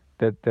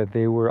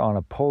on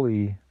a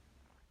pulley,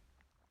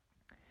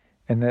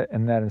 and that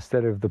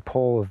instead of the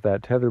pole of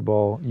that tether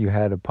ball you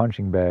had a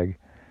punching bag,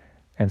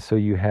 and so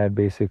you had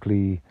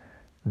basically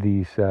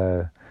this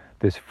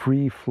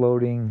free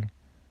floating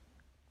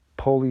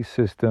pulley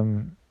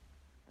system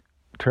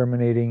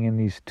terminating in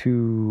these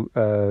two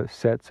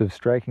sets of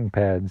striking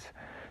pads.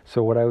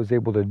 So what I was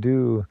able to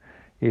do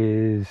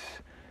is,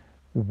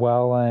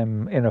 while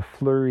I'm in a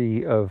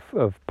flurry of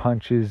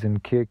punches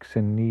and kicks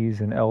and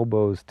knees and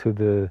elbows to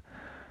the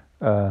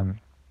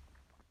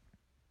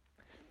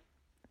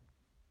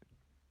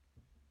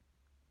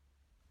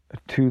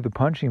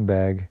punching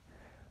bag,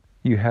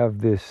 you have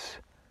this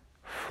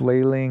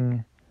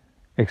flailing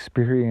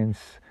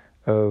experience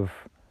of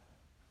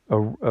a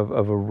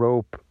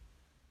rope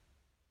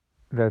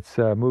that's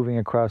moving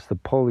across the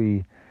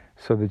pulley,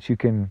 so that you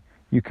can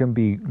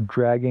be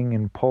dragging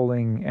and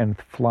pulling and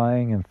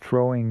flying and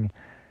throwing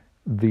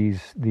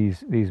these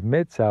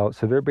mitts out.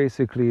 So they're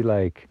basically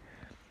like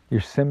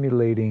you're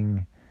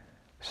simulating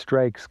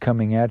strikes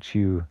coming at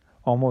you,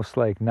 almost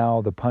like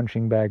now the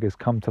punching bag has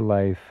come to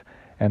life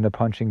and the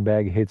punching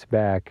bag hits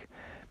back,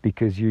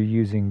 because you're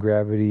using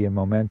gravity and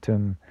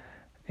momentum,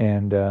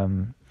 and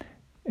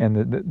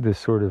the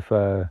sort of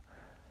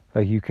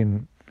like you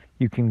can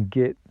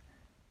get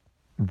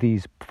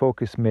these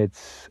focus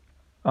mitts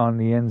on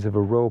the ends of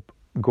a rope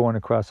going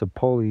across a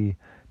pulley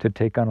to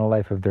take on a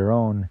life of their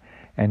own,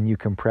 and you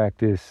can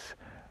practice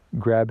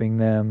grabbing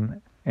them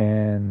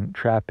and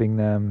trapping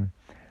them,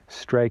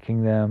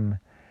 striking them,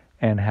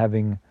 and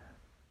having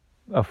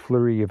a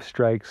flurry of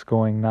strikes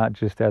going not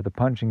just at the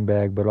punching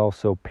bag, but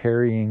also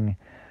parrying,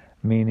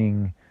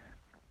 meaning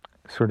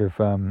sort of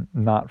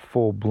not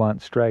full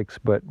blunt strikes,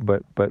 but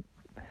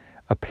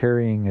a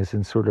parrying is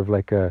in sort of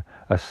like a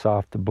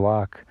soft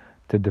block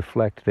to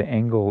deflect the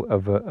angle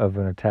of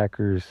an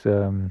attacker's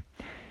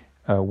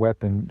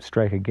weapon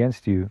strike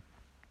against you.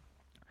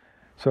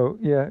 So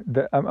yeah,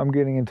 I'm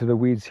getting into the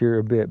weeds here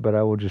a bit, but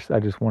I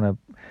just want to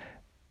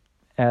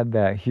add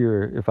that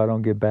here if I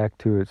don't get back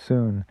to it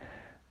soon.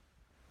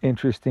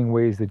 Interesting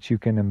ways that you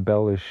can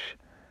embellish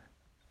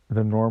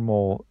the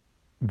normal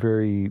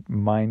very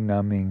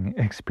mind-numbing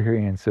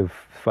experience of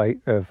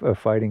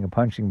fighting a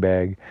punching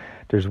bag.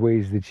 There's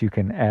ways that you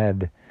can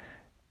add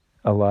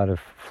a lot of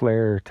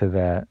flair to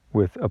that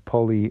with a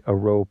pulley, a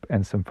rope,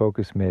 and some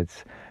focus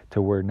mitts,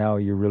 to where now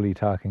you're really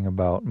talking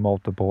about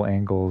multiple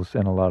angles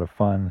and a lot of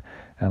fun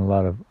and a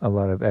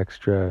lot of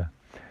extra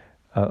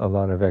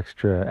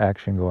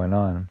action going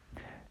on.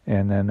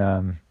 And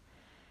then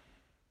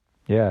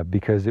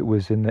because it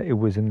was in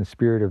the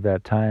spirit of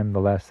that time. The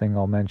last thing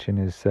I'll mention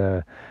is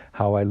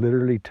how I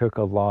literally took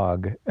a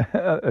log,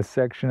 a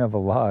section of a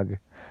log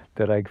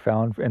that I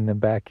found in the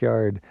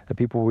backyard that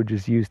people would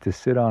just use to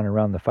sit on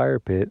around the fire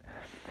pit,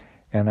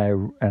 and I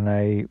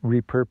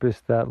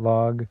repurposed that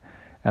log,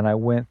 and I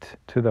went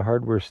to the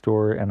hardware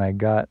store and I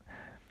got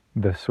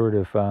the sort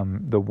of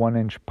the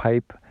 1-inch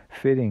pipe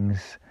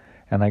fittings,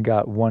 and I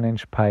got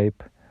 1-inch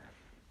pipe,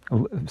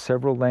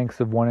 several lengths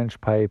of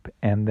 1-inch pipe,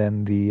 and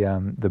then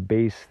the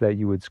base that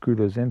you would screw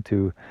those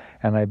into,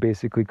 and I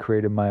basically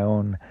created my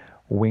own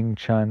Wing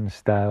Chun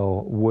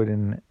style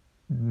wooden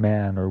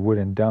man or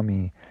wooden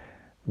dummy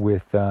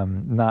with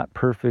wasn't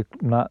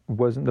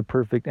the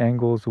perfect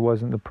angles,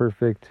 wasn't the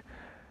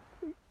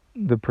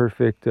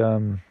perfect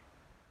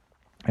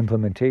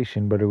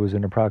implementation, but it was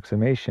an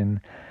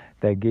approximation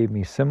that gave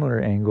me similar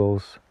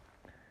angles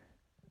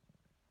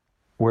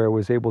where I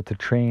was able to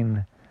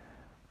train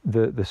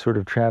the sort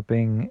of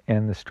trapping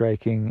and the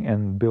striking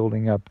and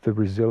building up the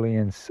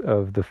resilience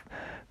of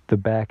the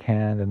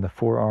backhand and the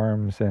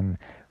forearms, and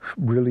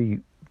really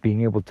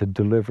being able to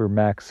deliver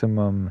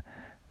maximum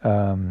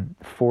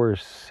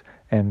force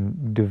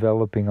and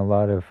developing a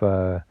lot of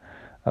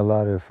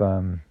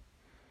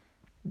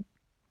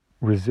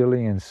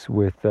resilience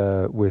with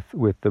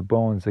the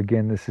bones.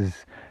 Again,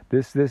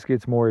 this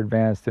gets more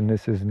advanced, and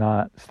this is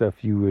not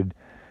stuff you would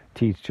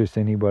teach just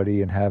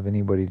anybody and have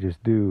anybody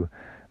just do.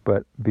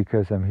 But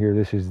because I'm here,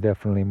 this is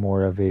definitely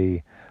more of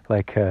a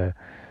like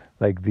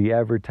the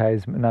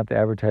advertisement, not the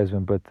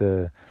advertisement, but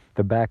the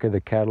back of the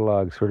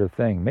catalog sort of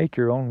thing. Make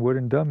your own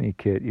wooden dummy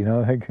kit,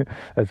 like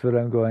that's what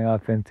I'm going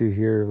off into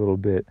here a little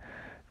bit.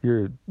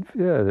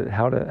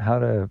 How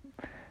to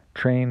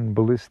train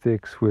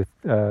ballistics with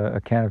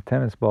a can of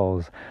tennis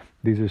balls.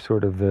 These are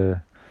sort of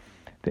the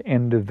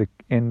end of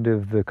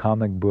the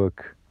comic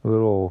book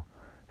little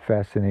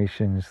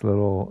fascinations,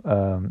 little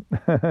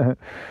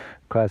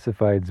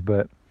classifieds,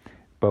 but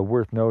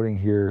worth noting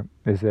here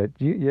is that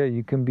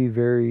you can be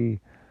very,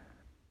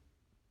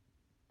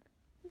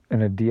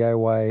 in a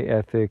DIY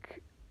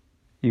ethic,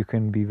 you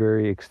can be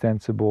very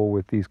extensible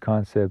with these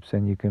concepts,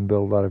 and you can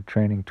build a lot of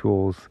training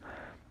tools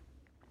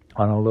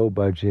on a low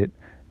budget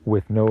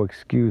with no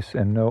excuse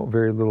and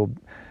very little,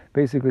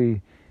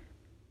 basically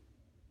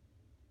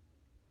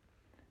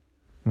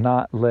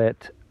not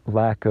let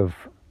lack of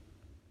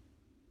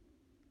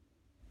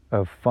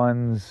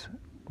funds,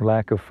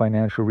 lack of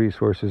financial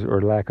resources,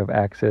 or lack of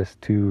access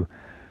to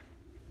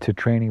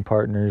training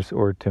partners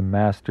or to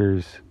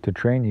masters to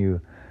train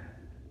you.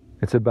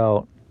 It's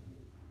about,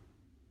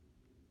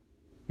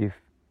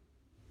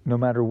 no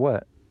matter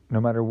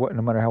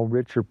how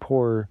rich or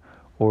poor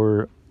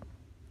or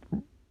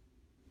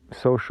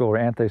social or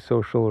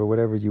antisocial or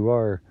whatever you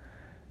are,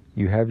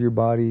 you have your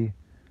body,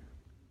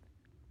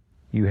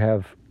 you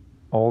have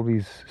all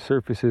these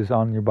surfaces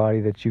on your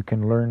body that you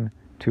can learn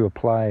to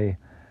apply,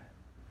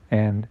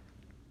 and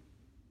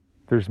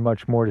there's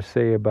much more to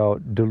say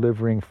about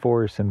delivering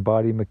force and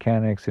body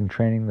mechanics and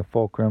training the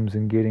fulcrums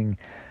and getting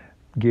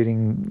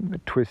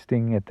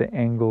twisting at the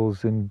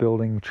angles and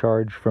building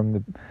charge from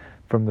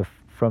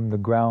the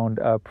ground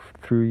up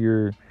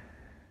through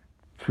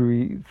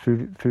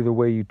the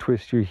way you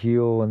twist your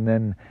heel, and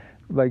then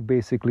like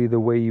basically the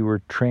way you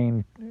were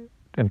trained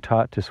and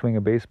taught to swing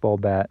a baseball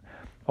bat,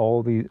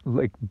 all the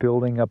like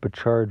building up a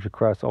charge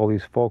across all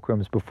these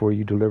fulcrums before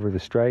you deliver the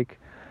strike,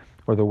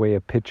 or the way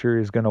a pitcher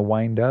is going to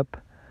wind up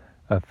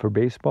for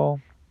baseball.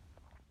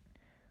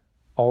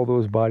 All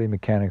those body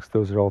mechanics,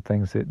 those are all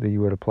things that you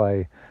would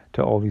apply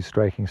to all these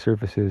striking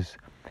surfaces.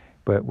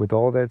 But with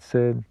all that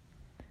said,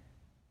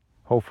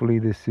 hopefully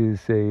this is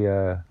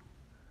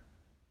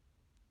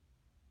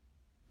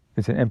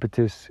it's an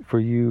impetus for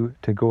you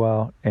to go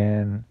out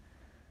and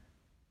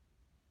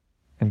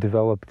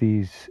develop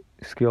these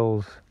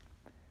skills,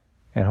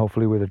 and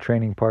hopefully with a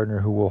training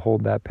partner who will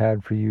hold that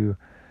pad for you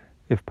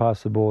if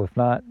possible. If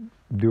not,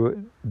 do it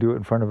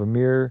in front of a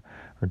mirror,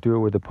 or do it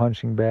with a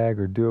punching bag,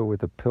 or do it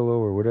with a pillow,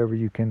 or whatever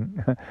you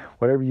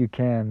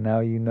can now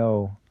you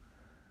know,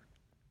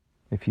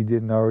 if you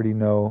didn't already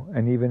know.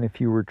 And even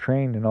if you were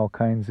trained in all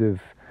kinds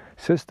of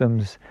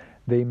systems,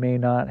 they may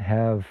not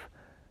have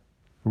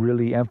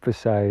really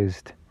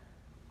emphasized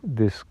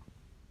this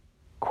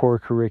core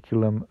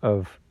curriculum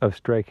of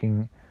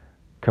striking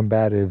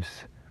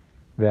combatives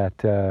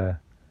that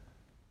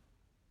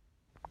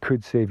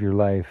could save your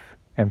life,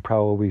 and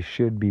probably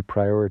should be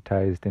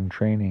prioritized in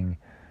training,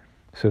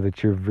 so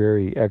that you're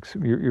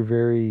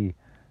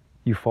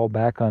you fall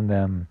back on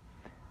them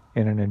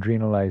in an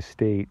adrenalized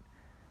state.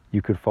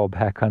 You could fall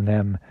back on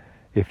them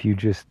if you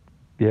just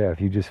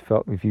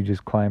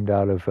climbed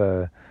out of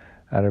a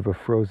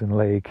frozen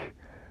lake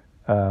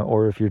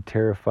or if you're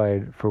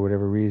terrified for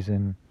whatever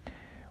reason,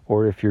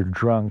 or if you're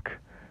drunk,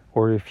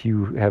 or if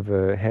you have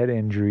a head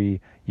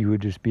injury, you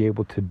would just be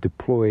able to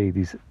deploy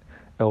these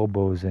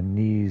elbows and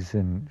knees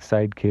and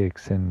side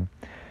kicks and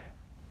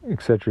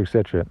etc.,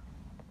 etc.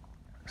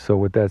 So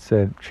with that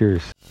said,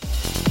 cheers.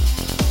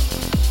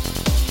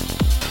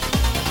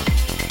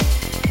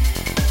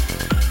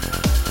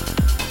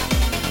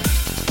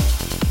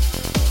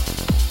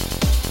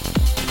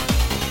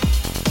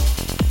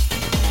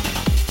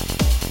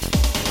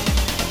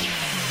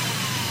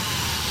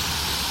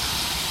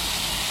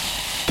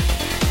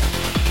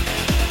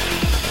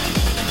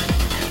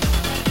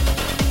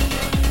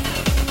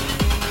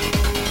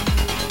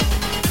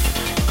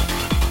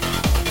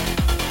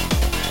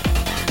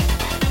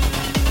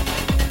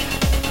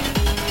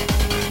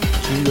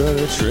 You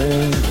gotta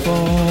train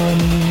for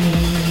me,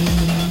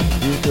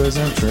 because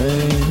I'm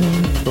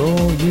training for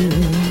you.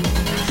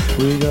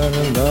 We got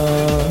a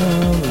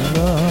love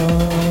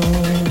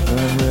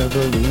and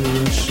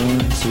revolution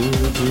to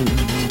do.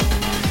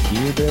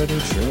 You better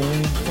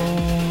train for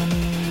me.